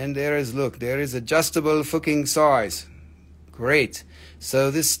 And there is, look, there is adjustable fucking size. Great.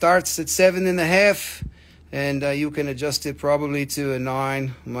 So this starts at 7.5, and you can adjust it probably to a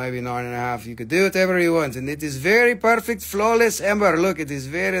 9, maybe 9.5. You could do whatever you want, and it is very perfect, flawless amber. Look, it is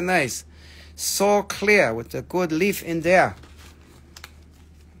very nice. So clear, with a good leaf in there.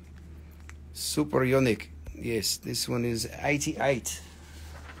 Super unique. Yes, this one is 88.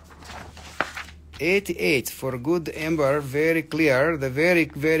 88 for good amber, very clear. The very,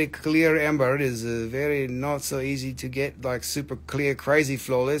 very clear amber is very not so easy to get, like super clear, crazy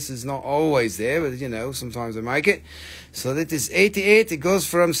flawless is not always there, but you know, sometimes I make it. So that is 88. It goes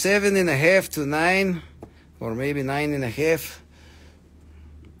from 7.5 to 9, or maybe 9.5.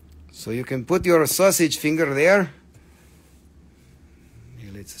 So you can put your sausage finger there. Yeah,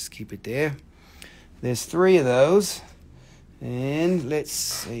 let's just keep it there. There's 3 of those. And let's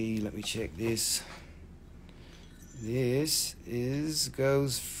see, let me check this. This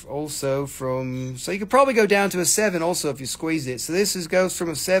goes also from, so you could probably go down to a 7 also if you squeeze it. So this goes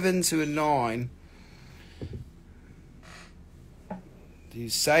from a 7 to a 9. Do you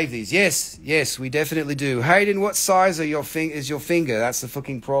save these? Yes, we definitely do. Hayden, what size are is your finger? That's the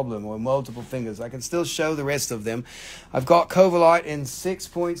fucking problem, or multiple fingers. I can still show the rest of them. I've got Covalite in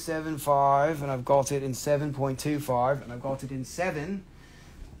 6.75, and I've got it in 7.25, and I've got it in 7,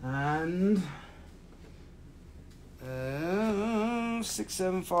 and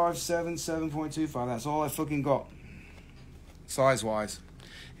 6.75, 7, 7.25. That's all I fucking got, size-wise.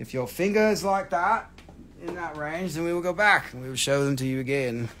 If your finger is like that, in that range, then we will go back and we will show them to you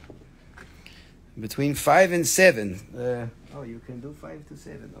again. Between 5 and 7. Oh, you can do 5 to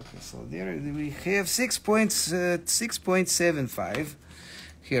 7. Okay, so there we have 6.75.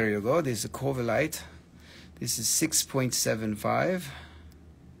 Here you go. This is a Covalite. This is 6.75.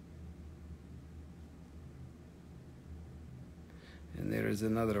 And there is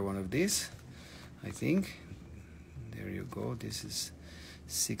another one of these, I think. There you go. This is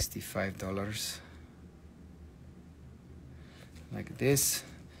 $65. Like this,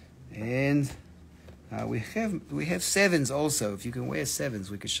 and we have 7s also. If you can wear 7s,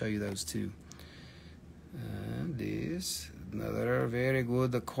 we could show you those too. This another very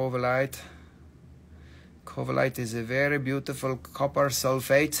good Covalite. Covalite is a very beautiful copper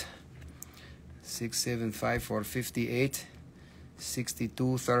sulfate. 675 for 58,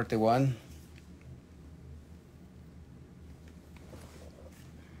 62.31.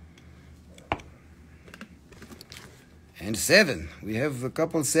 And 7. We have a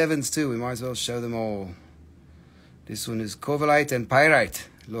couple 7s too. We might as well show them all. This one is Covalite and Pyrite.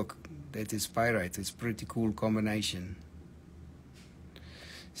 Look, that is Pyrite. It's a pretty cool combination.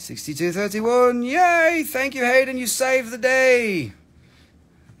 62.31. Yay! Thank you, Hayden. You saved the day.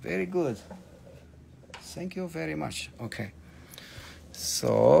 Very good. Thank you very much. Okay.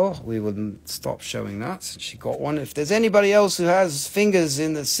 So we will stop showing that since she got one. If there's anybody else who has fingers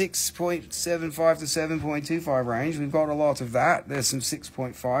in the 6.75 to 7.25 range, we've got a lot of that. There's some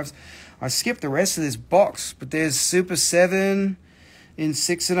 6.5s. I skipped the rest of this box, but there's Super 7 in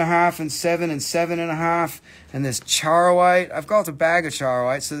 6.5 and 7 and 7.5, and there's Charoite. I've got a bag of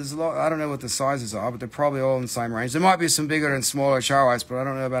Charoite, so there's a lot. I don't know what the sizes are, but they're probably all in the same range. There might be some bigger and smaller Charoites, but I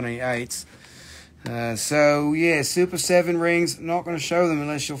don't know about any 8s. So yeah, Super 7 rings, not going to show them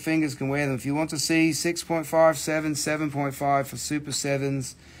unless your fingers can wear them. If you want to see 6.5, 7, 7.5 for Super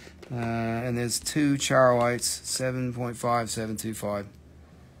 7s, and there's 2 Charoites, 7.5, 7.25.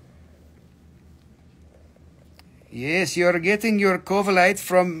 Yes, you're getting your Covalite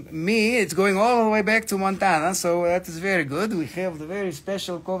from me. It's going all the way back to Montana, so that is very good. We have the very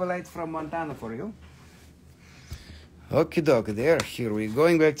special Covalite from Montana for you. Okay, doc, there, here we're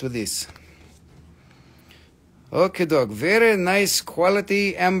going back to this. Okay, dog. Very nice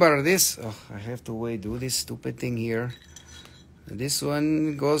quality amber. This, oh, I have to do this stupid thing here. This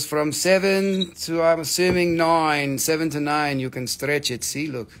one goes from 7 to, I'm assuming, 9. 7 to 9. You can stretch it. See,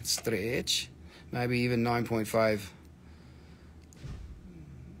 look, stretch. Maybe even 9.5.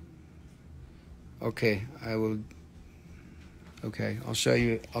 Okay, Okay, I'll show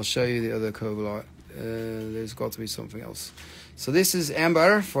you the other Cobalite. There's got to be something else. So this is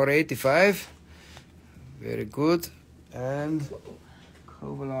amber for 85. Very good. And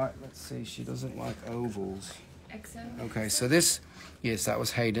Cobalite, let's see, she doesn't like ovals. XO? Okay, so this, yes, that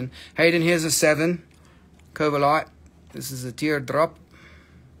was Hayden. Hayden, here's a 7 Cobalite. This is a teardrop.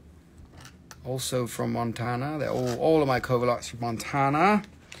 Also from Montana. They're all of my Cobalites from Montana,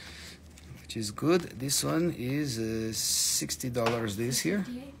 which is good. This one is $60 this here.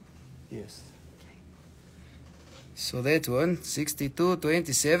 58? Yes. So that one,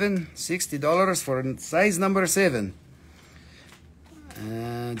 $62.27, $60 for size number 7.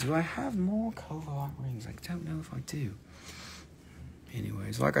 Do I have more Cobalite rings? I don't know if I do.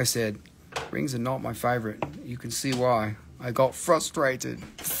 Anyways, like I said, rings are not my favorite. You can see why. I got frustrated,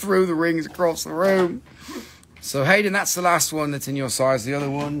 threw the rings across the room. So Hayden, that's the last one that's in your size. The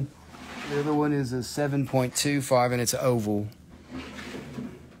other one is a 7.25 and it's an oval.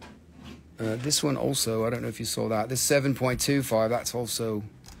 This one also, I don't know if you saw that. This 7.25, that's also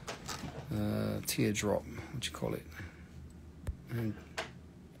teardrop, what you call it. And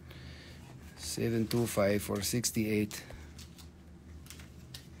 725 for 68.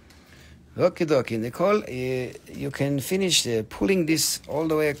 Okie dokie, Nicole, you can finish pulling this all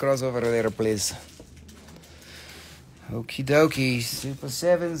the way across over there, please. Okie dokie, Super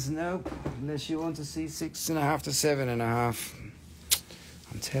 7s, nope. Unless you want to see 6.5 to 7.5.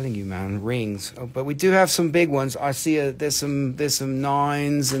 I'm telling you, man, rings. Oh, but we do have some big ones. I see there's some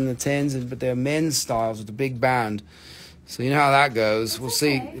 9s and the 10s, but they're men's styles with the big band. So you know how that goes. We'll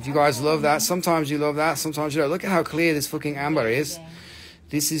see if you guys love that. Sometimes you love that, sometimes you don't. Look at how clear this fucking amber is.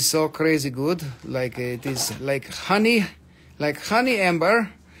 This is so crazy good. Like it is like honey amber.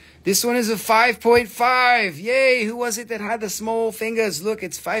 This one is a 5.5. Yay! Who was it that had the small fingers? Look,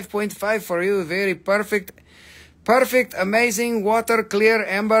 it's 5.5 for you. Very perfect, amazing water clear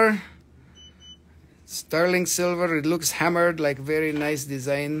amber. Sterling silver. It looks hammered, like very nice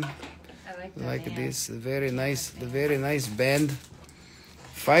design. I like that. Like this, the very nice band.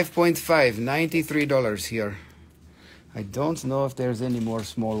 5.5, $93 here. I don't know if there's any more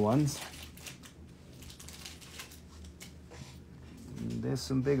small ones. There's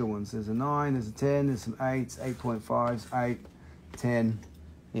some bigger ones. There's a 9, there's a 10, there's some 8s, 8.5s, 8, 10.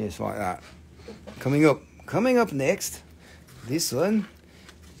 Yes, like that. Coming up next, this one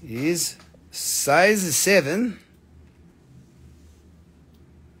is size 7.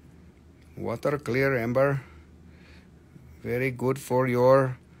 Water clear amber. Very good for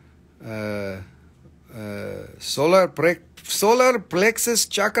your solar plexus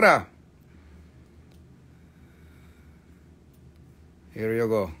chakra. Here you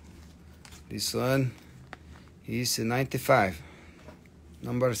go. This one is 95.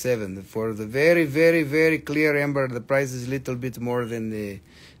 Number 7. For the very, very, very clear amber, the price is a little bit more than the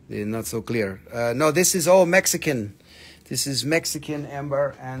not so clear. No, this is all Mexican. This is Mexican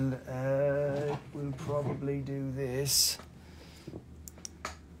amber, and we'll probably do this.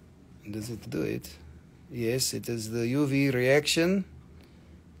 Does it do it? Yes, it is the UV reaction,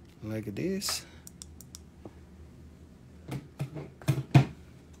 like this.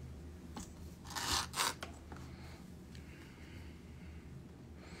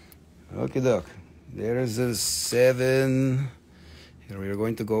 Okay, doc. There is a 7. Here we are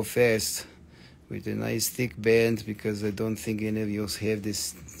going to go fast with a nice thick band, because I don't think any of you have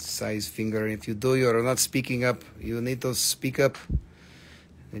this size finger. If you do, you are not speaking up. You need to speak up.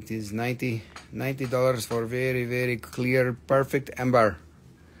 It is $90 for very, very clear, perfect amber.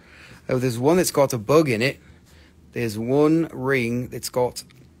 Oh, there's one that's got a bug in it. There's one ring that's got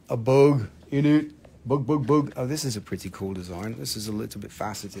a bug in it. Bug. Oh, this is a pretty cool design. This is a little bit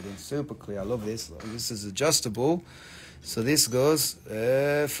faceted and super clear. I love this. This is adjustable. So this goes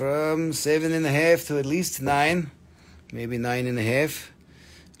from 7.5 to at least 9. Maybe 9.5.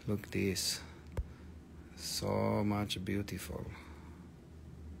 Look at this. So much beautiful.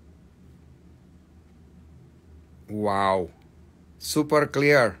 Wow. Super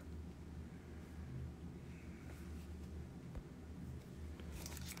clear.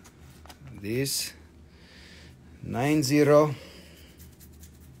 This 90.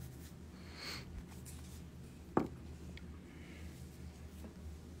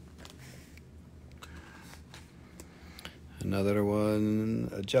 Another one,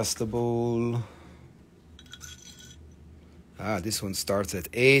 adjustable. This one starts at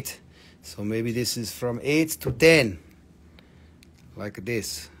 8. So maybe this is from 8 to 10. Like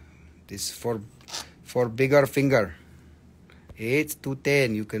this. This for bigger finger. 8 to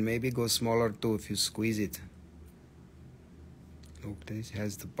 10. You can maybe go smaller too if you squeeze it. Look, this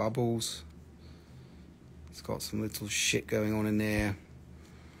has the bubbles. It's got some little shit going on in there.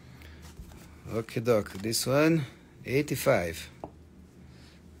 Okay, doc. This one, 85.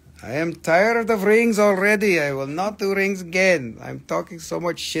 I am tired of rings already. I will not do rings again. I'm talking so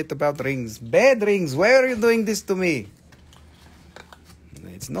much shit about rings. Bad rings. Why are you doing this to me?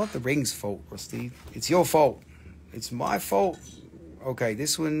 It's not the ring's fault, Rusty. It's your fault. It's my fault. Okay,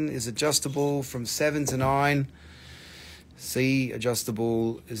 this one is adjustable from 7 to 9. C,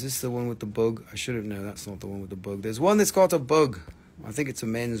 adjustable. Is this the one with the bug? I should have known that's not the one with the bug. There's one that's got a bug. I think it's a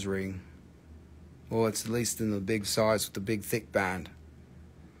men's ring. Or it's at least in the big size with the big thick band.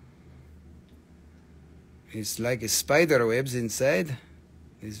 It's like a spider webs inside.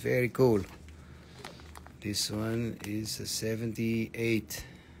 It's very cool. This one is a 78.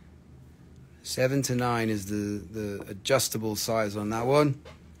 7 to 9 is the adjustable size on that one.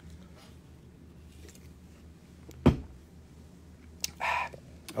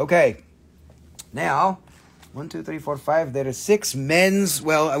 Okay. Now, 1, 2, 3, 4, 5. There are 6 men's.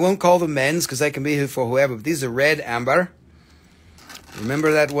 Well, I won't call them men's because they can be for whoever. But these are red amber.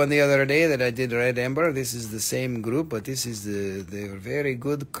 Remember that one the other day that I did red amber? This is the same group, but this is they're very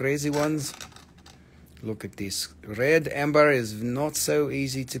good, crazy ones. Look at this. Red amber is not so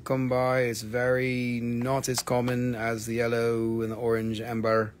easy to come by. It's very not as common as the yellow and the orange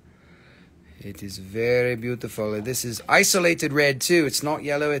amber. It is very beautiful. This is isolated red too. It's not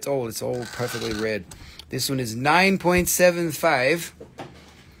yellow at all. It's all perfectly red. This one is 9.75.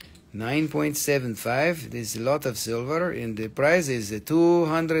 9.75. There's a lot of silver, and the price is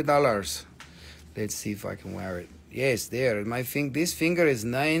 $200. Let's see if I can wear it. Yes, there. This finger is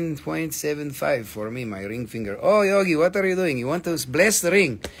 9.75 for me, my ring finger. Oh, Yogi, what are you doing? You want to bless the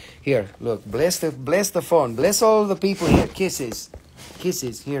ring? Here, look. Bless the phone. Bless all the people here. Kisses.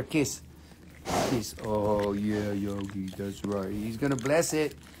 Kisses. Here, kiss. Kiss. Oh, yeah, Yogi. That's right. He's going to bless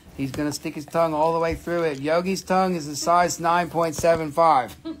it. He's going to stick his tongue all the way through it. Yogi's tongue is a size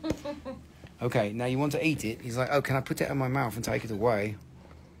 9.75. Okay, now you want to eat it. He's like, oh, can I put it in my mouth and take it away?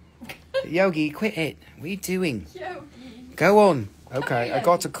 Yogi, quit it. What are you doing? Yogi. Go on. Okay, I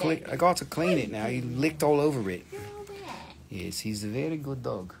got to clean it now. He licked all over it. Yes, he's a very good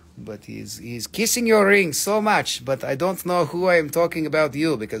dog. But he's kissing your ring so much. But I don't know who I am talking about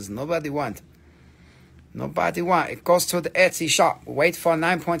you because nobody want. Nobody want. It goes to the Etsy shop. Wait for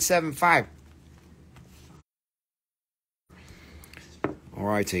 9.75.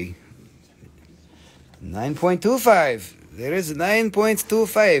 Alrighty. 9.25. There is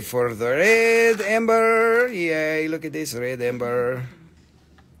 9.25 for the red amber. Yay, look at this red amber.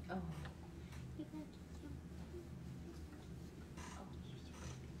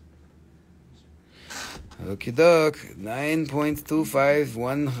 Okie doke. 9.25,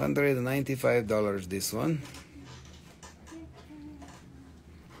 $195 this one.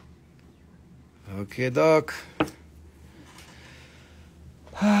 Okay, doc.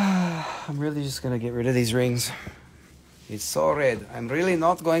 I'm really just gonna get rid of these rings. It's so red. I'm really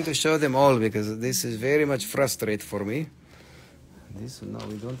not going to show them all because this is very much frustrating for me. This, no,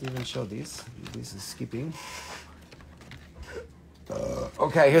 we don't even show this. This is skipping.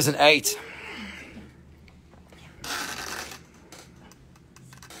 Okay, here's an 8.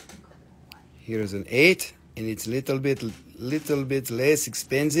 Here's an 8, and it's little bit less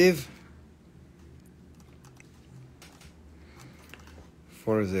expensive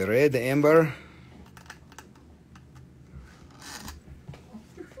for the red amber.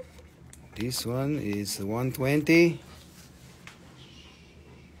 This one is 120.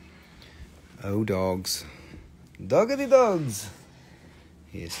 Oh, dogs. Doggity dogs.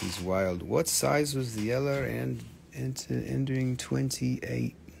 Yes, he's wild. What size was the yellow and entering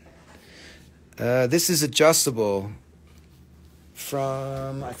 28? This is adjustable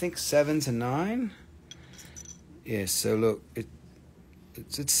from, I think, 7 to 9. Yes, so look,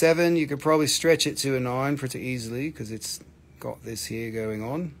 it's at 7. You could probably stretch it to a 9 pretty easily because it's got this here going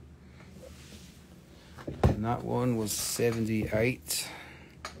on. And that one was 78.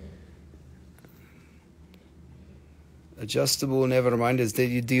 Adjustable, never mind.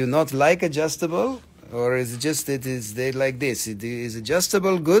 Do you not like adjustable? Or is it just that they like this? Is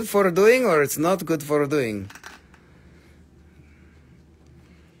adjustable good for doing or it's not good for doing?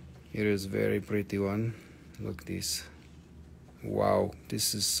 Here is a very pretty one. Look this. Wow,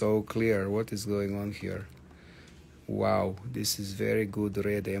 this is so clear. What is going on here? Wow, this is very good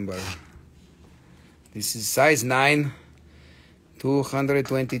red amber. This is size 9,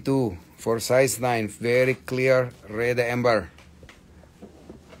 222 for size 9. Very clear red amber.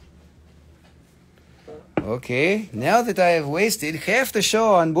 Okay, now that I have wasted half the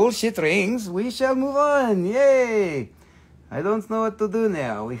show on bullshit rings, we shall move on. Yay! I don't know what to do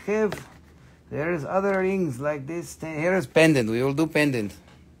now. We have There is other rings like this. Here is pendant. We will do pendant.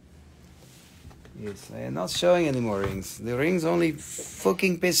 Yes, I am not showing any more rings. The rings only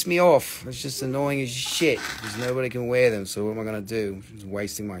fucking piss me off. It's just annoying as shit because nobody can wear them. So what am I going to do? Just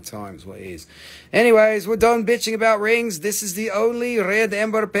wasting my time is what it is. Anyways, we're done bitching about rings. This is the only red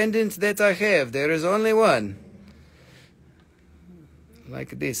amber pendant that I have. There is only one.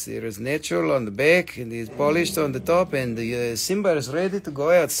 Like this. There is natural on the back and it's polished on the top. And the Simba is ready to go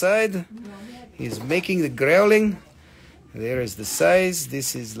outside. He's making the growling. There is the size.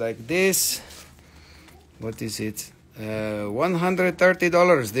 This is like this. What is it?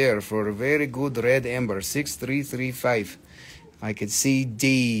 $130 there for a very good red amber, 6335. I could see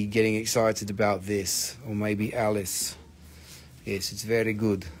D getting excited about this, or maybe Alice. Yes, it's very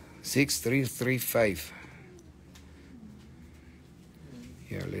good. 6335.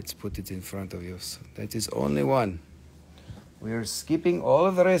 Here, let's put it in front of you. That is only one. We are skipping all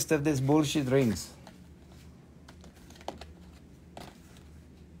of the rest of these bullshit rings.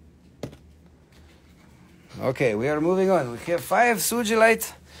 Okay, we are moving on. We have 5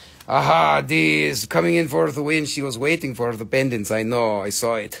 Sugilite. Aha, D is coming in for the win. She was waiting for the pendants. I know, I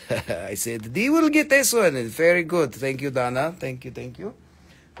saw it. I said, D will get this one. And very good. Thank you, Dana. Thank you, thank you.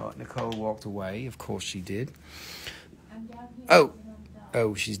 Oh, Nicole walked away. Of course she did. I'm down here. Oh.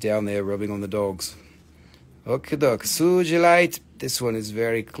 Oh, she's down there rubbing on the dogs. Okay, doc. Sugilite. This one is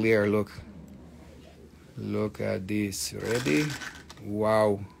very clear. Look. Look at this. Ready?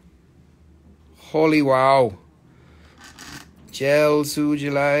 Wow. Holy wow. Gel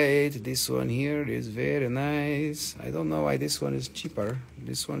Sugilite. This one here is very nice. I don't know why this one is cheaper.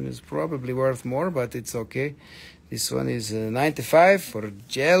 This one is probably worth more, but it's okay. This one is 95 for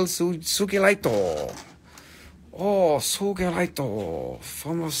gel Sugilite. Oh, Sugilite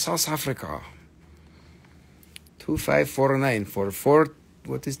from South Africa. 2549 for 4.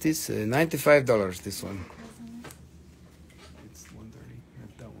 What is this? $95. This one.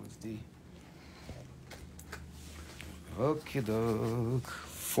 Okay, doke.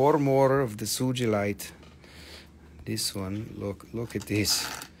 4 more of the Sugilite. This one, look at this.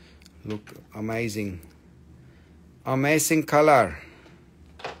 Look, amazing. Amazing color.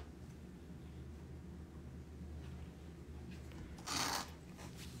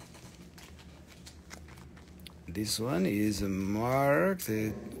 This one is marked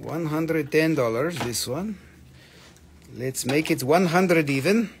at $110. This one. Let's make it 100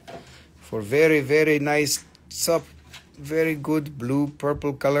 even. For very, very nice very good blue,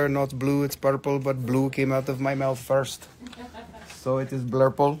 purple color. Not blue, it's purple, but blue came out of my mouth first. So it is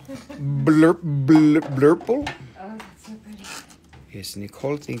blurple. Blurple? Oh, that's so pretty. Yes,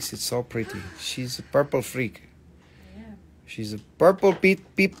 Nicole thinks it's so pretty. She's a purple freak. Yeah. She's a purple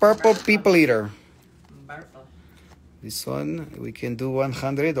people eater. Purple. This one, we can do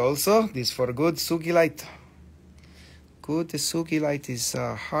 100 also. This for good Sugilite. Good Sugilite is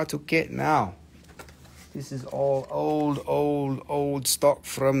hard to get now. This is all old stock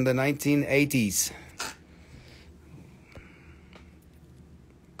from the 1980s.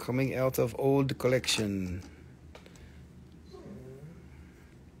 Coming out of old collection.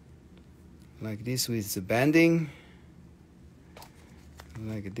 Like this with the banding.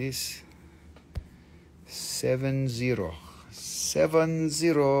 Like this. 70.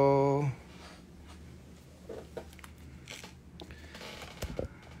 70.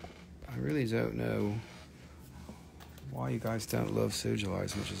 I really don't know why you guys don't love Sugilite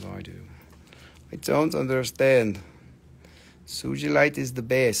as much as I do. I don't understand. Sugilite is the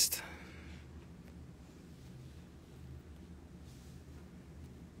best.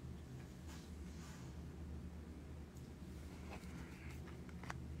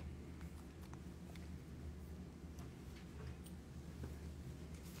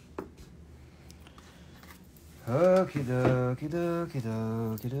 Okie dokie dokie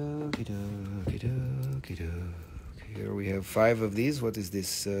dokie dokie dokie dokie dokie. Here we have 5 of these. What is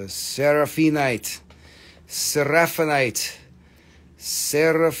this? Seraphinite. Seraphinite.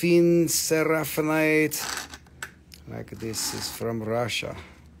 Seraphinite. Like this is from Russia.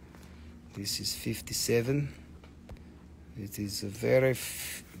 This is 57. It is a very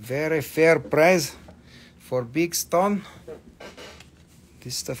fair price for big stone.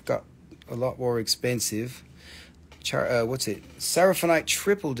 This stuff got a lot more expensive. What's it? Seraphinite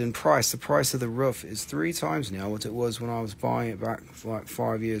tripled in price. The price of the rough is 3 times now what it was when I was buying it back like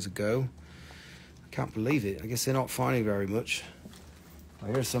 5 years ago. I can't believe it. I guess they're not finding very much.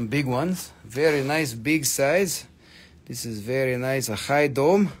 Well, here's some big ones. Very nice big size. This is very nice. A high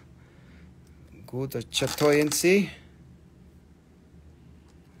dome. Good chatoyancy.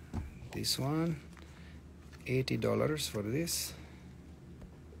 This one. $80 for this.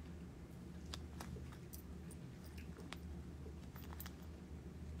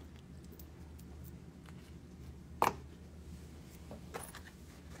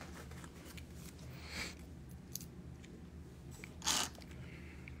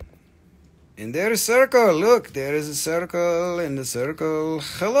 And there's a circle. Look, there is a circle in the circle.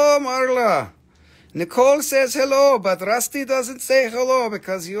 Hello, Marla. Nicole says hello, but Rusty doesn't say hello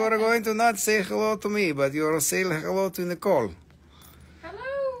because you are going to not say hello to me, but you will say hello to Nicole.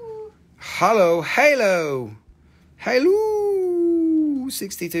 Hello. Hello. Hello. Hello.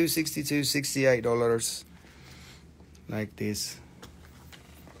 62, 62, $68. Like this.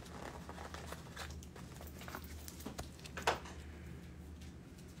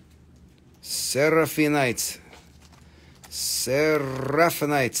 Seraphinite.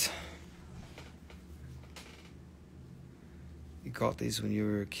 Seraphinite. You got these when you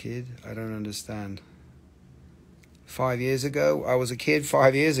were a kid? I don't understand. 5 years ago? I was a kid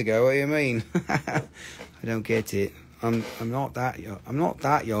 5 years ago. What do you mean? I don't get it. I'm not that young. I'm not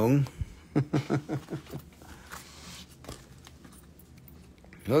that young.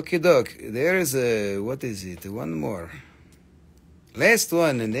 Okie doke. There is a, what is it? One more. Last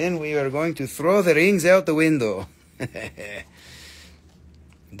one, and then we are going to throw the rings out the window.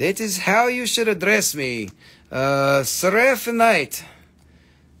 That is how you should address me. Seraphinite.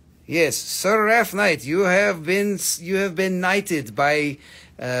 Yes, Seraphinite. You have been knighted by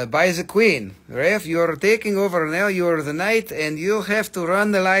the queen. Ref, you are taking over now. You are the knight, and you have to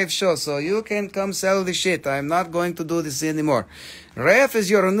run the live show, so you can come sell the shit. I'm not going to do this anymore. Ref is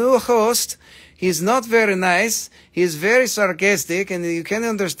your new host. He's not very nice. He's very sarcastic, and you can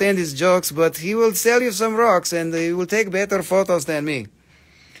understand his jokes, but he will sell you some rocks, and he will take better photos than me.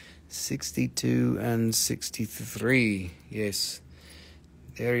 62 and 63. Yes.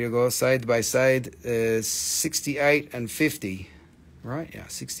 There you go, side by side. 68 and 50. Right? Yeah,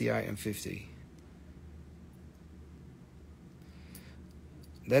 68 and 50.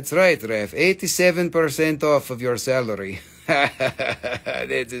 That's right, Ref. 87% off of your salary.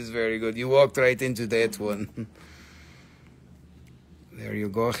 That is very good. You walked right into that one. There you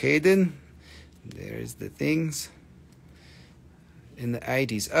go, Hayden. There's the things. In the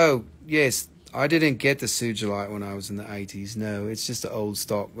 80s. Oh, yes. I didn't get the Sugilite when I was in the 80s. No, it's just an old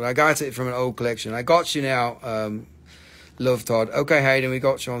stock. But I got it from an old collection. I got you now, Love Todd. Okay, Hayden, we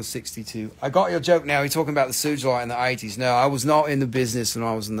got you on 62. I got your joke now. You're talking about the Sugilite in the 80s. No, I was not in the business when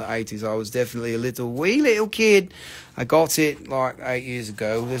I was in the 80s. I was definitely a wee little kid. I got it like 8 years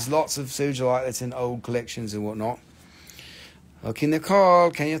ago. There's lots of Sugilite that's in old collections and whatnot. Okay,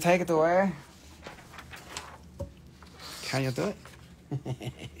 Nicole, can you take it away? Can you do it?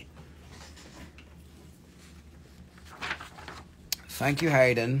 Thank you,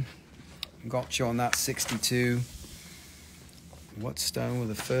 Hayden. Got you on that 62. What stone were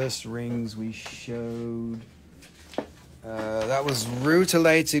the first rings we showed? That was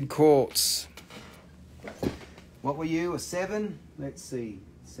rutilated quartz. What were you? A 7? Let's see.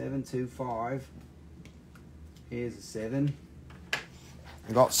 725. Here's a 7.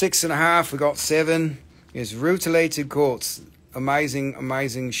 We got 6.5. We got 7. It's rutilated quartz. Amazing,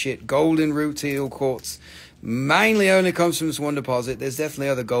 amazing shit. Golden rutile quartz. Mainly only comes from this one deposit. There's definitely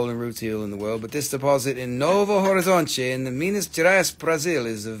other golden rutile in the world, but this deposit in Novo Horizonte in the Minas Gerais, Brazil,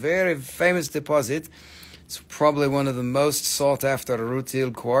 is a very famous deposit. It's probably one of the most sought after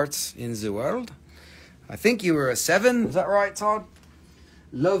rutile quartz in the world. I think you were a 7. Is that right, Todd?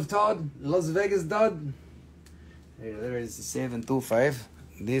 Love Todd. Las Vegas Todd. There is the 725.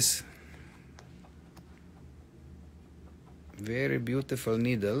 This very beautiful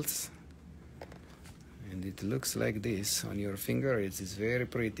needles. And it looks like this on your finger. It is very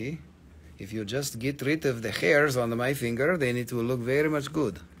pretty. If you just get rid of the hairs on my finger, then it will look very much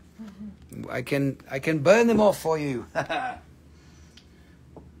good. I can burn them off for you.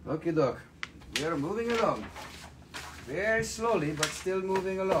 Okay, Doc. We are moving along. Very slowly, but still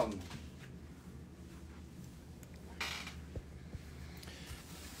moving along.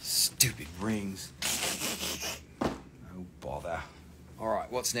 Stupid rings. No bother. All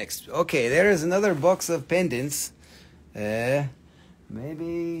right, what's next? Okay, there is another box of pendants.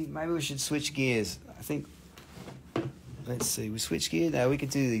 Maybe we should switch gears. I think. Let's see. We switch gears. Now we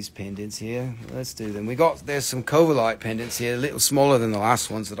could do these pendants here. Let's do them. There's some Covalite pendants here, a little smaller than the last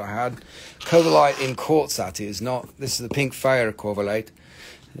ones that I had. Covalite in quartz, that is. This is the pink fire Covalite.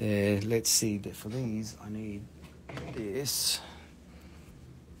 Let's see. For these, I need this,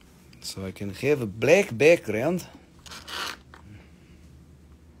 so I can have a black background.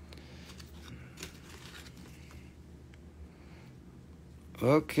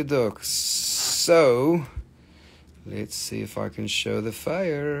 Okay, doke. So, let's see if I can show the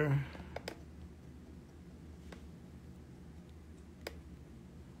fire.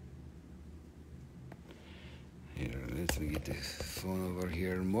 Here, let me get the phone over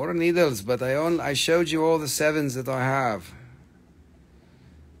here. More needles, but I showed you all the 7s that I have.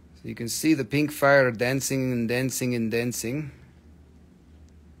 So you can see the pink fire dancing and dancing and dancing.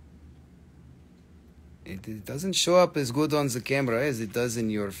 It doesn't show up as good on the camera as it does in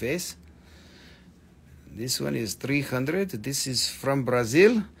your face. This one is 300. This is from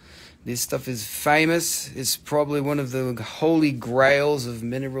Brazil. This stuff is famous. It's probably one of the holy grails of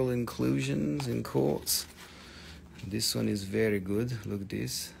mineral inclusions in quartz. This one is very good. Look at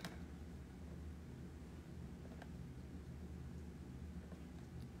this.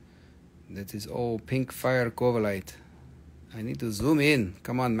 That is all pink fire Sugilite. I need to zoom in.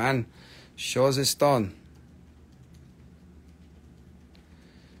 Come on, man. Show the stone.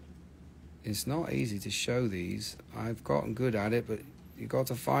 It's not easy to show these. I've gotten good at it, but you got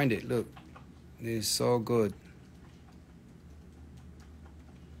to find it. Look, it is so good.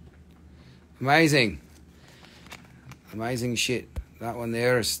 Amazing. Amazing shit. That one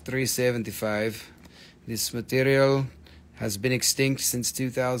there is 375. This material has been extinct since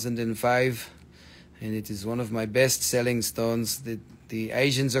 2005, and it is one of my best-selling stones. The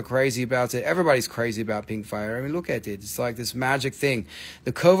Asians are crazy about it. Everybody's crazy about pink fire. I mean, look at it. It's like this magic thing.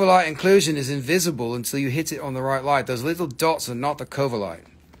 The Sugilite inclusion is invisible until you hit it on the right light. Those little dots are not the Sugilite.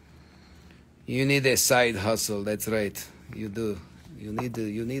 You need a side hustle. That's right. You do. You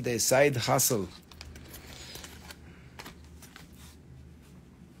need a side hustle.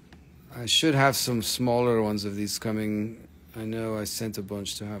 I should have some smaller ones of these coming. I know I sent a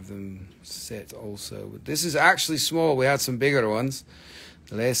bunch to have them set also. But this is actually small. We had some bigger ones.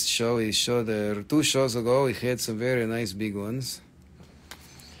 The last show, we showed 2 shows ago, we had some very nice big ones.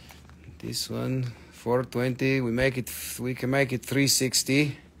 This one, 420. We can make it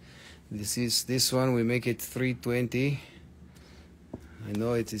 360. This one, we make it 320. I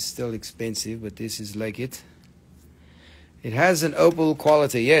know it is still expensive, but this is like it. It has an opal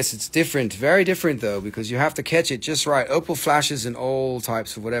quality. Yes, it's different. Very different, though, because you have to catch it just right. Opal flashes in all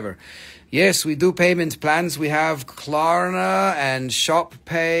types of whatever. Yes, we do payment plans. We have Klarna and Shop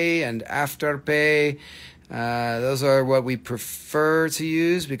Pay and Afterpay. Those are what we prefer to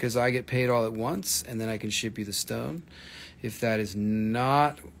use because I get paid all at once, and then I can ship you the stone. If that is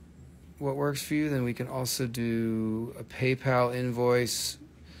not what works for you, then we can also do a PayPal invoice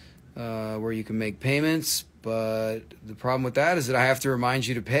where you can make payments. But the problem with that is that I have to remind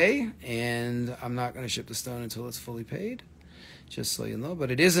you to pay, and I'm not going to ship the stone until it's fully paid, just so you know.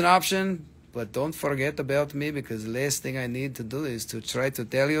 But it is an option, but don't forget about me, because the last thing I need to do is to try to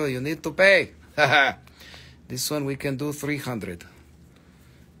tell you need to pay. This one we can do 300.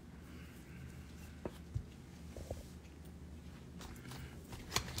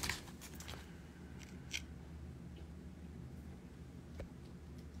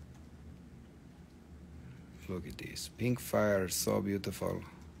 Look at this. Pink fire, so beautiful.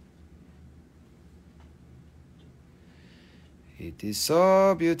 It is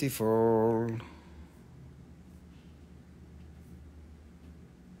so beautiful.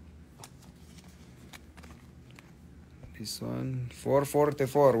 This one,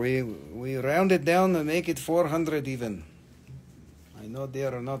 444. We round it down and make it 400 even. I know they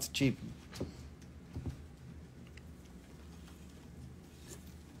are not cheap.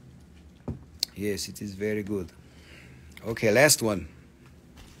 Yes, it is very good. Okay, last one.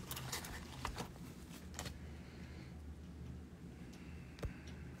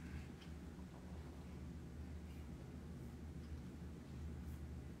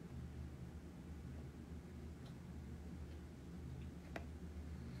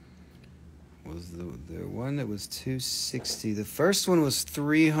 Was the one that was 260. The first one was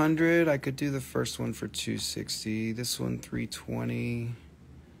 300. I could do the first one for 260. This one 320.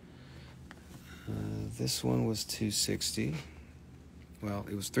 This one was 260. Well,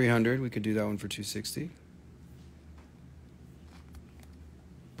 it was 300. We could do that one for 260.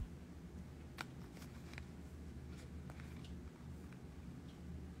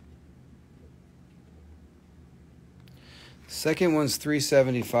 Second one's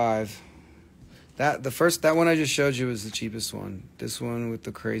 375. That one I just showed you was the cheapest one. This one with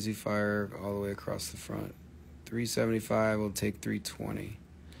the crazy fire all the way across the front. 375 will take 320.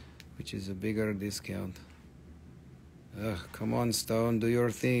 Which is a bigger discount. Ugh, come on, Stone, do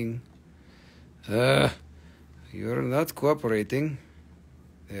your thing. You're not cooperating.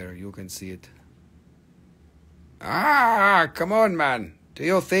 There, you can see it. Come on, man. Do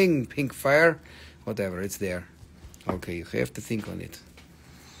your thing, pink fire. Whatever, it's there. Okay, you have to think on it.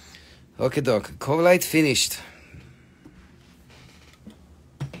 Okay, doc. Sugilite finished.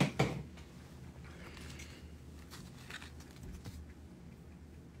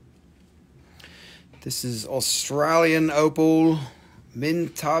 This is Australian opal,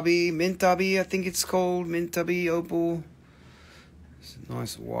 Mintabi, I think it's called, Mintabi opal. It's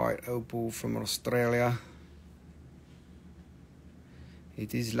Nice white opal from Australia.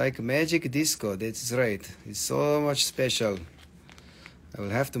 It is like magic disco, that's right. It's so much special. I will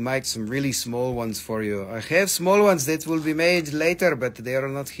have to make some really small ones for you. I have small ones that will be made later, but they are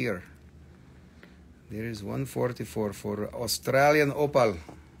not here. There is 144 for Australian opal.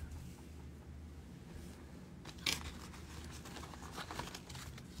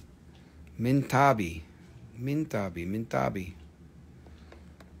 Mintabi. Mintabi, Mintabi.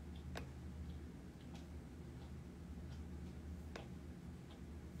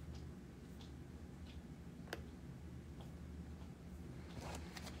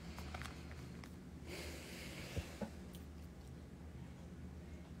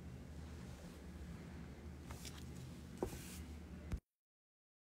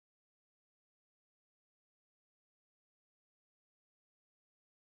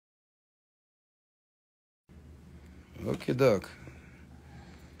 Okay, doc.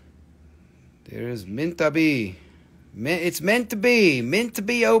 There is Mintabi. It's meant to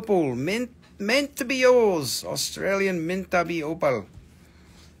be opal. Meant to be yours. Australian Mintabi opal.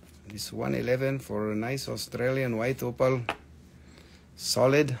 This 111 for a nice Australian white opal.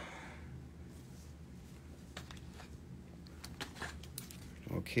 Solid.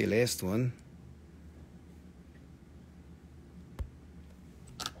 Okay, last one.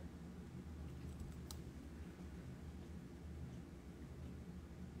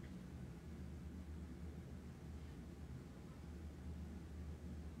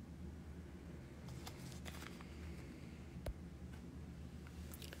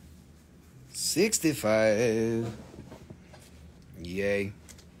 $65. Yay.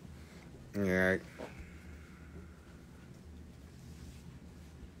 All right.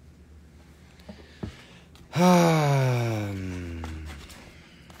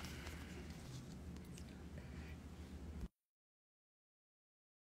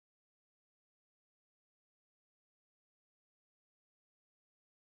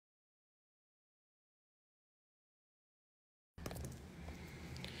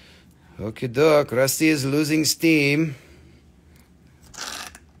 Okay, doc. Rusty is losing steam.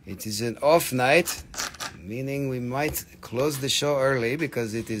 It is an off night, meaning we might close the show early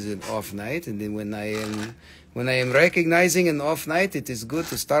because it is an off night. And then when I am recognizing an off night, it is good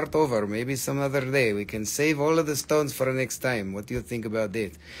to start over. Maybe some other day. We can save all of the stones for next time. What do you think about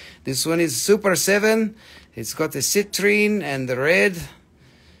that? This one is Super 7. It's got the citrine and the red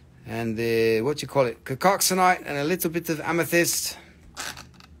and the, what you call it, cacoxenite and a little bit of amethyst.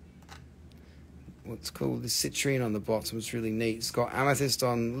 What's called the citrine on the bottom. It's really neat. It's got amethyst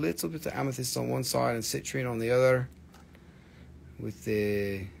on, a little bit of amethyst on one side and citrine on the other, with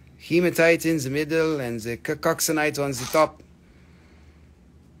the hematite in the middle and the cacoxenite on the top.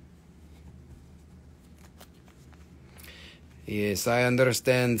 Yes, I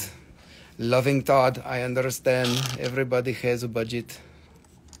understand. Loving Todd, I understand. Everybody has a budget.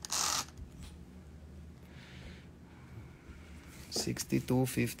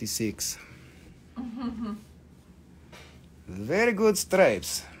 62.56. Very good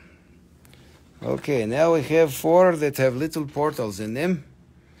stripes. Okay, now we have 4 that have little portals in them.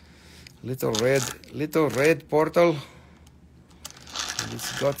 Little red portal. And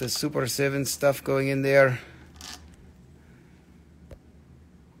it's got the Super 7 stuff going in there.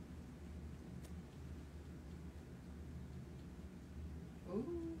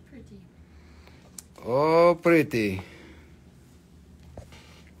 Ooh, pretty. Oh, pretty.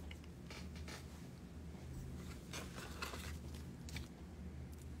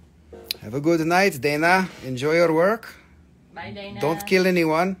 Have a good night, Dana. Enjoy your work. Bye, Dana. Don't kill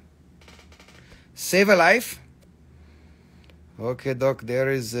anyone. Save a life. Okay, Doc,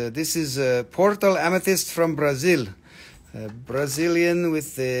 there is, this is Portal Amethyst from Brazil. Brazilian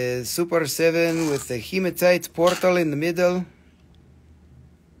with the Super 7 with the hematite portal in the middle.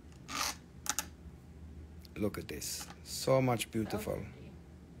 Look at this. So much beautiful. Okay.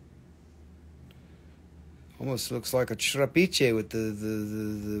 Almost looks like a trapeche with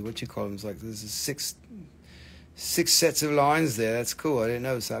the what you call them. It's like there's 6 sets of lines there. That's cool. I didn't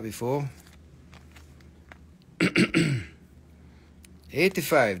notice that before.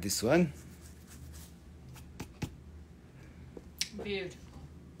 85, this one. Beautiful.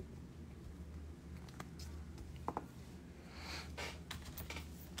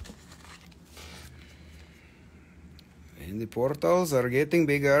 And the portals are getting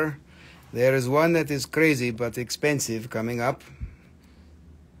bigger. There is one that is crazy but expensive coming up.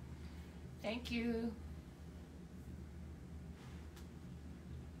 Thank you.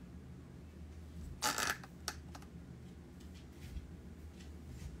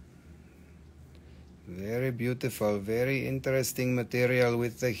 Very beautiful, very interesting material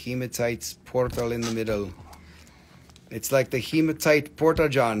with the hematite portal in the middle. It's like the hematite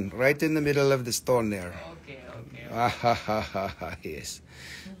portagon right in the middle of the stone there. Okay. Ah ha ha ha ha, yes.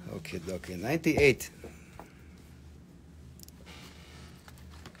 Okay, 98.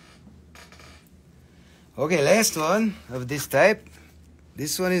 Okay, last one of this type.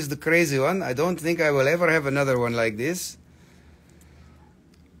 This one is the crazy one. I don't think I will ever have another one like this.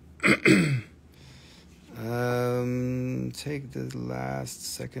 Take the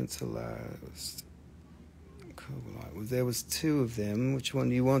last, second to last. There was two of them. Which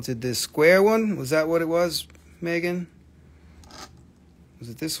one you wanted? The square one? Was that what it was, Megan? Was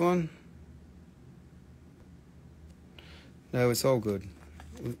it this one? No, it's all good.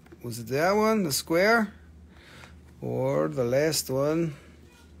 Was it that one, the square? Or the last one?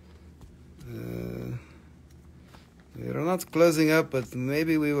 We're not closing up, but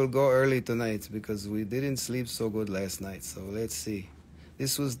maybe we will go early tonight because we didn't sleep so good last night. So let's see.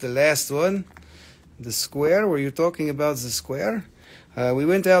 This was the last one. The square. Were you talking about the square? We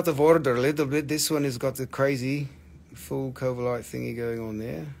went out of order a little bit. This one has got the crazy full Covalite thingy going on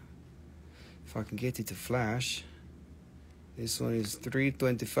there. If I can get it to flash. This one is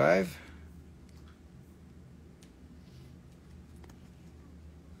 325.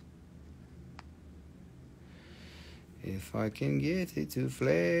 If I can get it to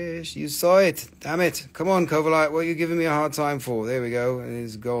flash. You saw it. Damn it. Come on, Covalite. What are you giving me a hard time for? There we go. And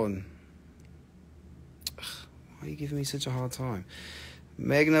it's gone. Ugh, why are you giving me such a hard time?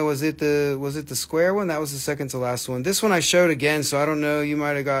 Magna, was it the square one? That was the second to last one. This one I showed again, so I don't know. You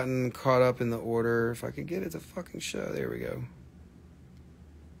might have gotten caught up in the order. If I could get it to fucking show. There we go.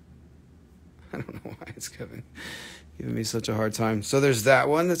 I don't know why it's giving me such a hard time. So there's that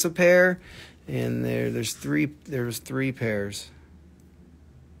one that's a pair. And there's three pairs.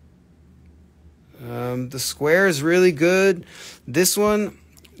 The square is really good. This one,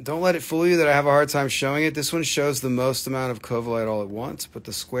 don't let it fool you that I have a hard time showing it. This one shows the most amount of Covalite all at once, but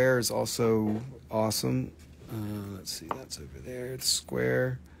the square is also awesome. Let's see, that's over there. The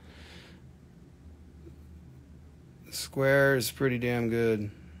square is pretty damn good.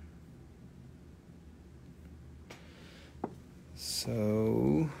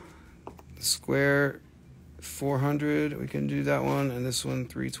 So the square 400, we can do that one, and this one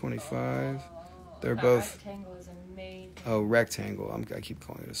 325. They're both rectangle is amazing. Oh, rectangle. I keep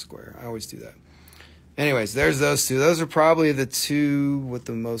calling it a square. I always do that. Anyways, there's those two. Those are probably the two with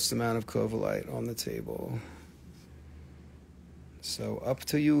the most amount of Covalite on the table. So up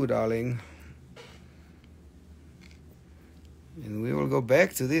to you, darling. And we will go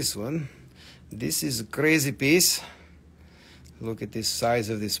back to this one. This is a crazy piece. Look at this size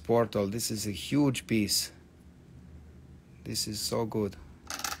of this portal. This is a huge piece. This is so good.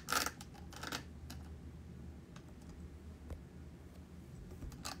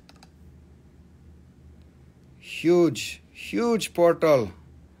 Huge, huge portal.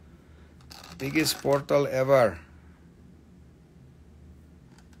 Biggest portal ever.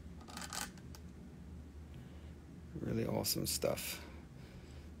 Really awesome stuff.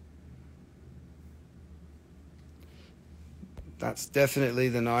 That's definitely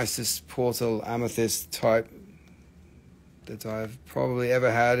the nicest portal amethyst type that I've probably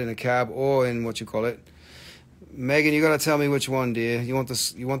ever had in a cab or in what you call it. Megan, you gotta tell me which one, dear. You want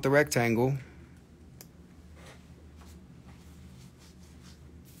this? You want the rectangle?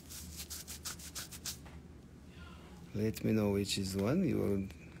 Let me know which is the one. You will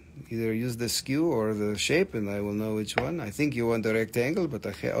either use the skew or the shape, and I will know which one. I think you want the rectangle, but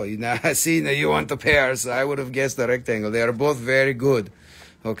now see, now you want the pairs. I would have guessed the rectangle. They are both very good.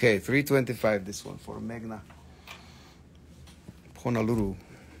 Okay, 325 this one for Magna. Honolulu.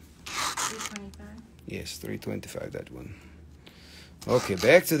 325? Yes, 325 that one. Okay,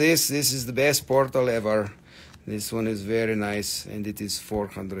 back to this. This is the best portal ever. This one is very nice, and it is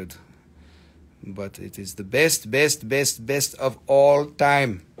 400. But it is the best of all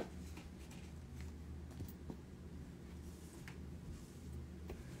time.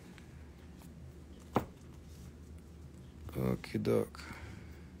 Okie doke.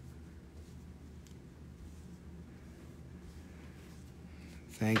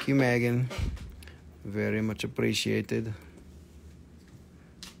 Thank you, Megan. Very much appreciated.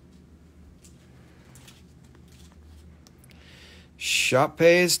 Shop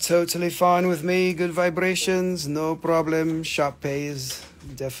pay is totally fine with me. Good vibrations, no problem. Shop pay is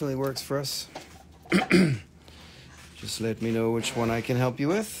definitely works for us. Just let me know which one I can help you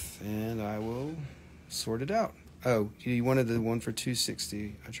with, and I will sort it out. Oh, you wanted the one for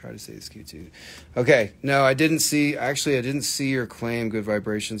 260. I tried to say this cute too. Okay, no, I didn't see. Actually, I didn't see your claim Good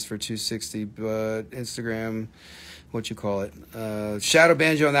Vibrations for 260, but Instagram, what you call it, Shadow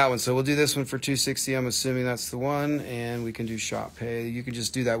Banjo on that one. So we'll do this one for 260. I'm assuming that's the one, and we can do shop pay. You can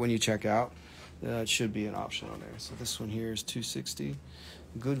just do that when you check out. It should be an option on there. So this one here is 260.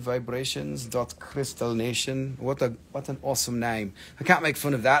 Good Vibrations Crystal Nation. What an awesome name. I can't make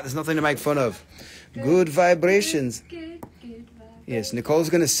fun of that. There's nothing to make fun of. Good Vibrations. Good vibrations. Yes, Nicole's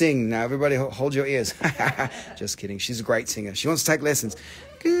going to sing. Now everybody hold your ears. Just kidding. She's a great singer. She wants to take lessons.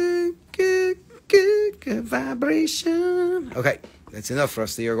 Good vibration. Okay, that's enough for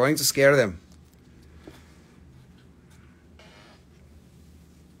us. You're going to scare them.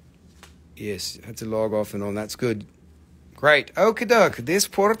 Yes, I had to log off and on. That's good. Great. Okie doke. This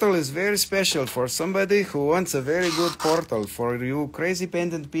portal is very special for somebody who wants a very good portal for you crazy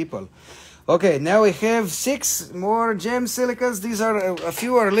pendant people. Okay, now we have 6 more gem silicas. These are a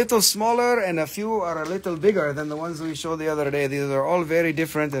few are a little smaller and a few are a little bigger than the ones we showed the other day. These are all very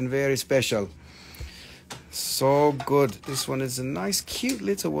different and very special. So good. This one is a nice, cute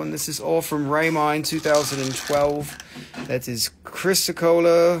little one. This is all from Raymine 2012. That is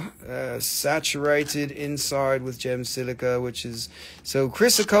chrysocolla, saturated inside with gem silica, which is... So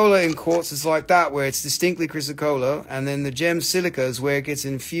chrysocolla in quartz is like that, where it's distinctly chrysocolla, and then the gem silica is where it gets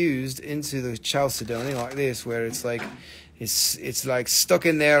infused into the chalcedony, like this, where it's like... It's like stuck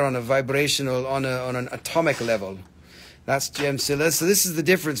in there on a vibrational, on an atomic level. That's gem silica. So this is the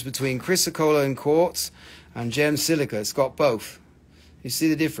difference between chrysocolla and quartz and gem silica. It's got both. You see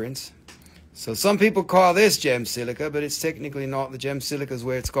the difference? So some people call this gem silica, but it's technically not. The gem silica is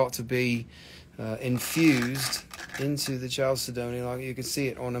where it's got to be infused into the chalcedony, like you can see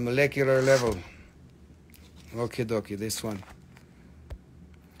it on a molecular level. Okie dokie, this one.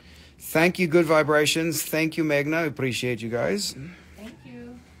 Thank you, Good Vibrations. Thank you, Magna. Appreciate you guys. Thank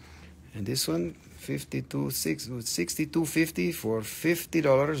you. And this one, $62.50 for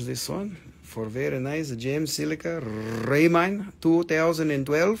 $50. This one for very nice gem silica Raymine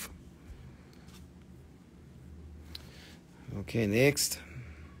 2012. Okay, next.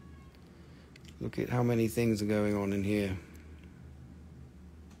 Look at how many things are going on in here.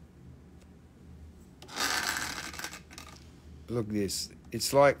 Look at this.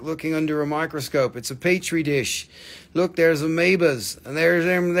 It's like looking under a microscope. It's a petri dish. Look, there's amoebas, and there's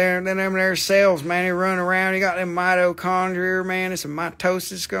them cells, man. They run around. You got them mitochondria, man. There's some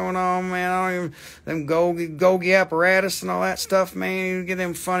mitosis going on, man. I don't even, them Golgi apparatus and all that stuff, man. You get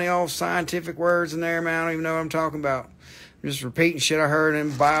them funny old scientific words in there, man. I don't even know what I'm talking about. I'm just repeating shit I heard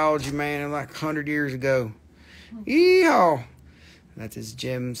in biology, man, like 100 years ago. Yeehaw! That is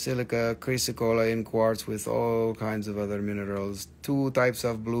gem silica chrysocolla in quartz with all kinds of other minerals. 2 types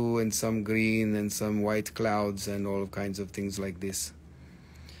of blue and some green and some white clouds and all kinds of things like this.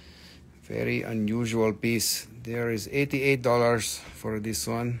 Very unusual piece. There is $88 for this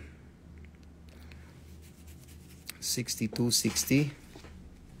one. $62.60.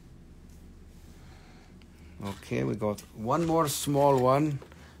 Okay, we got one more small one.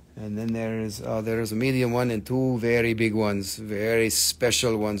 And then there is a medium one and 2 very big ones, very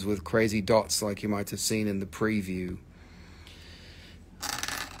special ones with crazy dots like you might have seen in the preview.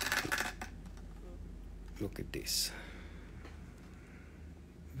 Look at this.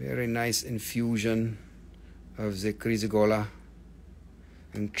 Very nice infusion of the chrysocolla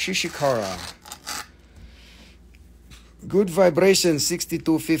and Kshishikara. Good Vibration,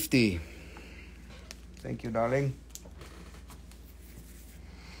 $62.50. Thank you, darling.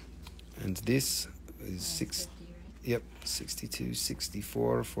 And this is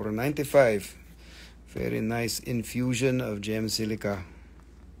 $62.64 for a 95. Very nice infusion of gem silica.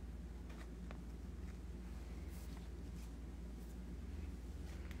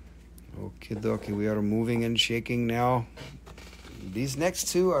 Okie dokie, we are moving and shaking now. These next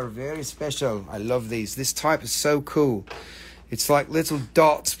 2 are very special. I love these. This type is so cool. It's like little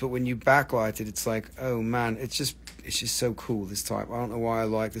dots, but when you backlight it, it's like, oh man, it's just so cool, this type. I don't know why I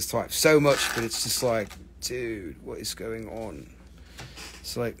like this type so much, but it's just like, dude, what is going on?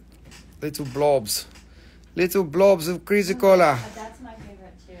 It's like little blobs of chrysocolla. That's my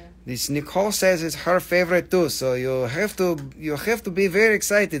favorite too. This Nicole says it's her favorite too, so you have to be very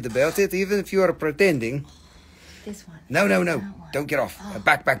excited about it, even if you are pretending. This one. No, don't get off. Oh.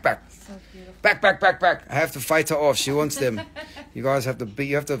 Back. So beautiful. Back. I have to fight her off. She wants them. You guys have to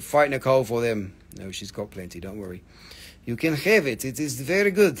fight Nicole for them. No, she's got plenty, don't worry. You can have it. It is very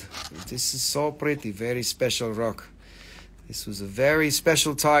good. This is so pretty. Very special rock. This was a very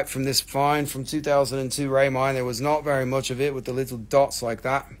special type from this find from 2002 Raymine. There was not very much of it with the little dots like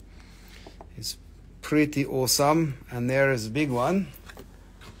that. It's pretty awesome. And there is a big one.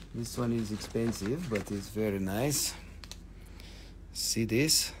 This one is expensive, but it's very nice. See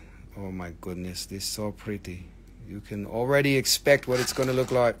this? Oh my goodness, this is so pretty. You can already expect what it's going to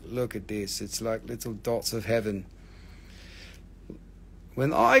look like. Look at this. It's like little dots of heaven.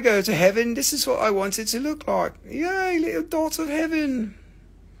 When I go to heaven, this is what I want it to look like. Yay, little dots of heaven.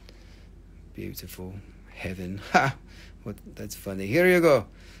 Beautiful heaven. Ha! What? That's funny. Here you go.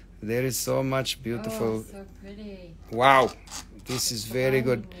 There is so much beautiful. Oh, so pretty. Wow. This is very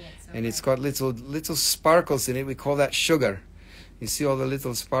good. And it's got little sparkles in it. We call that sugar. You see all the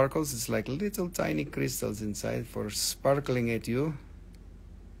little sparkles? It's like little tiny crystals inside for sparkling at you.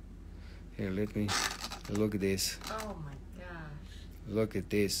 Here, let me look at this. Oh my gosh. Look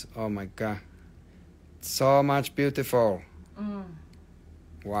at this. Oh my God. So much beautiful.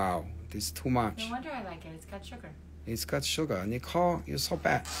 Wow. This is too much. No wonder I like it. It's got sugar. It's got sugar. Nicole, you're so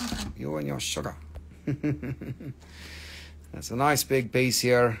bad. You and your sugar. That's a nice big piece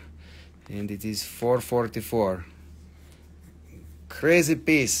here. And it is $4.44. Crazy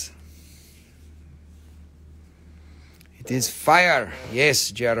piece. It is fire.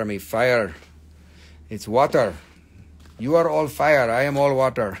 Yes, Jeremy, fire. It's water. You are all fire. I am all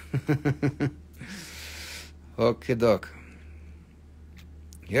water. Okay, doc.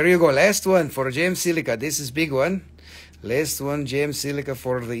 Here you go. Last one for gem silica. This is big one. Last one, gem silica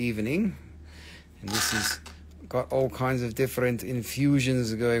for the evening. And this is got all kinds of different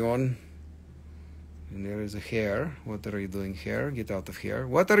infusions going on. And there is a hair. What are you doing here? Get out of here.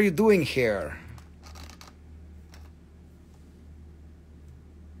 What are you doing here?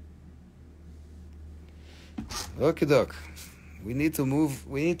 Okay, doc. We need to move.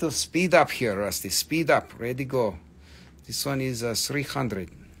 We need to speed up here, Rusty. Speed up. Ready, go. This one is 300.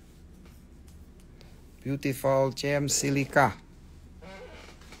 Beautiful gem silica.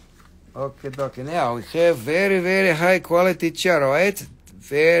 Okay, doc. Now we have very, very high quality charoite.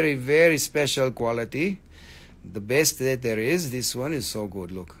 Very, very special quality. The best that there is. This one is so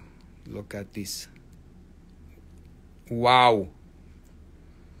good. Look. Look at this. Wow.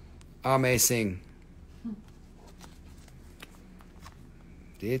 Amazing.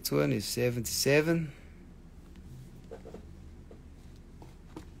 That one is 77.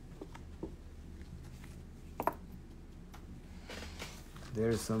 There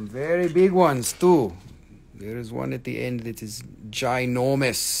are some very big ones too. There is one at the end that is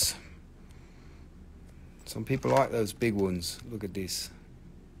ginormous. Some people like those big ones. Look at this.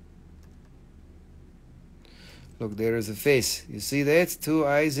 Look, there is a face. You see that? 2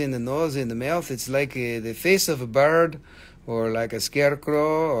 eyes in the nose, in the mouth. It's like the face of a bird or like a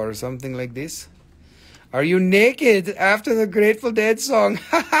scarecrow or something like this. Are you naked after the Grateful Dead song?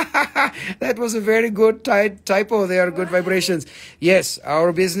 That was a very good typo there, good vibrations. Yes,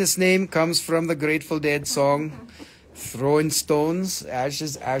 our business name comes from the Grateful Dead song, Throwin Stones,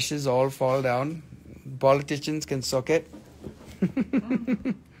 ashes, ashes, all fall down. Politicians can suck it.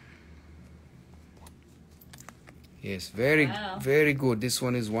 Yes, very good. This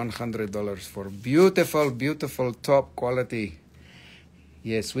one is $100 for beautiful, beautiful, top quality.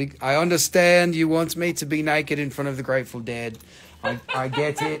 Yes, I understand you want me to be naked in front of the Grateful Dead. I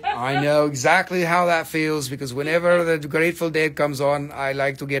get it. I know exactly how that feels because whenever the Grateful Dead comes on, I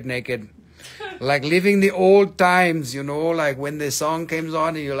like to get naked. Like living the old times, you know, like when the song comes on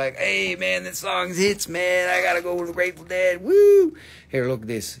and you're like, hey, man, the song's hits, man. I got to go with the Grateful Dead. Woo! Here, look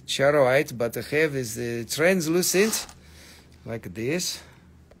this. Charoite, but the have is translucent, like this.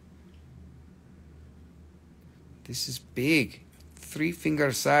 This is big.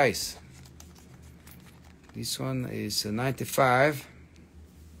 3-finger size. This one is 95.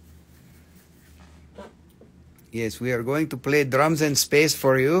 Yes, we are going to play drums and space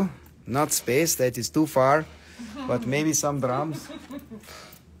for you. Not space, that is too far, but maybe some drums.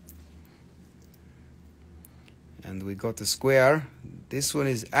 And we got a square. This one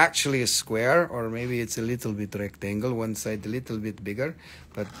is actually a square, or maybe it's a little bit rectangle. One side a little bit bigger,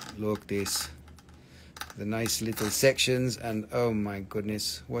 but look this. The nice little sections, and oh my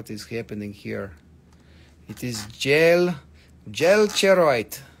goodness, what is happening here? It is gel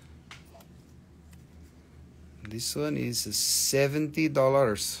charoite. This one is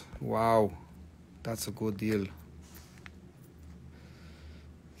 $70. Wow, that's a good deal.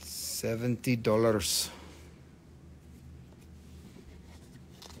 $70.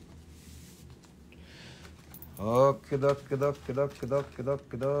 Okay,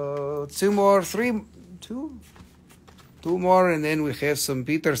 two more, and then we have some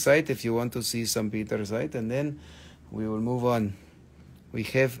Pietersite if you want to see some Pietersite, and then we will move on. We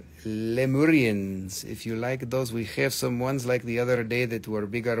have Lemurians. If you like those, we have some ones like the other day that were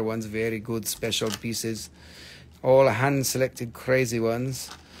bigger ones, very good special pieces. All hand-selected crazy ones.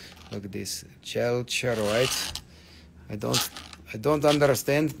 Look at this. Gel charoite. I don't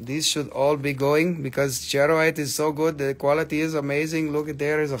understand. These should all be going because charoite is so good. The quality is amazing. Look at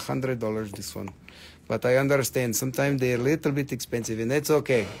there is $100 this one. But I understand. Sometimes they're a little bit expensive and that's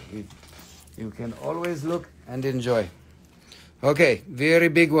okay. You can always look and enjoy. Okay, very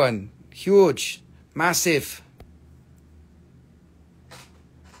big one. Huge. Massive.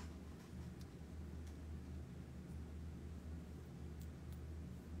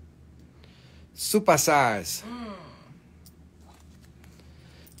 Super size.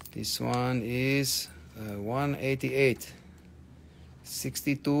 This one is 188.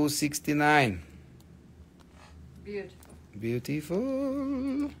 62, 69. Beautiful.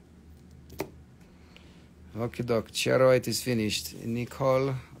 Beautiful. Okay, doc. Charoite is finished.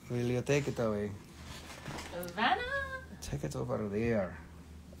 Nicole, will you take it away? Vanna? Take it over there.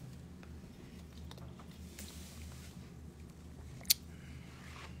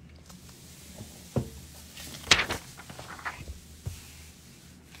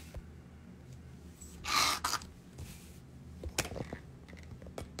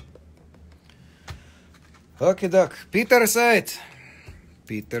 Okay, doc. Pietersite.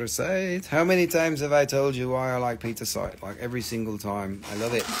 Pietersite. How many times have I told you why I like Pietersite? Like every single time. I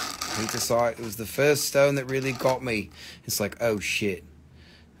love it. Pietersite was the first stone that really got me. It's like, oh shit.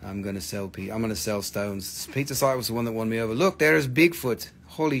 I'm gonna sell stones. Pietersite was the one that won me over. Look, there is Bigfoot.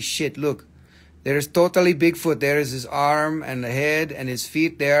 Holy shit, look. There is totally Bigfoot. There is his arm and the head and his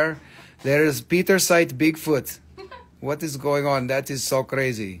feet there. There is Pietersite Bigfoot. What is going on? That is so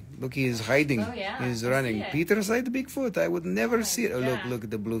crazy. Look, he is hiding. Oh, yeah. He's running. Pietersite Bigfoot. I would never see it. Oh, look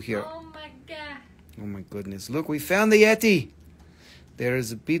at the blue here. Oh my god. Oh my goodness. Look, we found the Yeti. There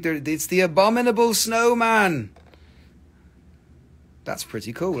is a it's the abominable snowman. That's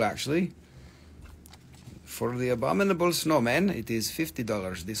pretty cool, actually. For the abominable snowman, it is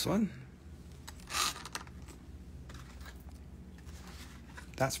 $50, this one.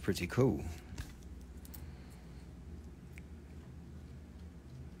 That's pretty cool.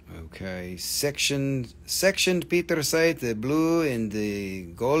 Okay, sectioned Pietersite, the blue and the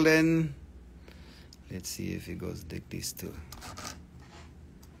golden. Let's see if it goes like this too.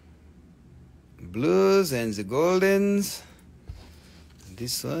 Blues and the goldens.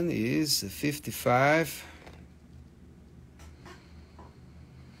 This one is 55.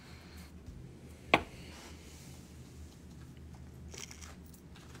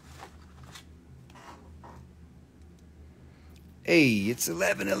 Hey, it's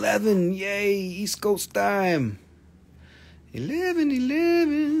 11:11. Yay, East Coast time.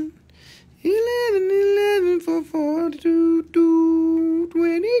 11:11. 11:11 for 42,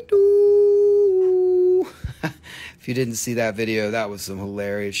 22. If you didn't see that video, that was some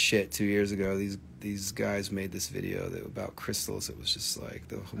hilarious shit 2 years ago. These guys made this video about crystals. It was just like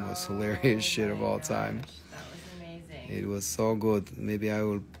the most hilarious shit of all time. That was amazing. It was so good. Maybe I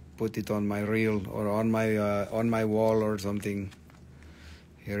will put it on my reel or on my wall or something.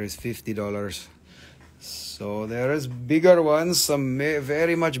 Here is $50. So there is bigger ones, some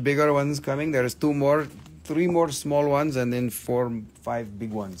very much bigger ones coming. There's 3 more small ones, and then 4, 5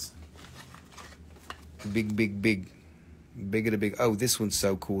 big ones. Big. Bigger to big. Oh, this one's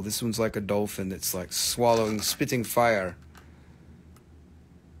so cool. This one's like a dolphin that's like spitting fire.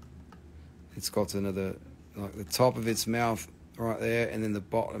 It's got another, like the top of its mouth right there, and then the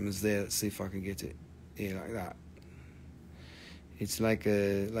bottom is there. Let's see if I can get it. Yeah, like that. It's like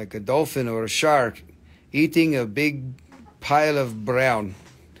a dolphin or a shark eating a big pile of brown.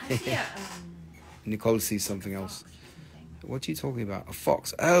 I see Nicole sees something else. What are you talking about? A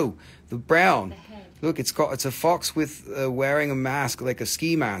fox. Oh, the brown. the head. Look, it's a fox with wearing a mask, like a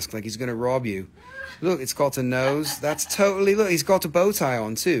ski mask, like he's going to rob you. Look, it's got a nose. That's totally, look, he's got a bow tie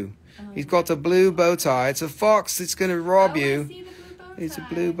on too. He's got a blue bow tie. It's a fox that's going to rob you. I see the blue bow tie. It's a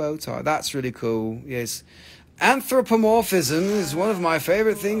blue bow tie. That's really cool. Yes. Anthropomorphism is one of my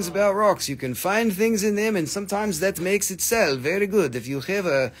favorite things about rocks. You can find things in them, and sometimes that makes it sell very good. If you have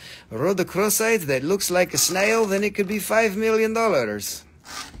a rhodochrosite that looks like a snail, then it could be $5 million.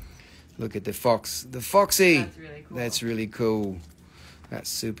 Look at the fox. The Foxy. That's really cool. That's really cool. That's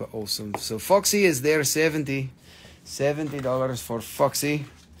super awesome. So Foxy is there, $70 for Foxy.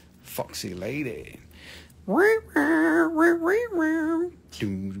 Foxy lady.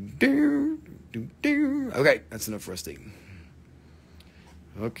 Okay, that's enough rusting.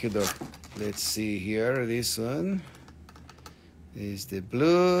 Okay, let's see here. This one. Is the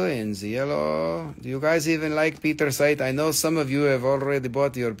blue and the yellow. Do you guys even like Pietersite? I know some of you have already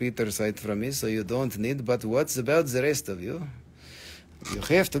bought your Pietersite from me, so you don't need, but what's about the rest of you? You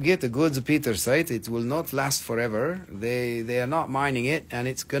have to get a good Pietersite. It will not last forever. They are not mining it, and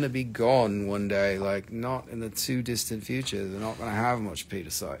it's going to be gone one day, like not in the too distant future. They're not going to have much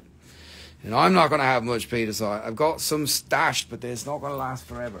Pietersite. And I'm not going to have much Pietersite. I've got some stashed, but it's not going to last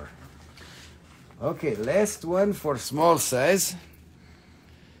forever. Okay, last one for small size.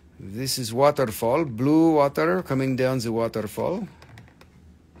 This is waterfall, blue water coming down the waterfall.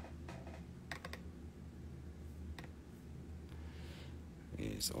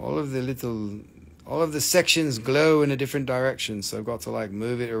 Yes, all of the sections glow in a different direction, so I've got to like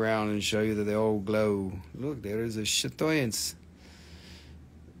move it around and show you that they all glow. Look, there is a chatoyance.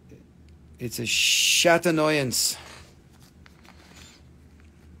 It's a chatoyance.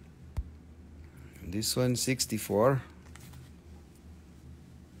 This one 64.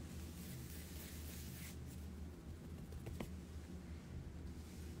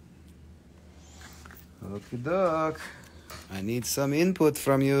 Okie doke. I need some input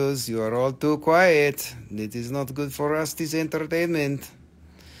from you. You are all too quiet. It is not good for us, this entertainment.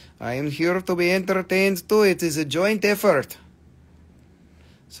 I am here to be entertained too. It is a joint effort.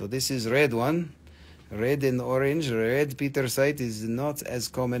 So this is red one. Red and orange. Red Pietersite is not as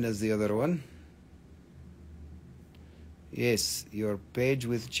common as the other one. Yes, your page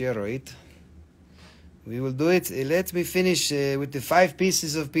with Ajoite. We will do it. Let me finish with the 5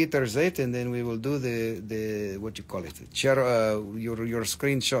 pieces of Pietersite, and then we will do the what you call it, your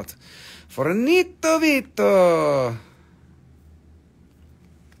screenshot. For Nito Vito.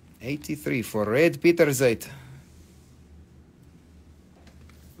 83 for red Pietersite.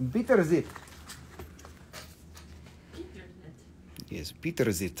 Pietersite. Yes,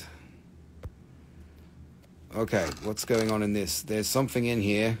 Pietersite. Okay, what's going on in this? There's something in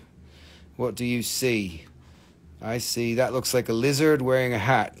here. What do you see? I see that looks like a lizard wearing a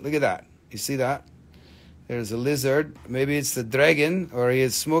hat. Look at that. You see that? There's a lizard. Maybe it's the dragon, or he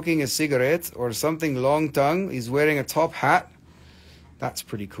is smoking a cigarette, or something long tongue. He's wearing a top hat. That's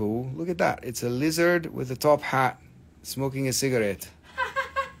pretty cool. Look at that. It's a lizard with a top hat, smoking a cigarette.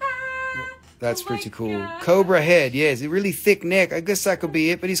 That's pretty cool. God. Cobra head. Yes, a really thick neck. I guess that could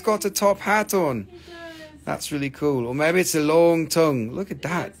be it, but he's got a top hat on. That's really cool. Or maybe it's a long tongue. Look at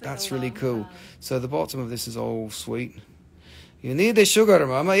that. That's really cool. So the bottom of this is all sweet. You need a sugar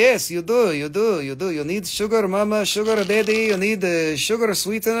mama. Yes, you do. You do. You do. You need sugar mama, sugar daddy. You need a sugar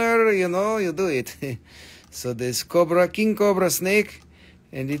sweetener. You know, you do it. So this cobra, king cobra snake,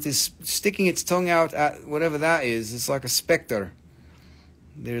 and it is sticking its tongue out at whatever that is. It's like a specter.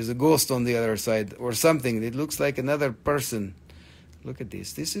 There's a ghost on the other side or something. It looks like another person. Look at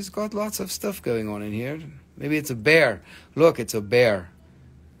this. This has got lots of stuff going on in here. Maybe it's a bear. Look, it's a bear.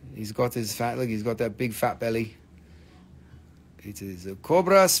 He's got his fat, look, he's got that big fat belly. It is a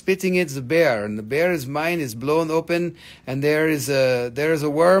cobra spitting its bear, and the bear's mind is blown open, and there is a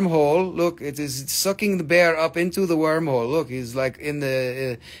wormhole. Look, it is sucking the bear up into the wormhole. Look, he's like in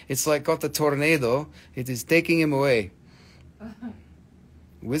the, it's like got the tornado. It is taking him away.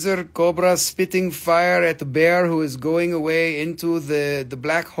 Wizard cobra spitting fire at the bear who is going away into the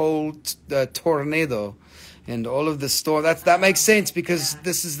black hole tornado, and all of the storm. That makes sense because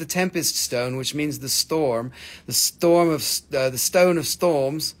this is the tempest stone, which means the storm, the stone of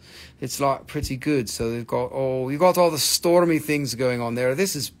storms. It's like pretty good. So you got all the stormy things going on there.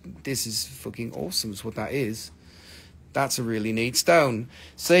 This is fucking awesome. Is what that is. That's a really neat stone.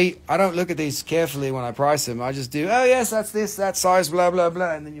 See, I don't look at these carefully when I price them. I just do, oh yes, that's this, that size, blah, blah,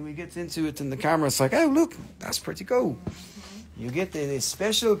 blah. And then when we get into it in the camera, it's like, oh look, that's pretty cool. You get the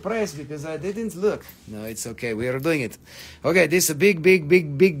special price because I didn't look. No, it's okay. We are doing it. Okay, this is a big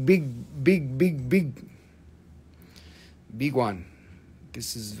one.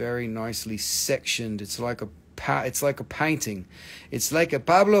 This is very nicely sectioned. It's like a painting. It's like a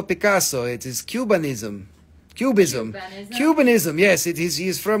Pablo Picasso. It is Cubanism. Cubanism, yes, it is. He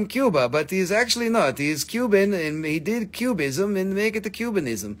is from Cuba, but he is actually not. He is Cuban, and he did Cubism and make it a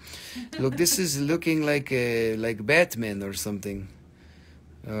Cubanism. Look, this is looking like Batman or something.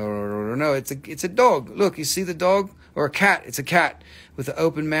 Or no, it's a dog. Look, you see the dog or a cat? It's a cat with the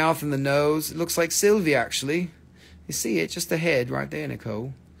open mouth and the nose. It looks like Sylvie actually. You see it? Just the head right there,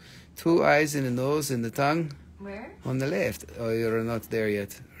 Nicole. 2 eyes and a nose and the tongue. Where? On the left. Oh, you're not there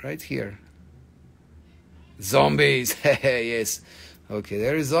yet. Right here. Zombies. Yes. Okay,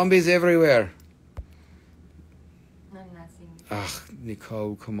 there is zombies everywhere. I'm not seeing it. Ugh,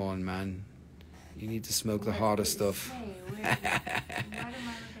 Nicole, come on, man. You need to smoke the harder stuff. What am I looking at?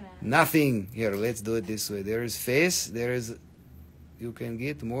 Nothing. Here, let's do it this way. There is face. There is you can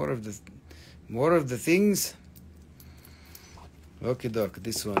get more of the things. Okay, doc,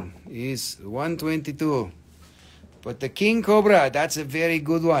 this one is 122. But the king cobra, that's a very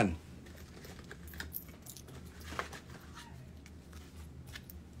good one.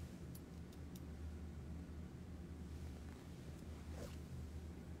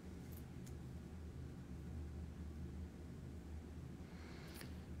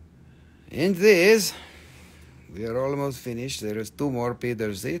 And this, we are almost finished. There is 2 more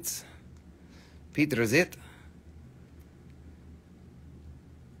Pietersite.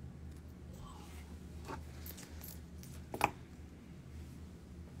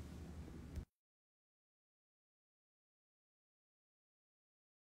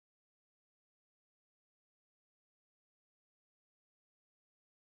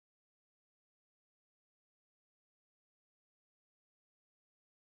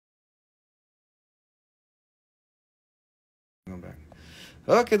 Back.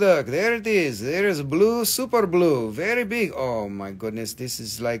 Okay, doc, there it is. There is blue, super blue, very big. Oh my goodness, this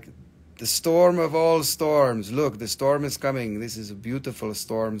is like the storm of all storms. Look, the storm is coming. This is a beautiful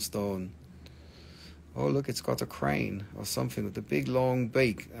storm stone. Oh, look, it's got a crane or something with a big long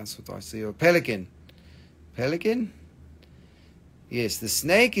beak. That's what I see. Or pelican. Pelican? Yes, the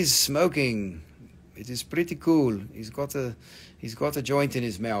snake is smoking. It is pretty cool. He's got a joint in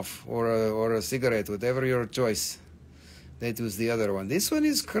his mouth or a cigarette, whatever your choice. That was the other one. This one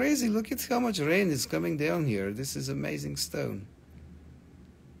is crazy. Look at how much rain is coming down here. This is amazing stone.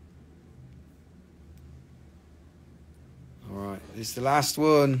 All right, this is the last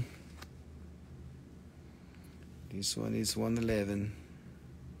one. This one is 111.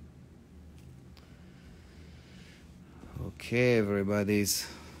 Okay, everybody's.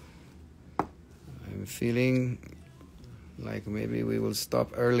 I'm feeling like maybe we will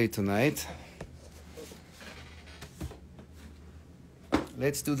stop early tonight.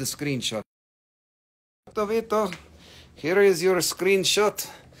 Let's do the screenshot. Vito, here is your screenshot.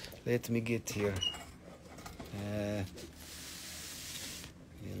 Let me get here.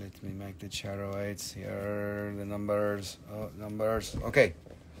 Let me make the charoites here. The numbers. Oh, numbers. Okay.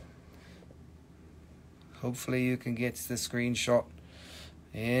 Hopefully you can get the screenshot.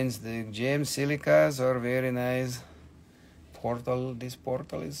 And the gem silicas are very nice. This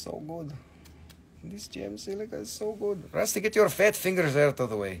portal is so good. This gem silica is so good. Rusty, get your fat fingers out of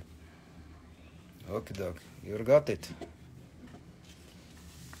the way. Okay, doc, you got it.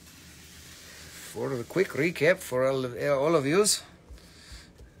 For the quick recap for all of you,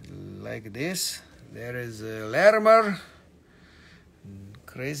 like this, there is a Larimer.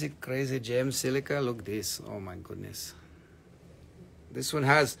 Crazy gem silica. Look this. Oh my goodness. This one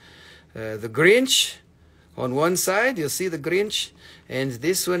has the Grinch on one side. You'll see the Grinch. And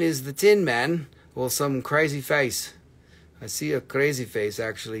this one is the Tin Man. Well, some crazy face. I see a crazy face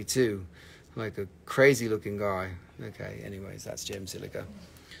actually too. Like a crazy looking guy. Okay, anyways, that's gem silica.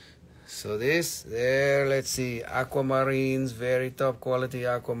 So this, there, let's see. Aquamarines, very top quality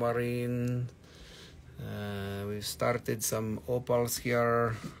aquamarine. We've started some opals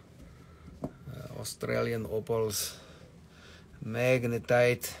here. Australian opals.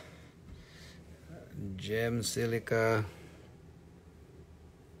 Magnetite. Gem silica.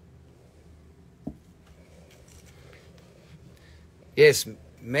 Yes,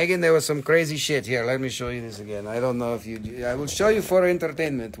 Megan, there was some crazy shit here. Let me show you this again. I don't know if I will show you for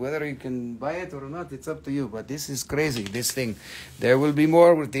entertainment. Whether you can buy it or not, it's up to you. But this is crazy, this thing. There will be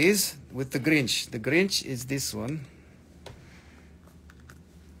more with these, with the Grinch. The Grinch is this one.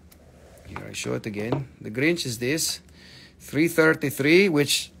 Here, I show it again. The Grinch is this. 333,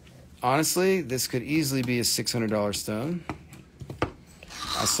 which, honestly, this could easily be a $600 stone.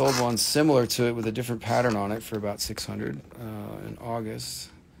 I sold one similar to it with a different pattern on it for about $600 in August.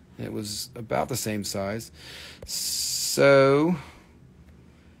 It was about the same size. So,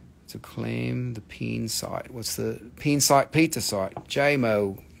 to claim the Pietersite. What's the Pietersite?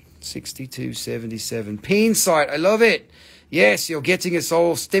 JMO 6277. Pietersite, I love it. Yes, you're getting us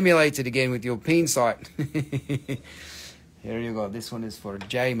all stimulated again with your Pietersite. Here you go. This one is for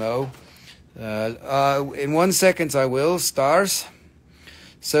JMO. In 1 second I will. Stars.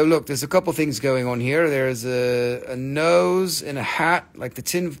 So look, there's a couple things going on here. There's a nose and a hat, like the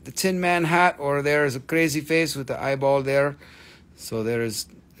Tin Man hat, or there's a crazy face with the eyeball there. So there's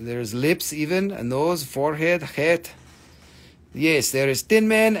lips even, a nose, forehead, head. Yes, there is Tin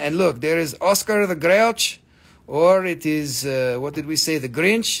Man, and look, there is Oscar the Grouch, or it is, what did we say, the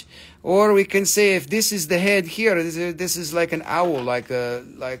Grinch, or we can say if this is the head here, this is like an owl,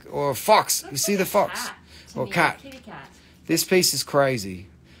 or a fox. You see the fox? Or cat. This piece is crazy.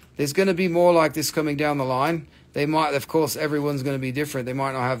 There's going to be more like this coming down the line. They might, of course, everyone's going to be different. They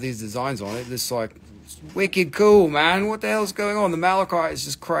might not have these designs on it. This like wicked cool, man. What the hell's going on? The malachite is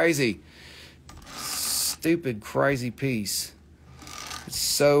just crazy. Stupid, crazy piece. It's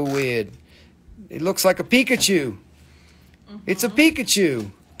so weird. It looks like a Pikachu. It's a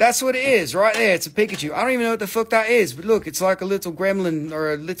Pikachu. That's what it is, right there. It's a Pikachu. I don't even know what the fuck that is, but look, it's like a little gremlin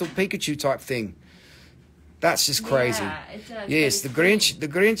or a little Pikachu type thing. That's just crazy. Yeah, it does. Yes, the Grinch. The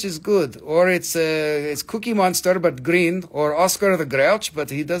Grinch is good, or it's Cookie Monster but green, or Oscar the Grouch,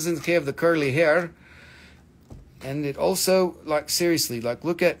 but he doesn't have the curly hair. And it also, like, seriously, like,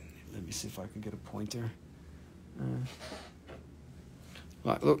 look at. Let me see if I can get a pointer.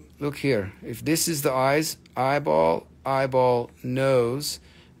 Like, look here. If this is the eyes, eyeball, nose,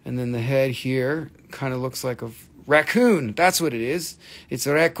 and then the head here kind of looks like a raccoon. That's what it is. It's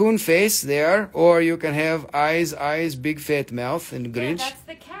a raccoon face there, or you can have eyes, big fat mouth, and Grinch. Yeah, that's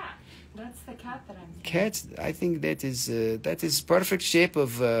the cat. That's the cat that I'm thinking. Cat, I think that is perfect shape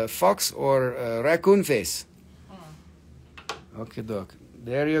of fox or raccoon face. Okay, doc.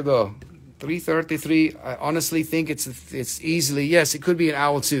 There you go. 333. I honestly think it's easily, yes, it could be an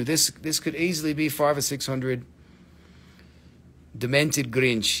owl too. This could easily be 500 or 600. Demented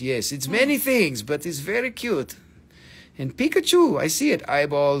Grinch. Yes, it's many things, but it's very cute. And Pikachu, I see it.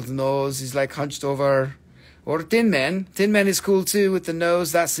 Eyeballs, nose, he's like hunched over. Or Tin Man. Tin Man is cool too with the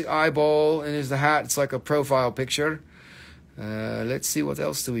nose. That's the eyeball, and there's the hat. It's like a profile picture. Let's see, what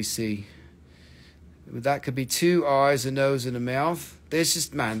else do we see? That could be 2 eyes, a nose, and a mouth. There's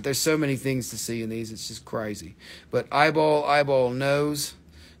just, man, there's so many things to see in these. It's just crazy. But eyeball, nose,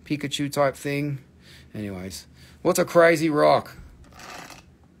 Pikachu type thing. Anyways, what a crazy rock.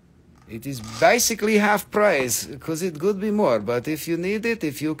 It is basically half price, because it could be more. But if you need it,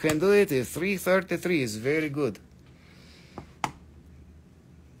 if you can do it, 333 is very good.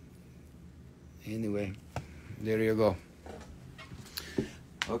 Anyway, there you go.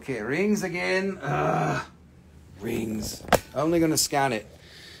 Okay, rings again. Rings. I'm only going to scan it.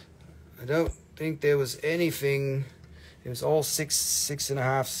 I don't think there was anything. It was all 6.5,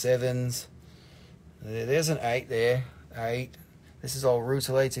 7s. There's an 8 there. 8. This is all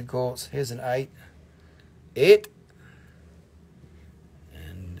rutilated quartz. Here's an 8. 8.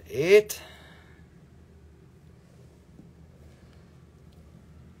 And 8.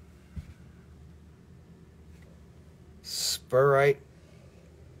 Spurite.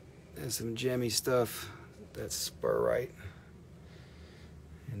 There's some jammy stuff. That's spurite.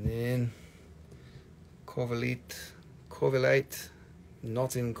 And then Covalite,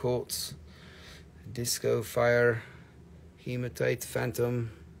 not in quartz. Disco Fire, Hematite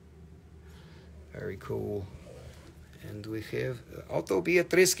Phantom, very cool. And we have Otto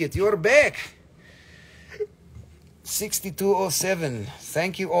Beatriskit, you're back. 6207,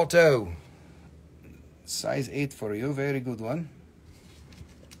 thank you Otto. Size 8 for you, very good one.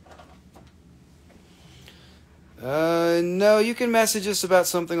 No, you can message us about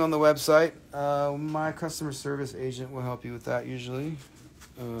something on the website. My customer service agent will help you with that usually.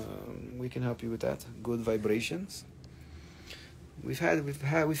 We can help you with that. Good vibrations. We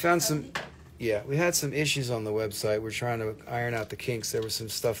found some, yeah, we had some issues on the website. We're trying to iron out the kinks. There was some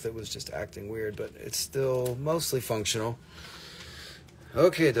stuff that was just acting weird, but it's still mostly functional.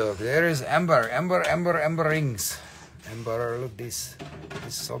 Okay, dog. There is amber rings. Amber, look this.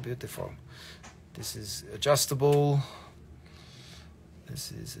 This is so beautiful. This is adjustable.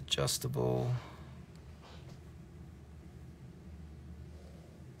 This is adjustable.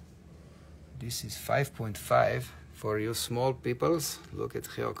 This is 5.5 for you small peoples. Look at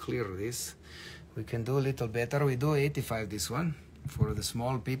how clear it is. We can do a little better. We do 85 this one. For the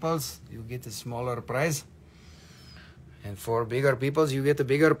small peoples, you get a smaller price. And for bigger peoples, you get a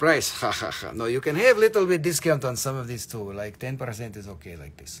bigger price. Ha ha ha. No, you can have a little bit discount on some of these too. Like 10% is okay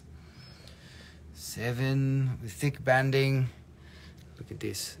like this. 7 with thick banding. Look at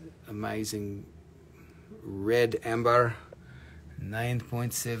this amazing red amber.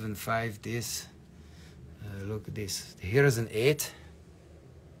 9.75 this. Look at this. Here is an 8.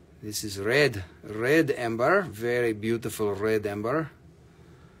 This is red amber. Very beautiful red amber.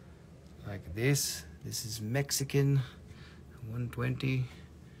 Like this. This is Mexican. 120.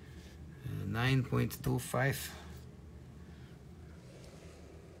 9.25.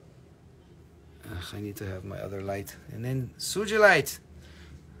 I need to have my other light. And then Sugilite.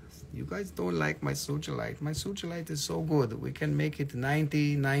 You guys don't like my Sugilite. My Sugilite is so good. We can make it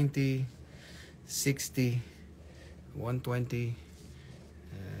 90, 90, 60, 120,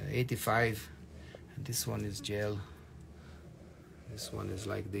 85. And this one is gel. This one is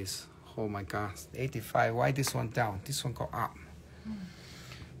like this. Oh my God. 85. Why this one down? This one go up.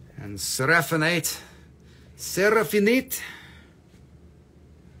 and seraphinite. Seraphinite.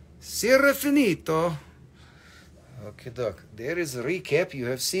 Serafinito. Okay, doc. There is a recap. You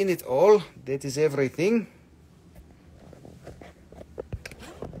have seen it all. That is everything.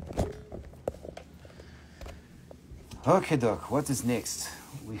 Okay, doc. What is next?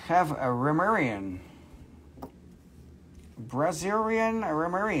 We have a Romarian. Brazilian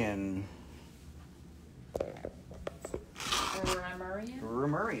Romarian.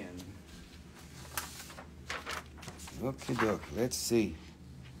 Romarian. Okay, doc. Let's see.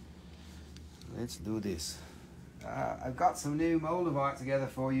 Let's do this. I've got some new Moldavite together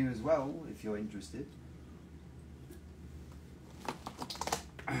for you as well, if you're interested.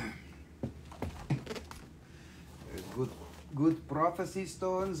 Good prophecy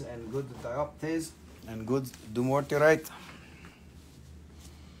stones and good dioptes and good dumortierite.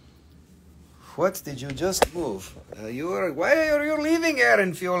 What did you just move? Why are you leaving,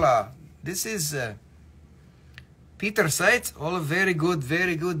 Aaron Fiola? This is Pietersite. All very good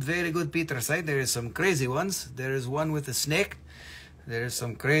Pietersite. There is some crazy ones. There is one with a snake. There is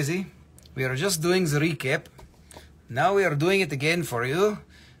some crazy. We are just doing the recap. Now we are doing it again for you.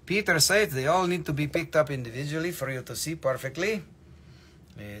 Pietersite, they all need to be picked up individually for you to see perfectly.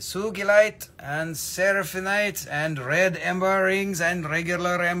 Sugilite and seraphinite and red amber rings and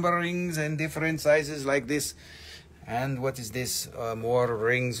regular amber rings and different sizes like this. And what is this? More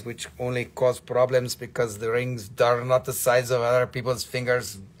rings which only cause problems because the rings are not the size of other people's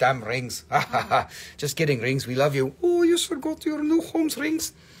fingers. Damn rings. Just kidding, rings. We love you. Oh, you forgot your new home's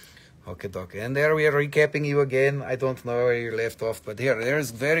rings. Okay, doc. And there we are recapping you again. I don't know where you left off, but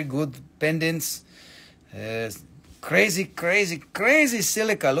there's very good pendants. Crazy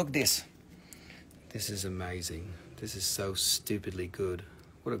silica. Look this. This is amazing. This is so stupidly good.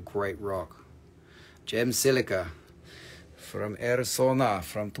 What a great rock. Gem silica from Arizona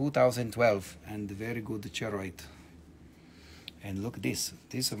from 2012 and very good charoite. And look at this.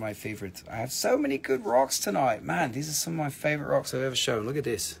 These are my favorites. I have so many good rocks tonight. Man, these are some of my favorite rocks I've ever shown. Look at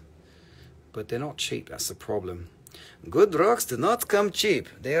this. But they're not cheap. That's the problem. Good rocks do not come cheap.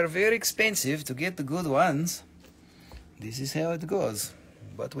 They are very expensive to get the good ones. This is how it goes.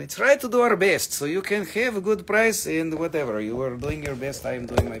 But we try to do our best so you can have a good price and whatever. You are doing your best. I am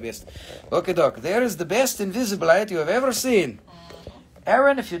doing my best. Okay, doc. There is the best Invisibilite you have ever seen.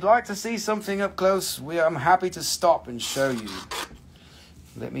 Aaron, if you'd like to see something up close, I'm happy to stop and show you.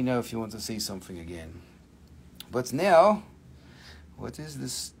 Let me know if you want to see something again. But now, what is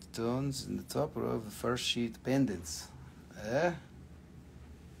this? Stones in the top row of the first sheet pendants.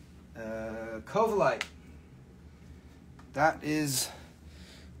 Covalite. That is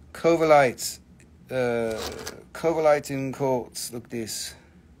Covalite. Covalite in quartz. Look this.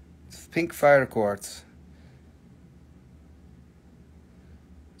 It's pink fire quartz.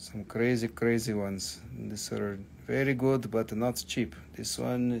 Some crazy ones. These are very good, but not cheap. This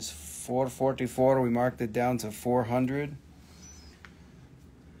one is $444. We marked it down to 400.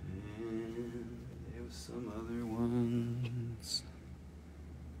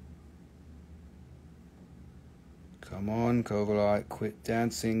 Come on, Covalite, quit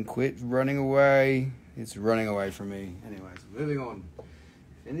dancing, quit running away. It's running away from me. Anyways, moving on.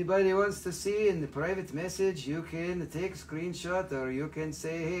 If anybody wants to see in the private message, you can take a screenshot or you can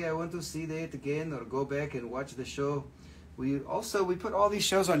say, hey, I want to see that again, or go back and watch the show. We put all these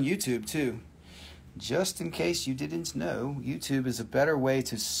shows on YouTube too. Just in case you didn't know, YouTube is a better way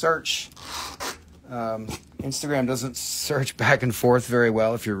to search. Instagram doesn't search back and forth very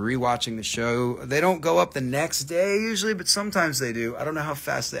well if you're rewatching the show. They don't go up the next day usually, but sometimes they do. I don't know how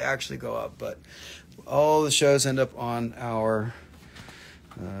fast they actually go up, but all the shows end up on our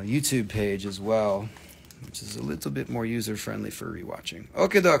YouTube page as well, which is a little bit more user-friendly for rewatching.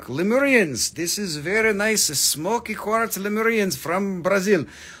 Okay, doc. Lemurians. This is very nice smoky quartz Lemurians from Brazil.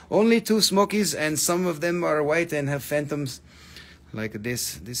 Only 2 smokies, and some of them are white and have phantoms. Like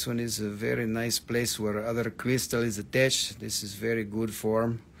this. This one is a very nice place where other crystal is attached. This is very good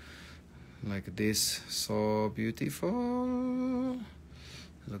form. Like this. So beautiful.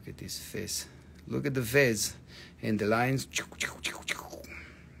 Look at this face. Look at the face and the lines.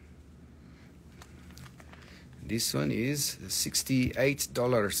 This one is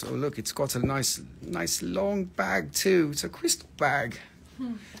 $68. Oh, look, it's got a nice long bag too. It's a crystal bag.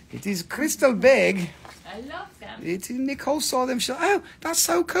 It is a crystal bag. I love them. Nicole saw them. She said, oh, that's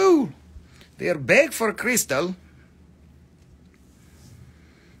so cool. They are bag for crystal.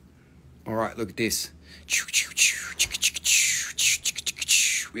 All right, look at this.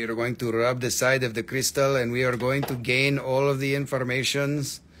 We are going to rub the side of the crystal and we are going to gain all of the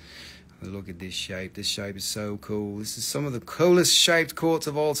informations. Look at this shape. This shape is so cool. This is some of the coolest shaped quartz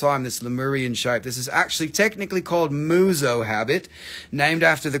of all time, this Lemurian shape. This is actually technically called Muzo habit, named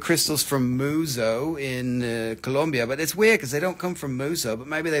after the crystals from Muzo in Colombia. But it's weird because they don't come from Muzo, but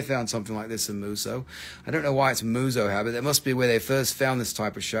maybe they found something like this in Muzo. I don't know why it's Muzo habit. That must be where they first found this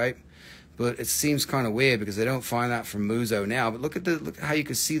type of shape. But it seems kind of weird because they don't find that from Muzo now. But look at how you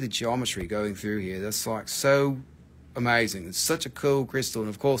can see the geometry going through here. That's like so amazing. It's such a cool crystal. And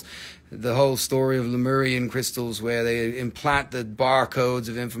of course, the whole story of Lemurian crystals where they implant the barcodes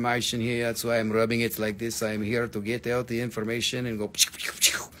of information here. That's why I'm rubbing it like this. I'm here to get out the information and go.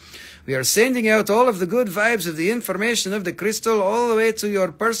 We are sending out all of the good vibes of the information of the crystal all the way to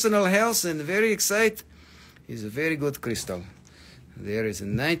your personal health, and very excited. It's a very good crystal. There is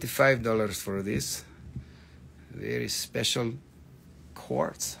 $95 for this. Very special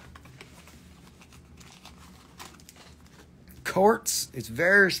quartz. Quartz. It's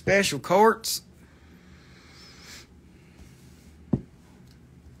very special quartz.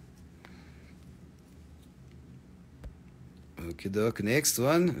 Okay, doke. Next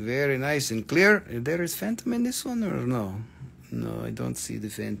one. Very nice and clear. There is phantom in this one or no? No, I don't see the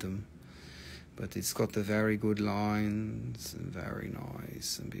phantom. But it's got the very good lines, and very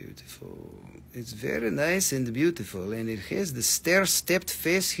nice and beautiful. It's very nice and beautiful, and it has the stair-stepped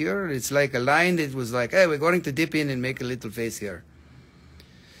face here. It's like a line that was like, hey, we're going to dip in and make a little face here.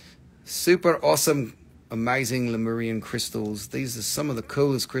 Super awesome, amazing Lemurian crystals. These are some of the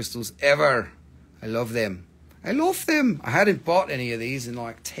coolest crystals ever. I love them. I love them. I hadn't bought any of these in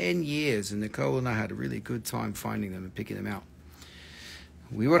like 10 years, and Nicole and I had a really good time finding them and picking them out.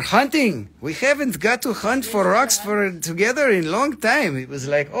 We were hunting. We haven't got to hunt for rocks together in a long time. It was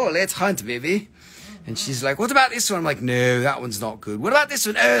like, oh, let's hunt, baby. And she's like, what about this one? I'm like, no, that one's not good. What about this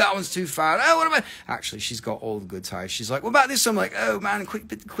one? Oh, that one's too far. Oh, what about... Actually, she's got all the good ties. She's like, what about this one? I'm like, oh, man,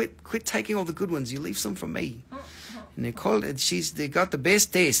 quit taking all the good ones. You leave some for me. And they called it, they got the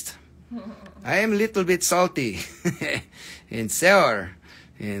best taste. I am a little bit salty and sour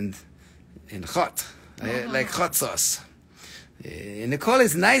and hot. I like hot sauce. Nicole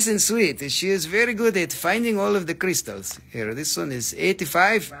is nice and sweet. She is very good at finding all of the crystals. Here, this one is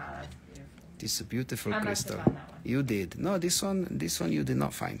 85. Wow, that's beautiful. This is a beautiful I crystal. must have found that one. You did. No, this one you did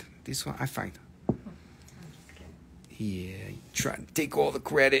not find. This one I find. Yeah, trying to take all the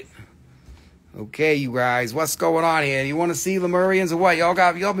credit. Okay, you guys, what's going on here? You want to see Lemurians or what?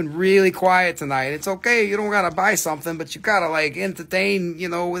 Y'all been really quiet tonight. It's okay. You don't gotta buy something, but you gotta like entertain. You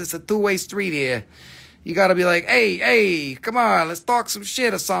know, it's a two-way street here. You gotta be like, hey, come on, let's talk some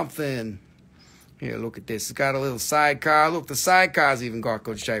shit or something. Here, look at this. It's got a little sidecar. Look, the sidecar's even got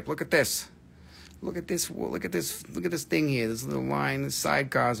good shape. Look at this. Look at this. Look at this. Look at this thing here. This little line. This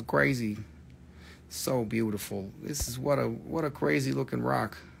sidecar's crazy. So beautiful. This is what a crazy looking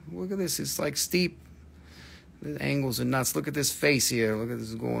rock. Look at this. It's like steep. The angles are nuts. Look at this face here. Look at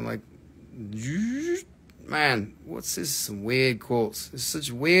this going like, man. What's this? Some weird quotes. It's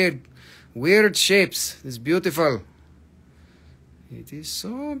such weird shapes. It's beautiful. It is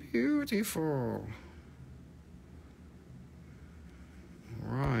so beautiful.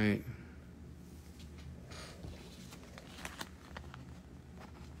 All right.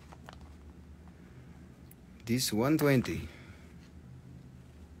 This 120.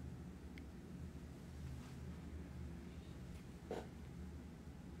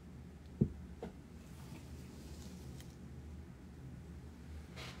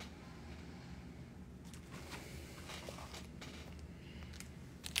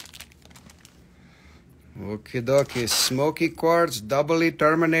 Okie dokie, smoky quartz, doubly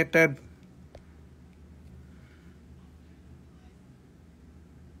terminated.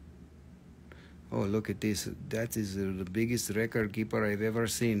 Oh, look at this. That is the biggest record keeper I've ever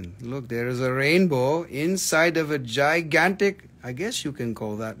seen. Look, there is a rainbow inside of a gigantic, I guess you can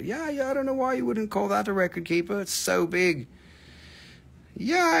call that. Yeah, I don't know why you wouldn't call that a record keeper. It's so big.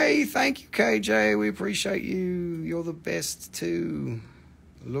 Yay, thank you, KJ. We appreciate you. You're the best, too.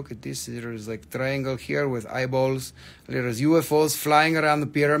 Look at this. There is like triangle here with eyeballs. There is UFOs flying around the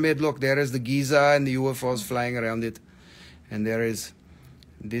pyramid. Look, there is the Giza and the UFOs flying around it. And there is,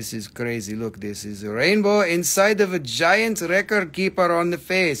 this is crazy. Look, this is a rainbow inside of a giant record keeper on the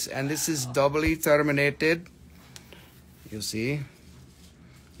face. And this is doubly terminated. You see?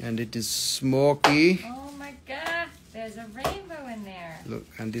 And it is smoky. Oh my God, there's a rainbow in there. Look,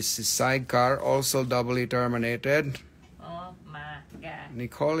 and this is sidecar, also doubly terminated. Oh my God.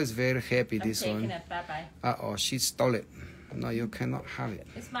 Nicole is very happy I'm this taking one. it. Bye-bye. Uh-oh, she stole it. No, you cannot have it.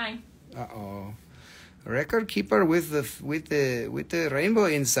 It's mine. Uh-oh. Record keeper with the rainbow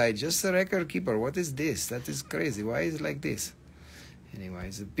inside. Just a record keeper. What is this? That is crazy. Why is it like this? Anyway,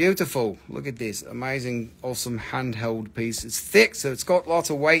 it's a beautiful, look at this, amazing, awesome handheld piece. It's thick, so it's got lots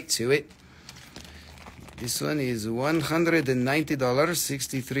of weight to it. This one is $190,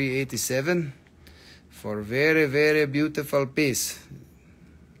 $63.87 for a very, very beautiful piece.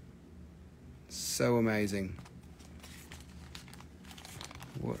 So amazing.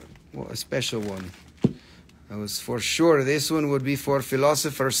 What a special one. I was for sure this one would be for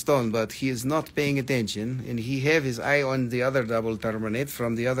Philosopher's Stone, but he is not paying attention, and he have his eye on the other double Tourmaline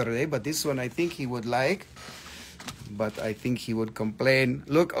from the other day, but this one I think he would like, but I think he would complain.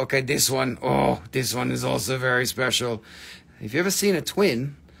 Look, okay, this one, oh, this one is also very special. Have you ever seen a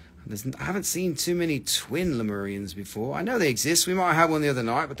twin? I haven't seen too many twin Lemurians before. I know they exist. We might have one the other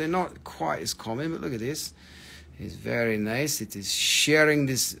night, but they're not quite as common. But look at this. It's very nice. It is sharing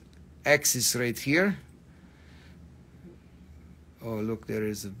this axis right here. Oh, look, there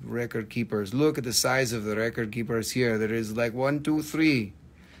is record keepers. Look at the size of the record keepers here. There is like 1, 2, 3,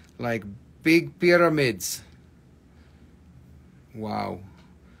 like big pyramids. Wow.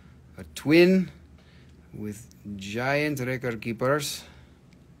 A twin with giant record keepers.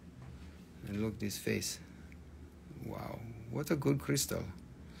 And look this face. Wow, what a good crystal.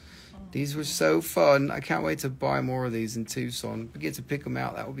 These were so fun. I can't wait to buy more of these in Tucson. We get to pick them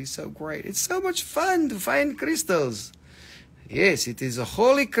out. That would be so great. It's so much fun to find crystals. Yes, it is a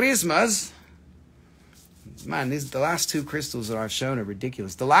holy Christmas. Man, the last two crystals that I've shown are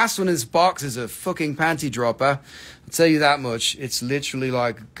ridiculous. The last one in this box is a fucking panty dropper. I'll tell you that much. It's literally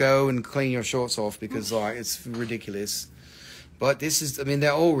like, go and clean your shorts off because like it's ridiculous. But this is, I mean,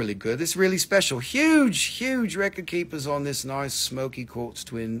 they're all really good. This is really special. Huge, huge record keepers on this nice smoky quartz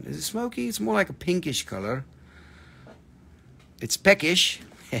twin. Is it smoky? It's more like a pinkish color. It's peckish.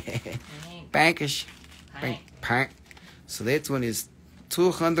 Pankish. Pank. So that one is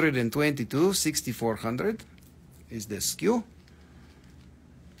 $222, $6,400 is the skew.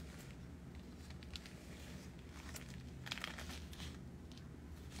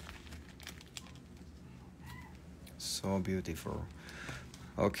 So beautiful.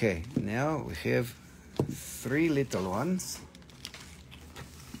 Okay, now we have 3 little ones.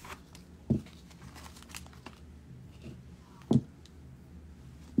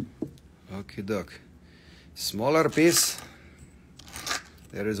 Okay, doc. Smaller piece.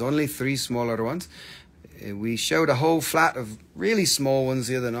 There is only 3 smaller ones. We showed a whole flat of really small ones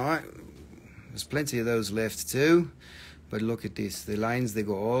the other night. There's plenty of those left too. But look at this. The lines, they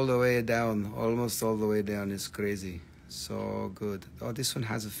go all the way down. Almost all the way down. It's crazy. So good. Oh, this one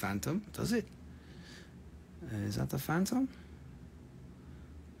has a phantom. Does it? Is that the phantom?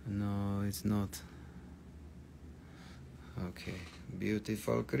 No, it's not. Okay.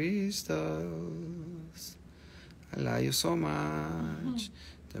 Beautiful crystals. I love you so much.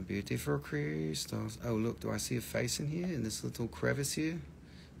 The beautiful crystals. Oh, look, do I see a face in here? In this little crevice here?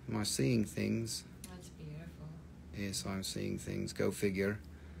 Am I seeing things? That's beautiful. Yes, I'm seeing things. Go figure.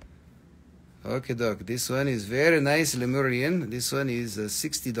 Okay, doc. This one is very nice Lemurian. This one is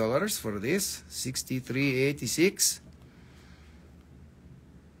 $60 for this. $63.86.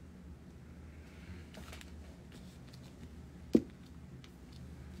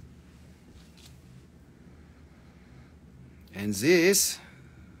 And this,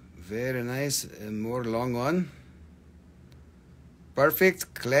 very nice, more long one.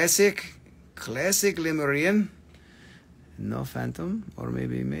 Perfect, classic Lemurian. No phantom, or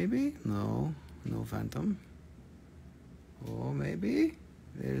maybe, no phantom. Or maybe,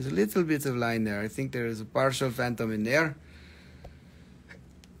 there's a little bit of line there. I think there is a partial phantom in there.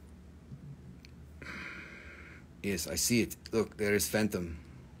 Yes, I see it. Look, there is phantom.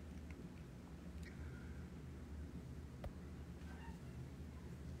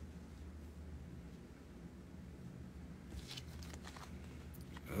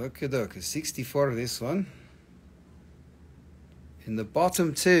 Okay, doc, 64 this one. In the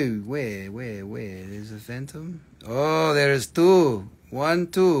bottom 2, where? There's a phantom. Oh, there is 2. 1,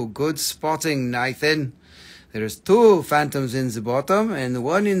 2. Good spotting, Nathan. There is 2 phantoms in the bottom and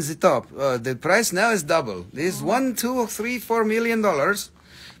 1 in the top. The price now is double. There's $1, $2, $3, $4 million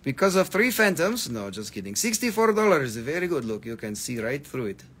because of 3 phantoms. No, just kidding. $64 is a very good look. You can see right through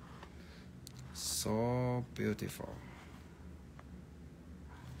it. So beautiful.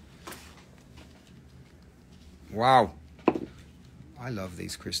 Wow. I love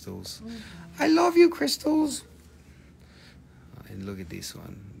these crystals. I love you, crystals. And look at this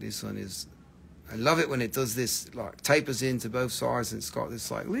one. This one is, I love it when it does this, like tapers into both sides and it's got this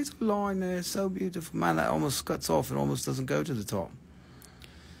like little line there. So beautiful. Man, that almost cuts off and almost doesn't go to the top.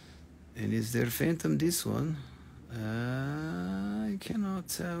 And is there phantom this one? I cannot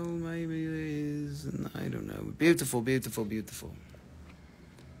tell. Maybe it is. I don't know. Beautiful, beautiful, beautiful.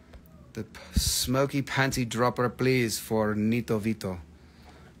 The smoky panty dropper, please, for Nito Vito.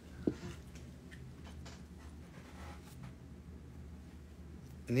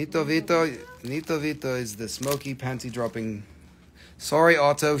 Nito Vito is the smoky panty dropping. Sorry,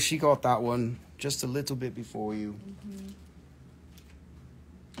 Otto, she got that one just a little bit before you.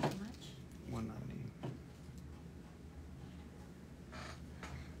 How much?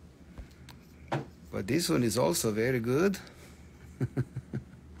 190. But this one is also very good.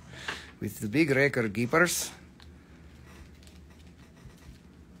 With the big record keepers.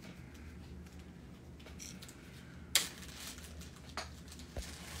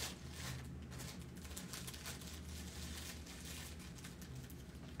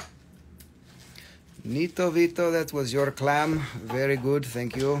 Nito Vito, that was your clam. Very good,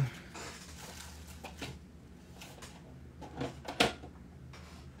 thank you.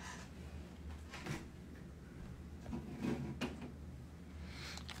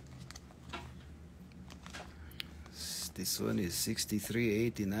 This one is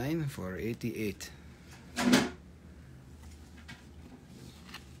 63.89 for 88.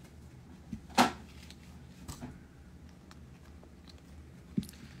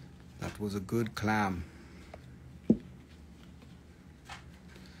 That was a good clam.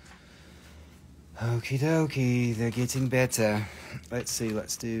 Okie dokie, they're getting better. Let's see,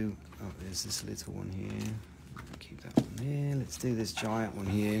 let's do, oh, there's this little one here. Keep that one there. Let's do this giant one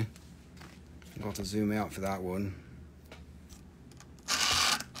here. Got to zoom out for that one.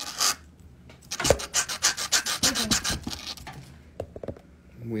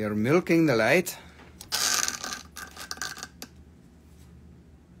 We are milking the light.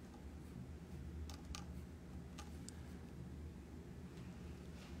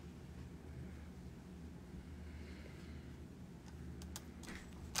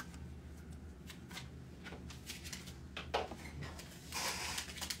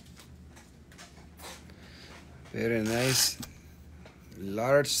 Very nice,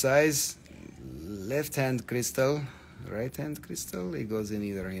 large size, left-hand crystal, right-hand crystal. It goes in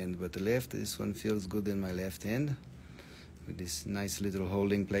either hand, but the left, this one feels good in my left hand with this nice little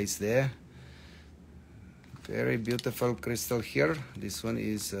holding place there. Very beautiful crystal here. This one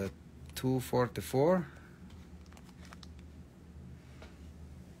is 244,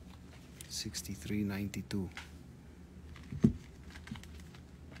 63.92.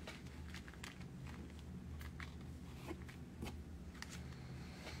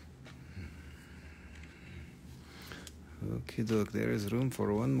 Okay, doc, there is room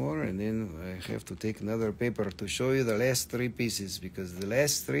for one more, and then I have to take another paper to show you the last three pieces, because the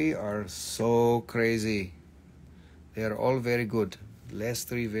last three are so crazy. They are all very good. Last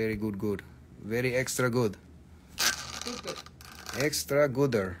three very good. Very extra good. Extra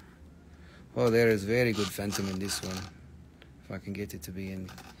gooder. Oh, there is very good phantom in this one. If I can get it to be in.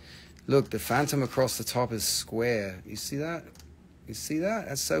 Look, the phantom across the top is square. You see that? You see that?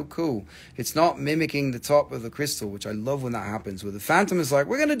 That's so cool. It's not mimicking the top of the crystal, which I love when that happens. Where the phantom is like,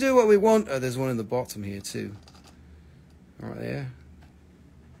 we're going to do what we want. Oh, there's one in the bottom here too. Right there.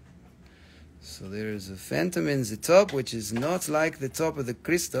 So there is a phantom in the top, which is not like the top of the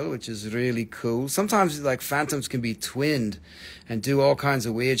crystal, which is really cool. Sometimes like phantoms can be twinned and do all kinds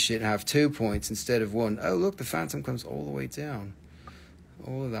of weird shit and have 2 points instead of one. Oh, look, the phantom comes all the way down.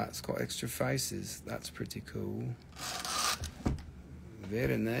 All of that's got extra faces. That's pretty cool.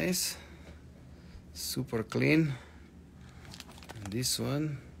 Very nice. Super clean. And this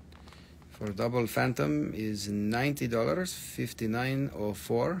one for double phantom is $90,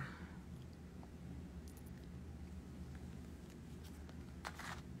 $59.04.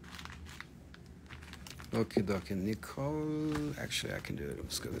 Okay, doc, and Nicole. Actually, I can do it.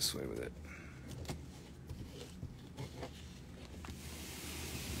 Let's go this way with it.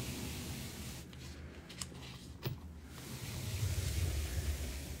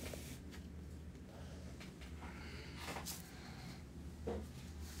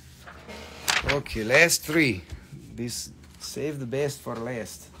 Okay, last three. This save the best for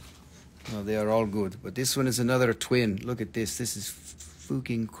last. No, they are all good, but this one is another twin. Look at this. This is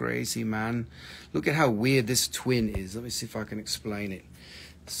fucking crazy, man. Look at how weird this twin is. Let me see if I can explain it.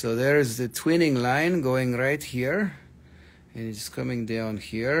 So there is the twinning line going right here, and it's coming down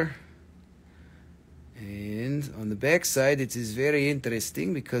here. And on the back side, it is very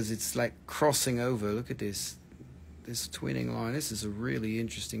interesting because it's like crossing over. Look at this. This twinning line. This is a really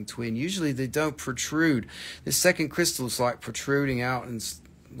interesting twin. Usually they don't protrude. This second crystal is like protruding out and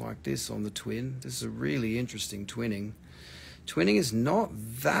like this on the twin. This is a really interesting twinning. Twinning is not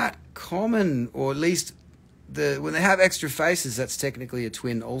that common, or at least when they have extra faces, that's technically a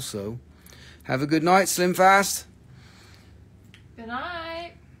twin also. Have a good night, Slim Fast. Good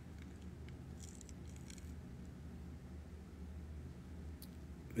night.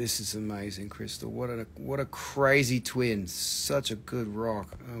 This is amazing crystal. What a crazy twin. Such a good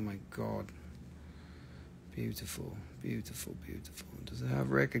rock. Oh my God. Beautiful, beautiful, beautiful. Does it have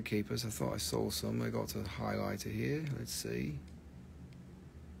record keepers? I thought I saw some. I got to highlight it here. Let's see.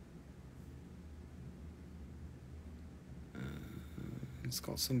 It's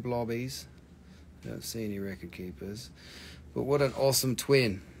got some blobbies. I don't see any record keepers. But what an awesome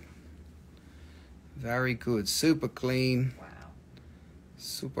twin. Very good. Super clean. Wow.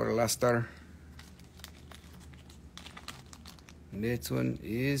 Super luster. And that one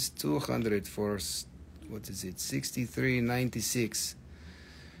is 200 for, what is it, 63.96.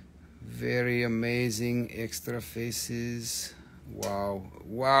 Very amazing extra faces. Wow.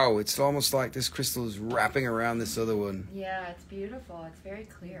 Wow, it's almost like this crystal is wrapping around this other one. Yeah, it's beautiful. It's very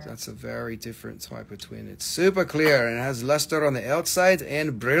clear. That's a very different type of twin. It's super clear and it has luster on the outside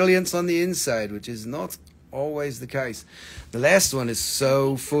and brilliance on the inside, which is not always the case. The last one is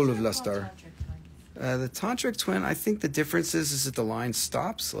so full of luster. The tantric twin, I think the difference is that the line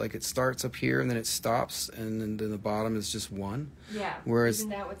stops. Like it starts up here and then it stops, and then the bottom is just one. Yeah. Whereas, isn't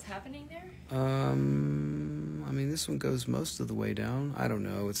that what's happening there? I mean, this one goes most of the way down. I don't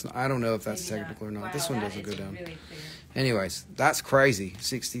know. I don't know if that's Maybe technical or not. Wow, This one that doesn't go is down. Really clear. Anyways, that's crazy.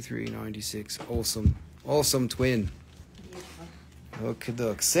 63.96. Awesome. Awesome twin. Beautiful. Okay,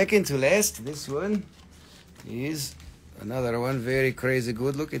 doke. Second to last, this one is another one. Very crazy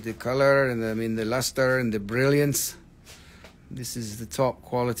good. Look at the color and the luster and the brilliance. This is the top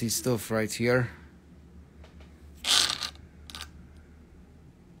quality stuff right here.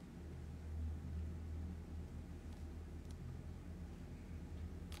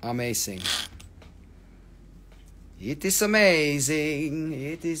 Amazing. It is amazing.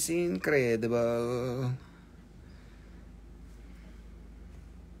 It is incredible.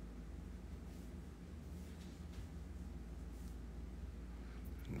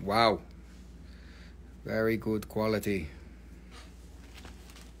 Wow. Very good quality.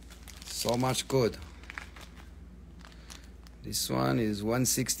 So much good. This one is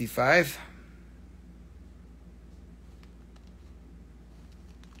 165.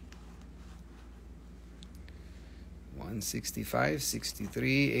 $165,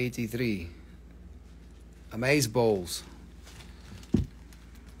 $63, $83. Amaze bowls.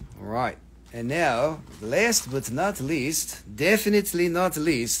 All right. And now, last but not least, definitely not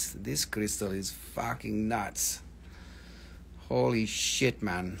least, this crystal is fucking nuts. Holy shit,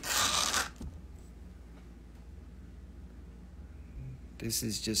 man. This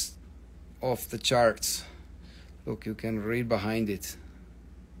is just off the charts. Look, you can read behind it.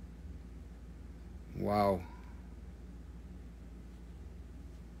 Wow.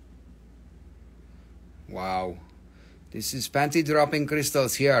 Wow. This is panty dropping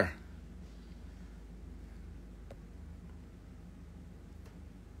crystals here.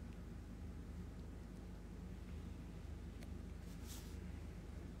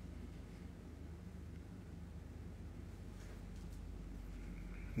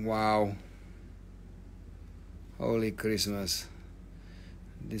 Wow. Holy Christmas.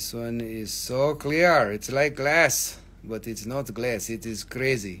 This one is so clear. It's like glass, but it's not glass. It is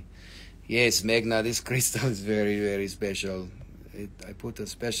crazy. Yes, Magna, this crystal is very, very special. I put a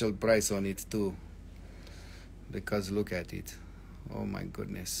special price on it too. Because look at it. Oh my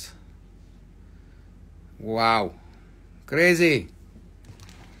goodness. Wow. Crazy.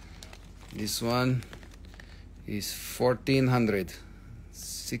 This one is 1400.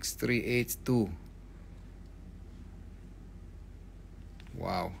 6382.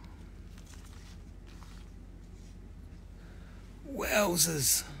 Wow.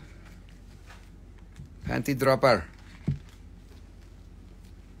 Wowzers. Panty dropper.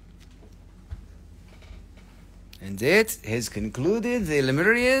 And that has concluded the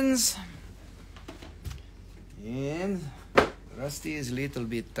Lemurians. And Rusty is a little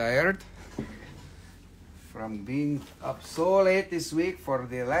bit tired from being up so late this week for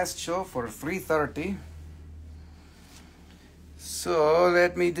the last show for 3:30. So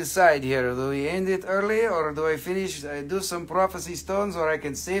let me decide here. Do we end it early or do I finish, do some prophecy stones, or I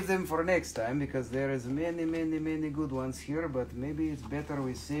can save them for next time because there is many, many, many good ones here, but maybe it's better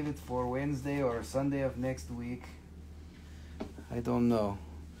we save it for Wednesday or Sunday of next week. I don't know.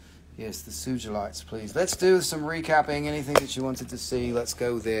 Yes, the Sugilites, please. Let's do some recapping. Anything that you wanted to see, let's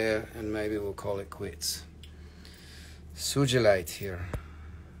go there and maybe we'll call it quits. Sugilite here.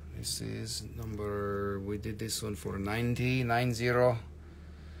 This is number, we did this one for 90. I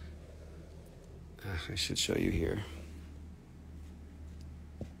should show you here.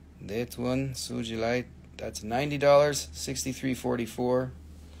 That one, Sugilite, that's $90, $63.44.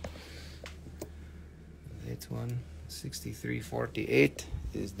 That one, $63.48.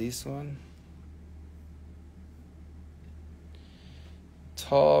 is this one.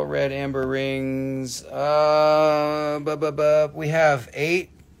 Tall red amber rings. We have 8.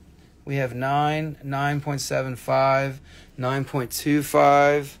 We have 9, 9.75,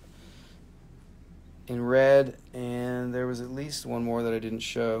 9.25 in red, and there was at least one more that I didn't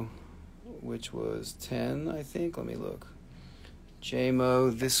show, which was 10, I think. Let me look.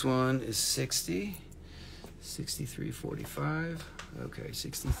 JMO, this one is 60, 63.45. Okay,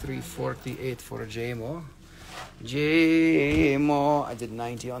 63.48 for a JMO. JMO, I did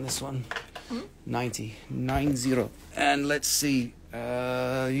 90 on this one. 90. And let's see.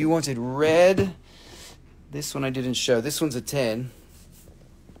 You wanted red. This one I didn't show. This one's a 10.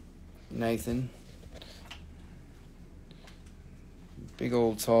 Nathan. Big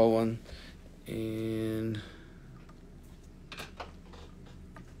old tall one. And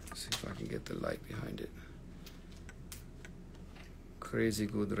let's see if I can get the light behind it. Crazy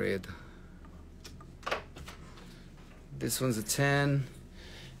good red. This one's a 10.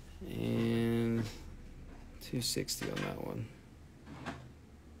 And 260 on that one.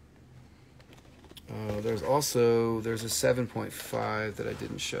 There's a 7.5 that I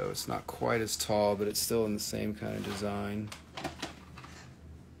didn't show. It's not quite as tall, but it's still in the same kind of design.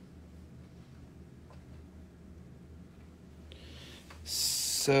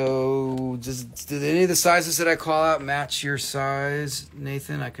 So, did any of the sizes that I call out match your size,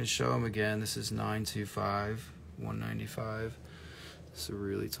 Nathan? I can show them again. This is 925, 195. It's a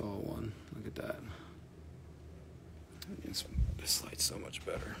really tall one. Look at that. This light's so much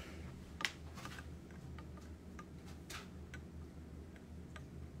better.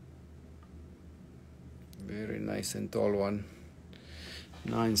 Very nice and tall one.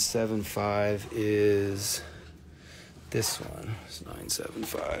 975 is this one. It's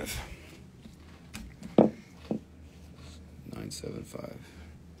 975. 975.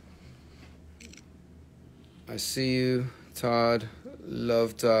 I see you, Todd.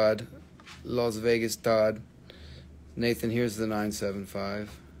 Love Todd. Las Vegas Todd. Nathan, here's the 975.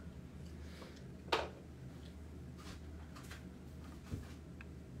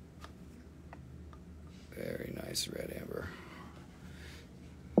 Very nice red amber.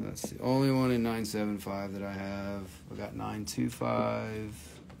 That's the only one in 975 that I have. I got 925,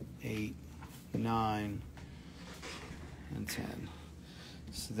 8, 9, and 10.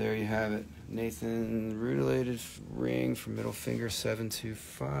 So there you have it. Nathan, rutilated ring for middle finger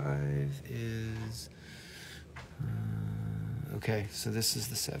 725 is... okay, so this is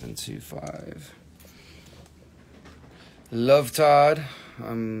the 725. Love Todd.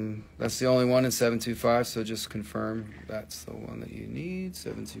 That's the only one in 725, so just confirm that's the one that you need.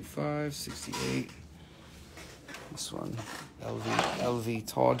 725, 68. This one, LV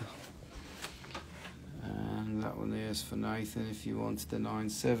Todd. And that one there is for Nathan if you want the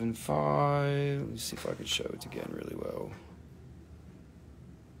 975. Let me see if I can show it again really well.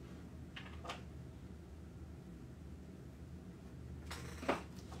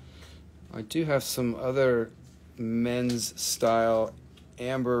 I do have some other men's style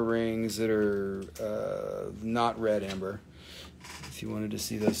amber rings that are not red amber. If you wanted to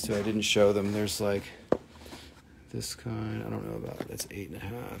see those two, I didn't show them. There's like this kind. I don't know about. That's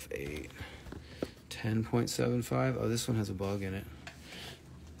 8.5, 8, 10.75. Oh, this one has a bug in it.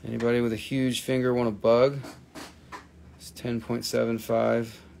 Anybody with a huge finger want a bug? It's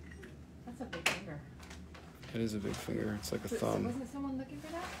 10.75. That's a big finger. It is a big finger. It's like a thumb. Wasn't someone looking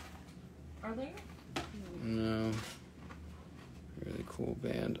for that earlier? No. Really cool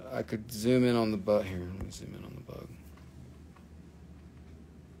band. I could zoom in on the bug. Here, let me zoom in on the bug.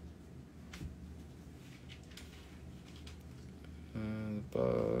 The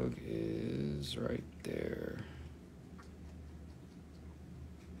bug is right there.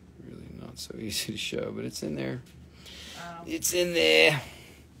 Really not so easy to show, but it's in there. It's in there.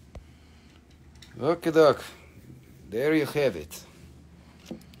 Okie doke. There you have it.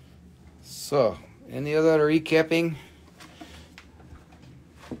 So, any other recapping?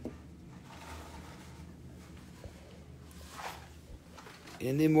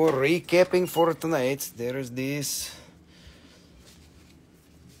 Any more recapping for tonight? There is this.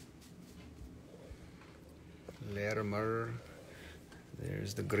 Larimer.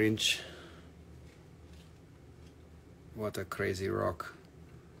 There's the Grinch. What a crazy rock.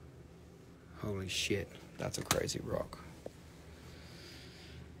 Holy shit. That's a crazy rock.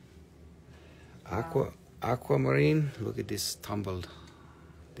 Aquamarine. Look at this tumbled.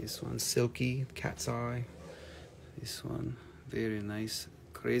 This one silky, cat's eye. This one very nice,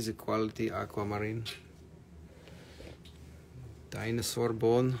 crazy quality aquamarine. Dinosaur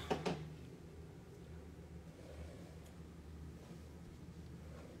bone.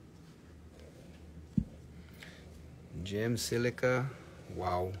 Gem silica.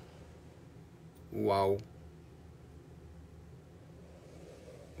 Wow. Wow.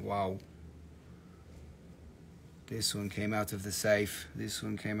 Wow. This one came out of the safe. This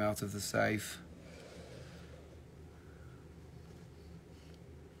one came out of the safe.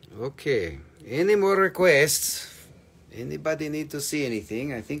 Okay. Any more requests? Anybody need to see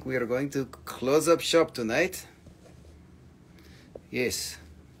anything? I think we are going to close up shop tonight. Yes.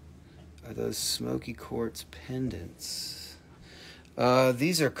 Are those smoky quartz pendants?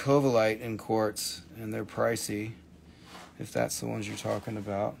 These are Covalite and quartz, and they're pricey, if that's the ones you're talking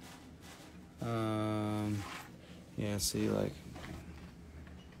about. Yeah, see, like...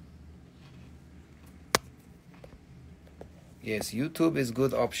 Yes, YouTube is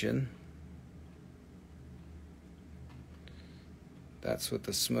good option. That's what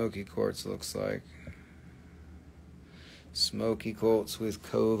the smoky quartz looks like. Smoky quartz with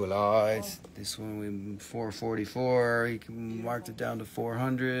Covalite. This one we 444. You can mark it down to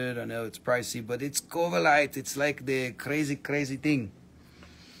 400. I know it's pricey, but it's Covalite. It's like the crazy thing.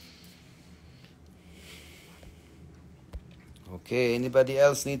 Okay, anybody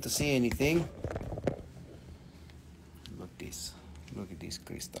else need to see anything? Look this. Look at this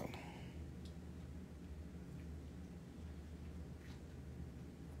crystal.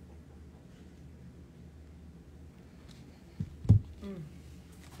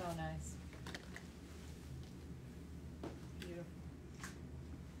 So nice. Beautiful.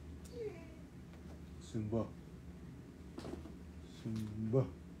 Simba. Simba.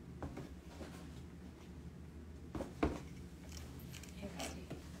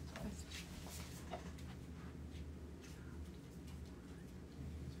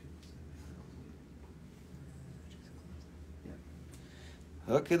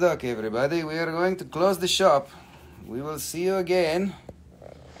 Okie dokie, everybody. We are going to close the shop. We will see you again.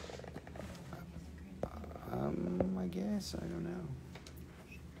 I guess. I don't know.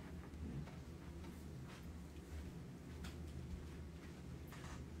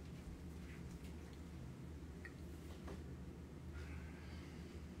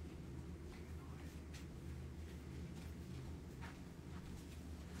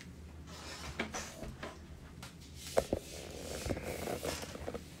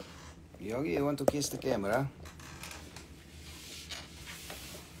 Yogi, you want to kiss the camera?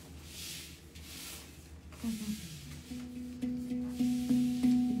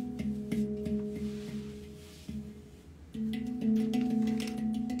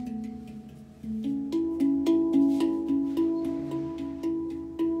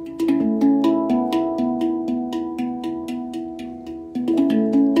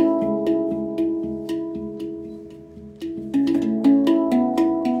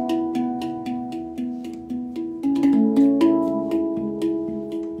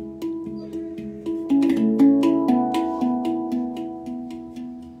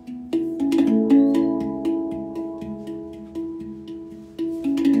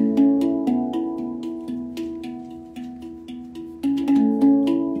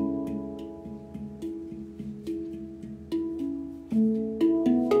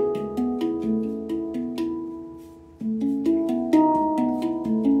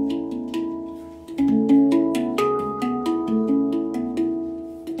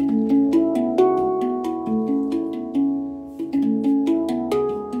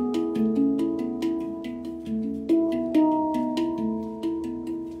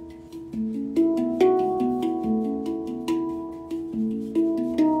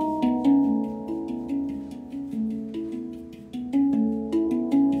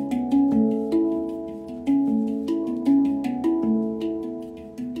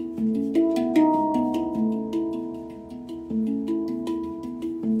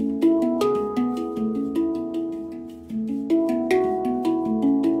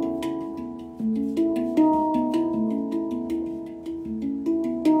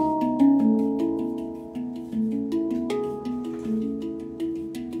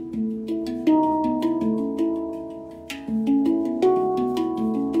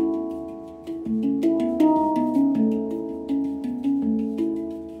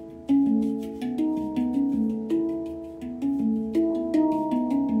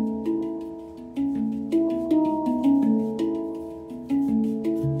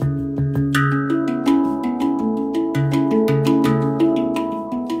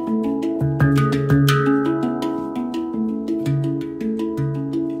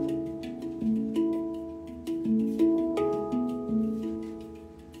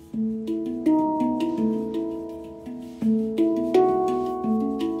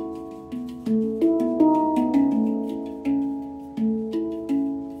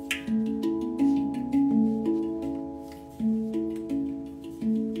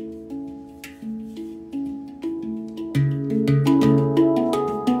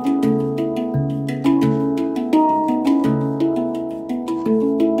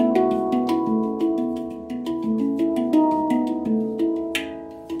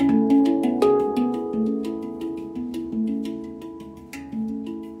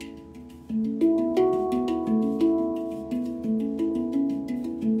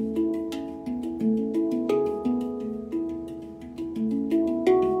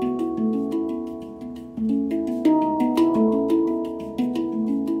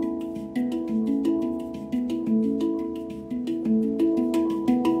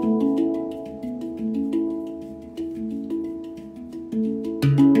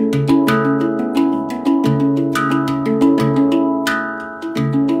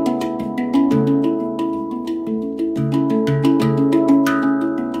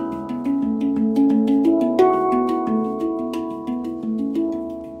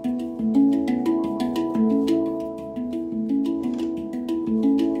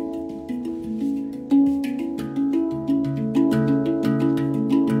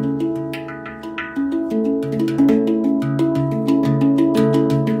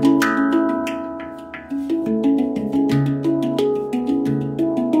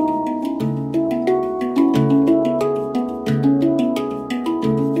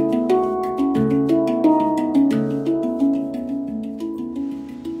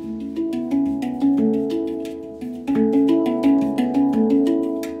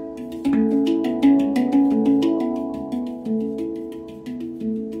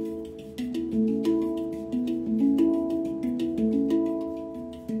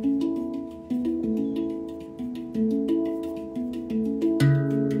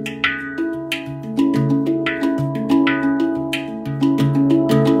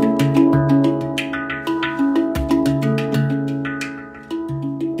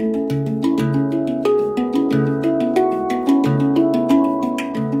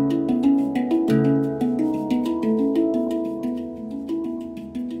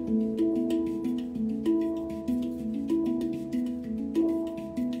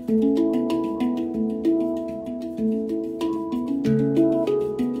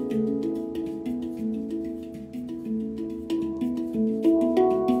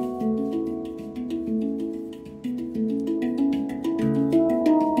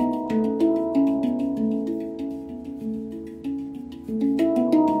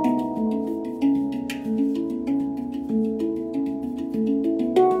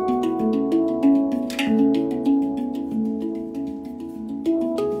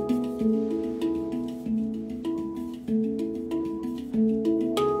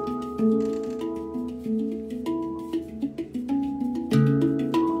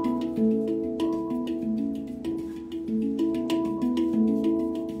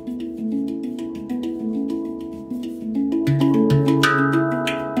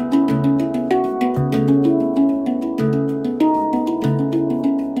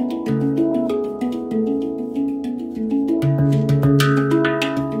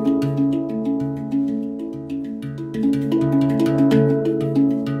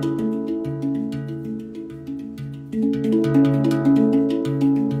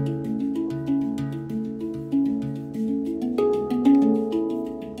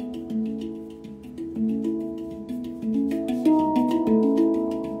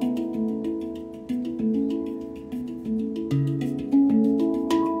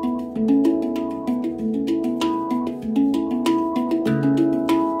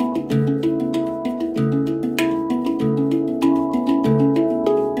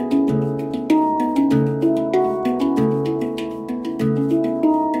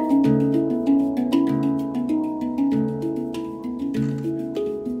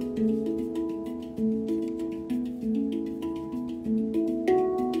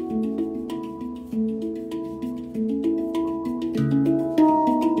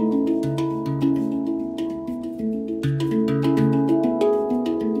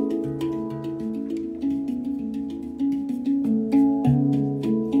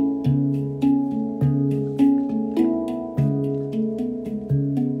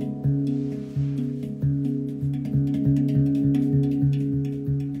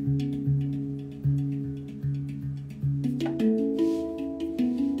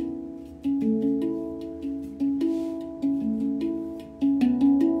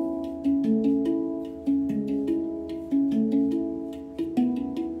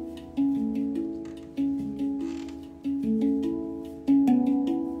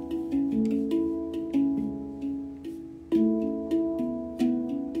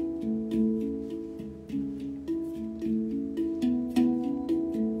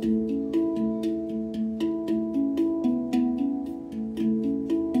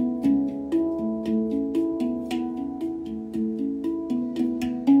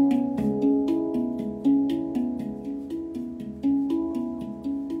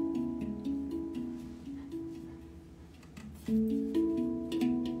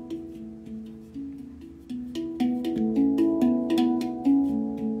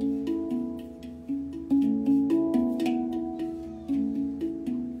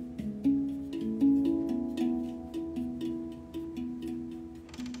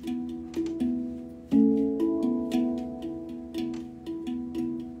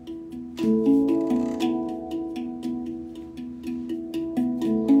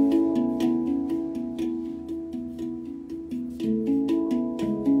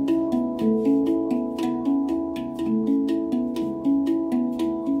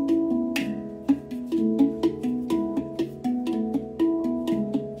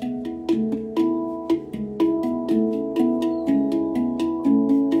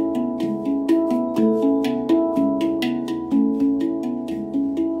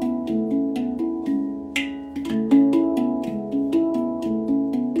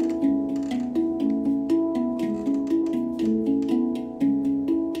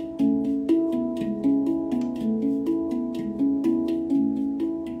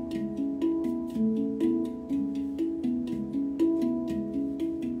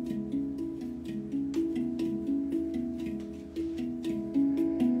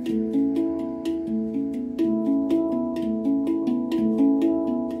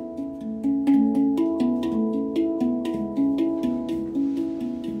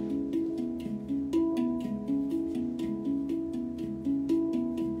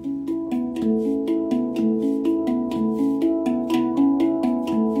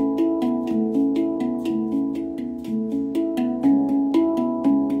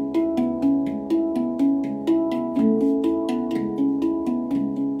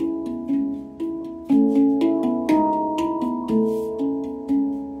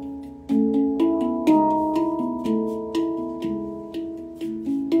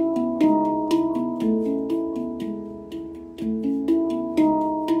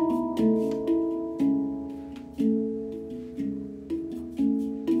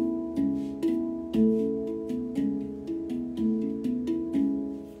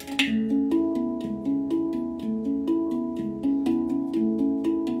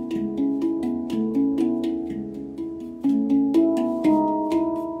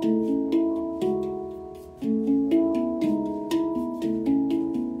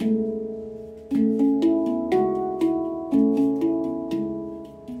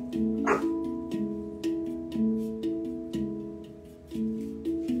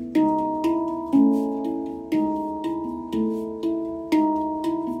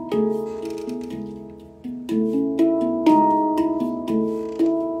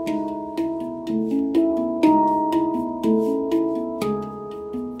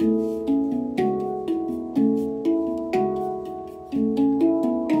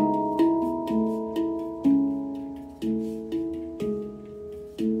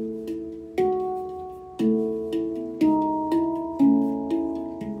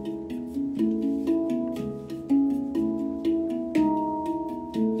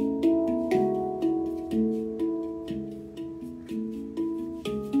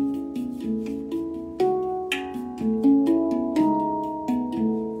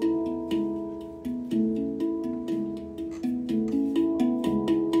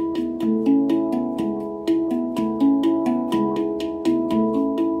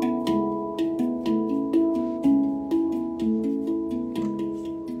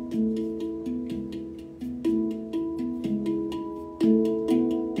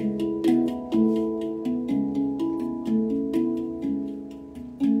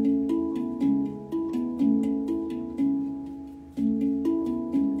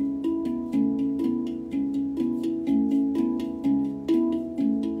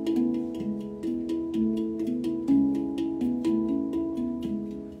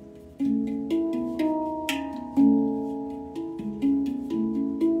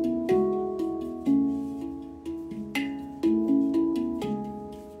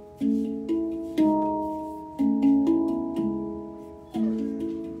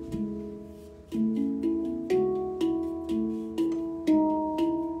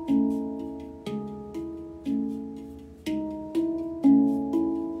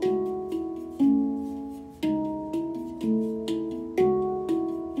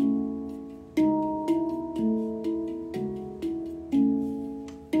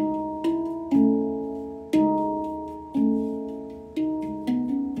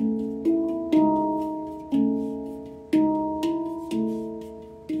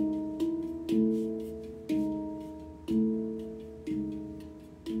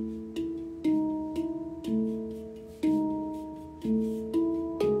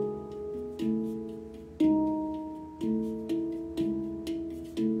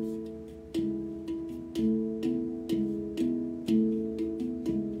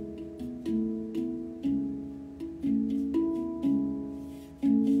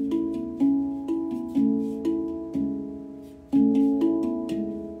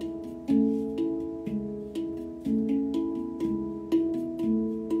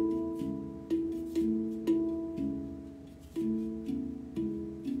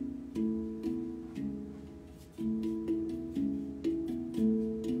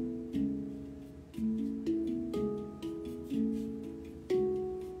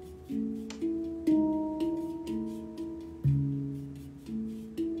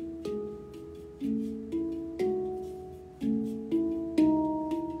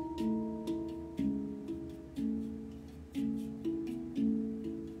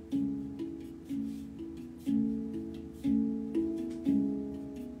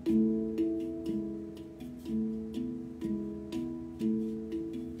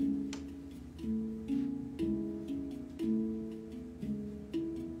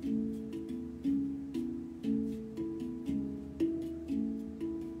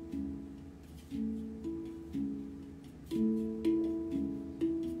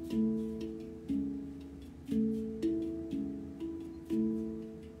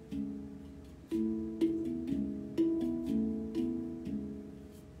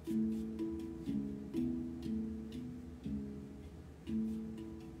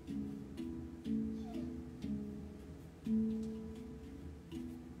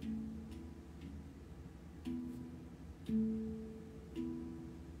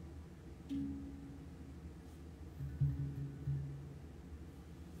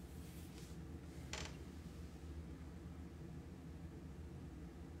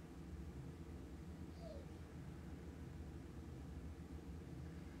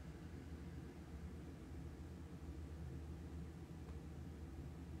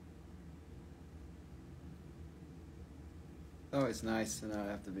 Oh, it's nice to not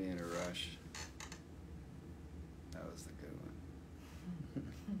have to be in a rush. That was the good one.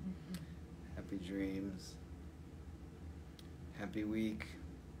 Happy dreams. Happy week.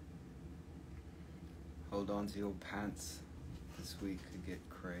 Hold on to your pants. This week could get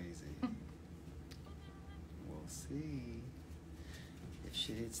crazy. We'll see. If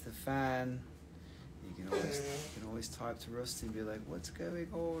shit hits the fan, you can always type to Rusty and be like, "What's going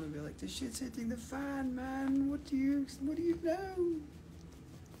on?" And be like, "The shit's hitting the fan, man. What do you know?"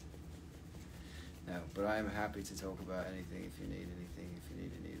 No, but I am happy to talk about anything if you need anything, if you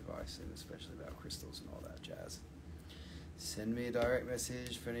need any advice, and especially about crystals and all that jazz. Send me a direct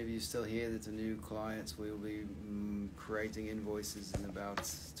message. For any of you still here that's a new clients, we will be creating invoices in about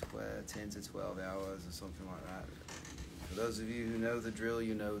 10 to 12 hours or something like that. For those of you who know the drill,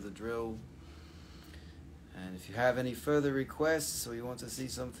 you know the drill. And if you have any further requests or you want to see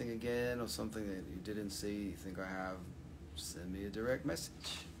something again or something that you didn't see, you think I have, send me a direct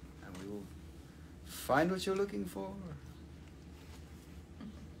message and we will find what you're looking for.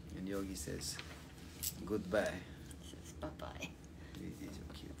 And Yogi says, goodbye. Bye-bye. He's so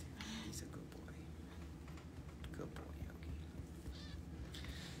cute. He's a good boy. Good boy, Yogi.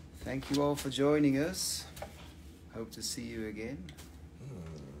 Thank you all for joining us. Hope to see you again.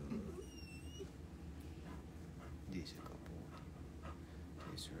 He's a good boy.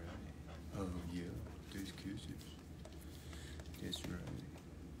 That's right. Oh, yeah. These kisses. That's right.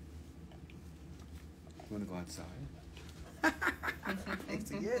 You want to go outside?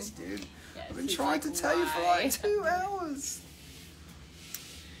 Yes, dude. Yeah, I've been trying to tell you for like 2 hours.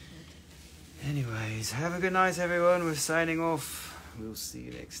 Anyways, have a good night, everyone. We're signing off. We'll see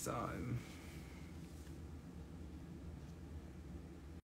you next time.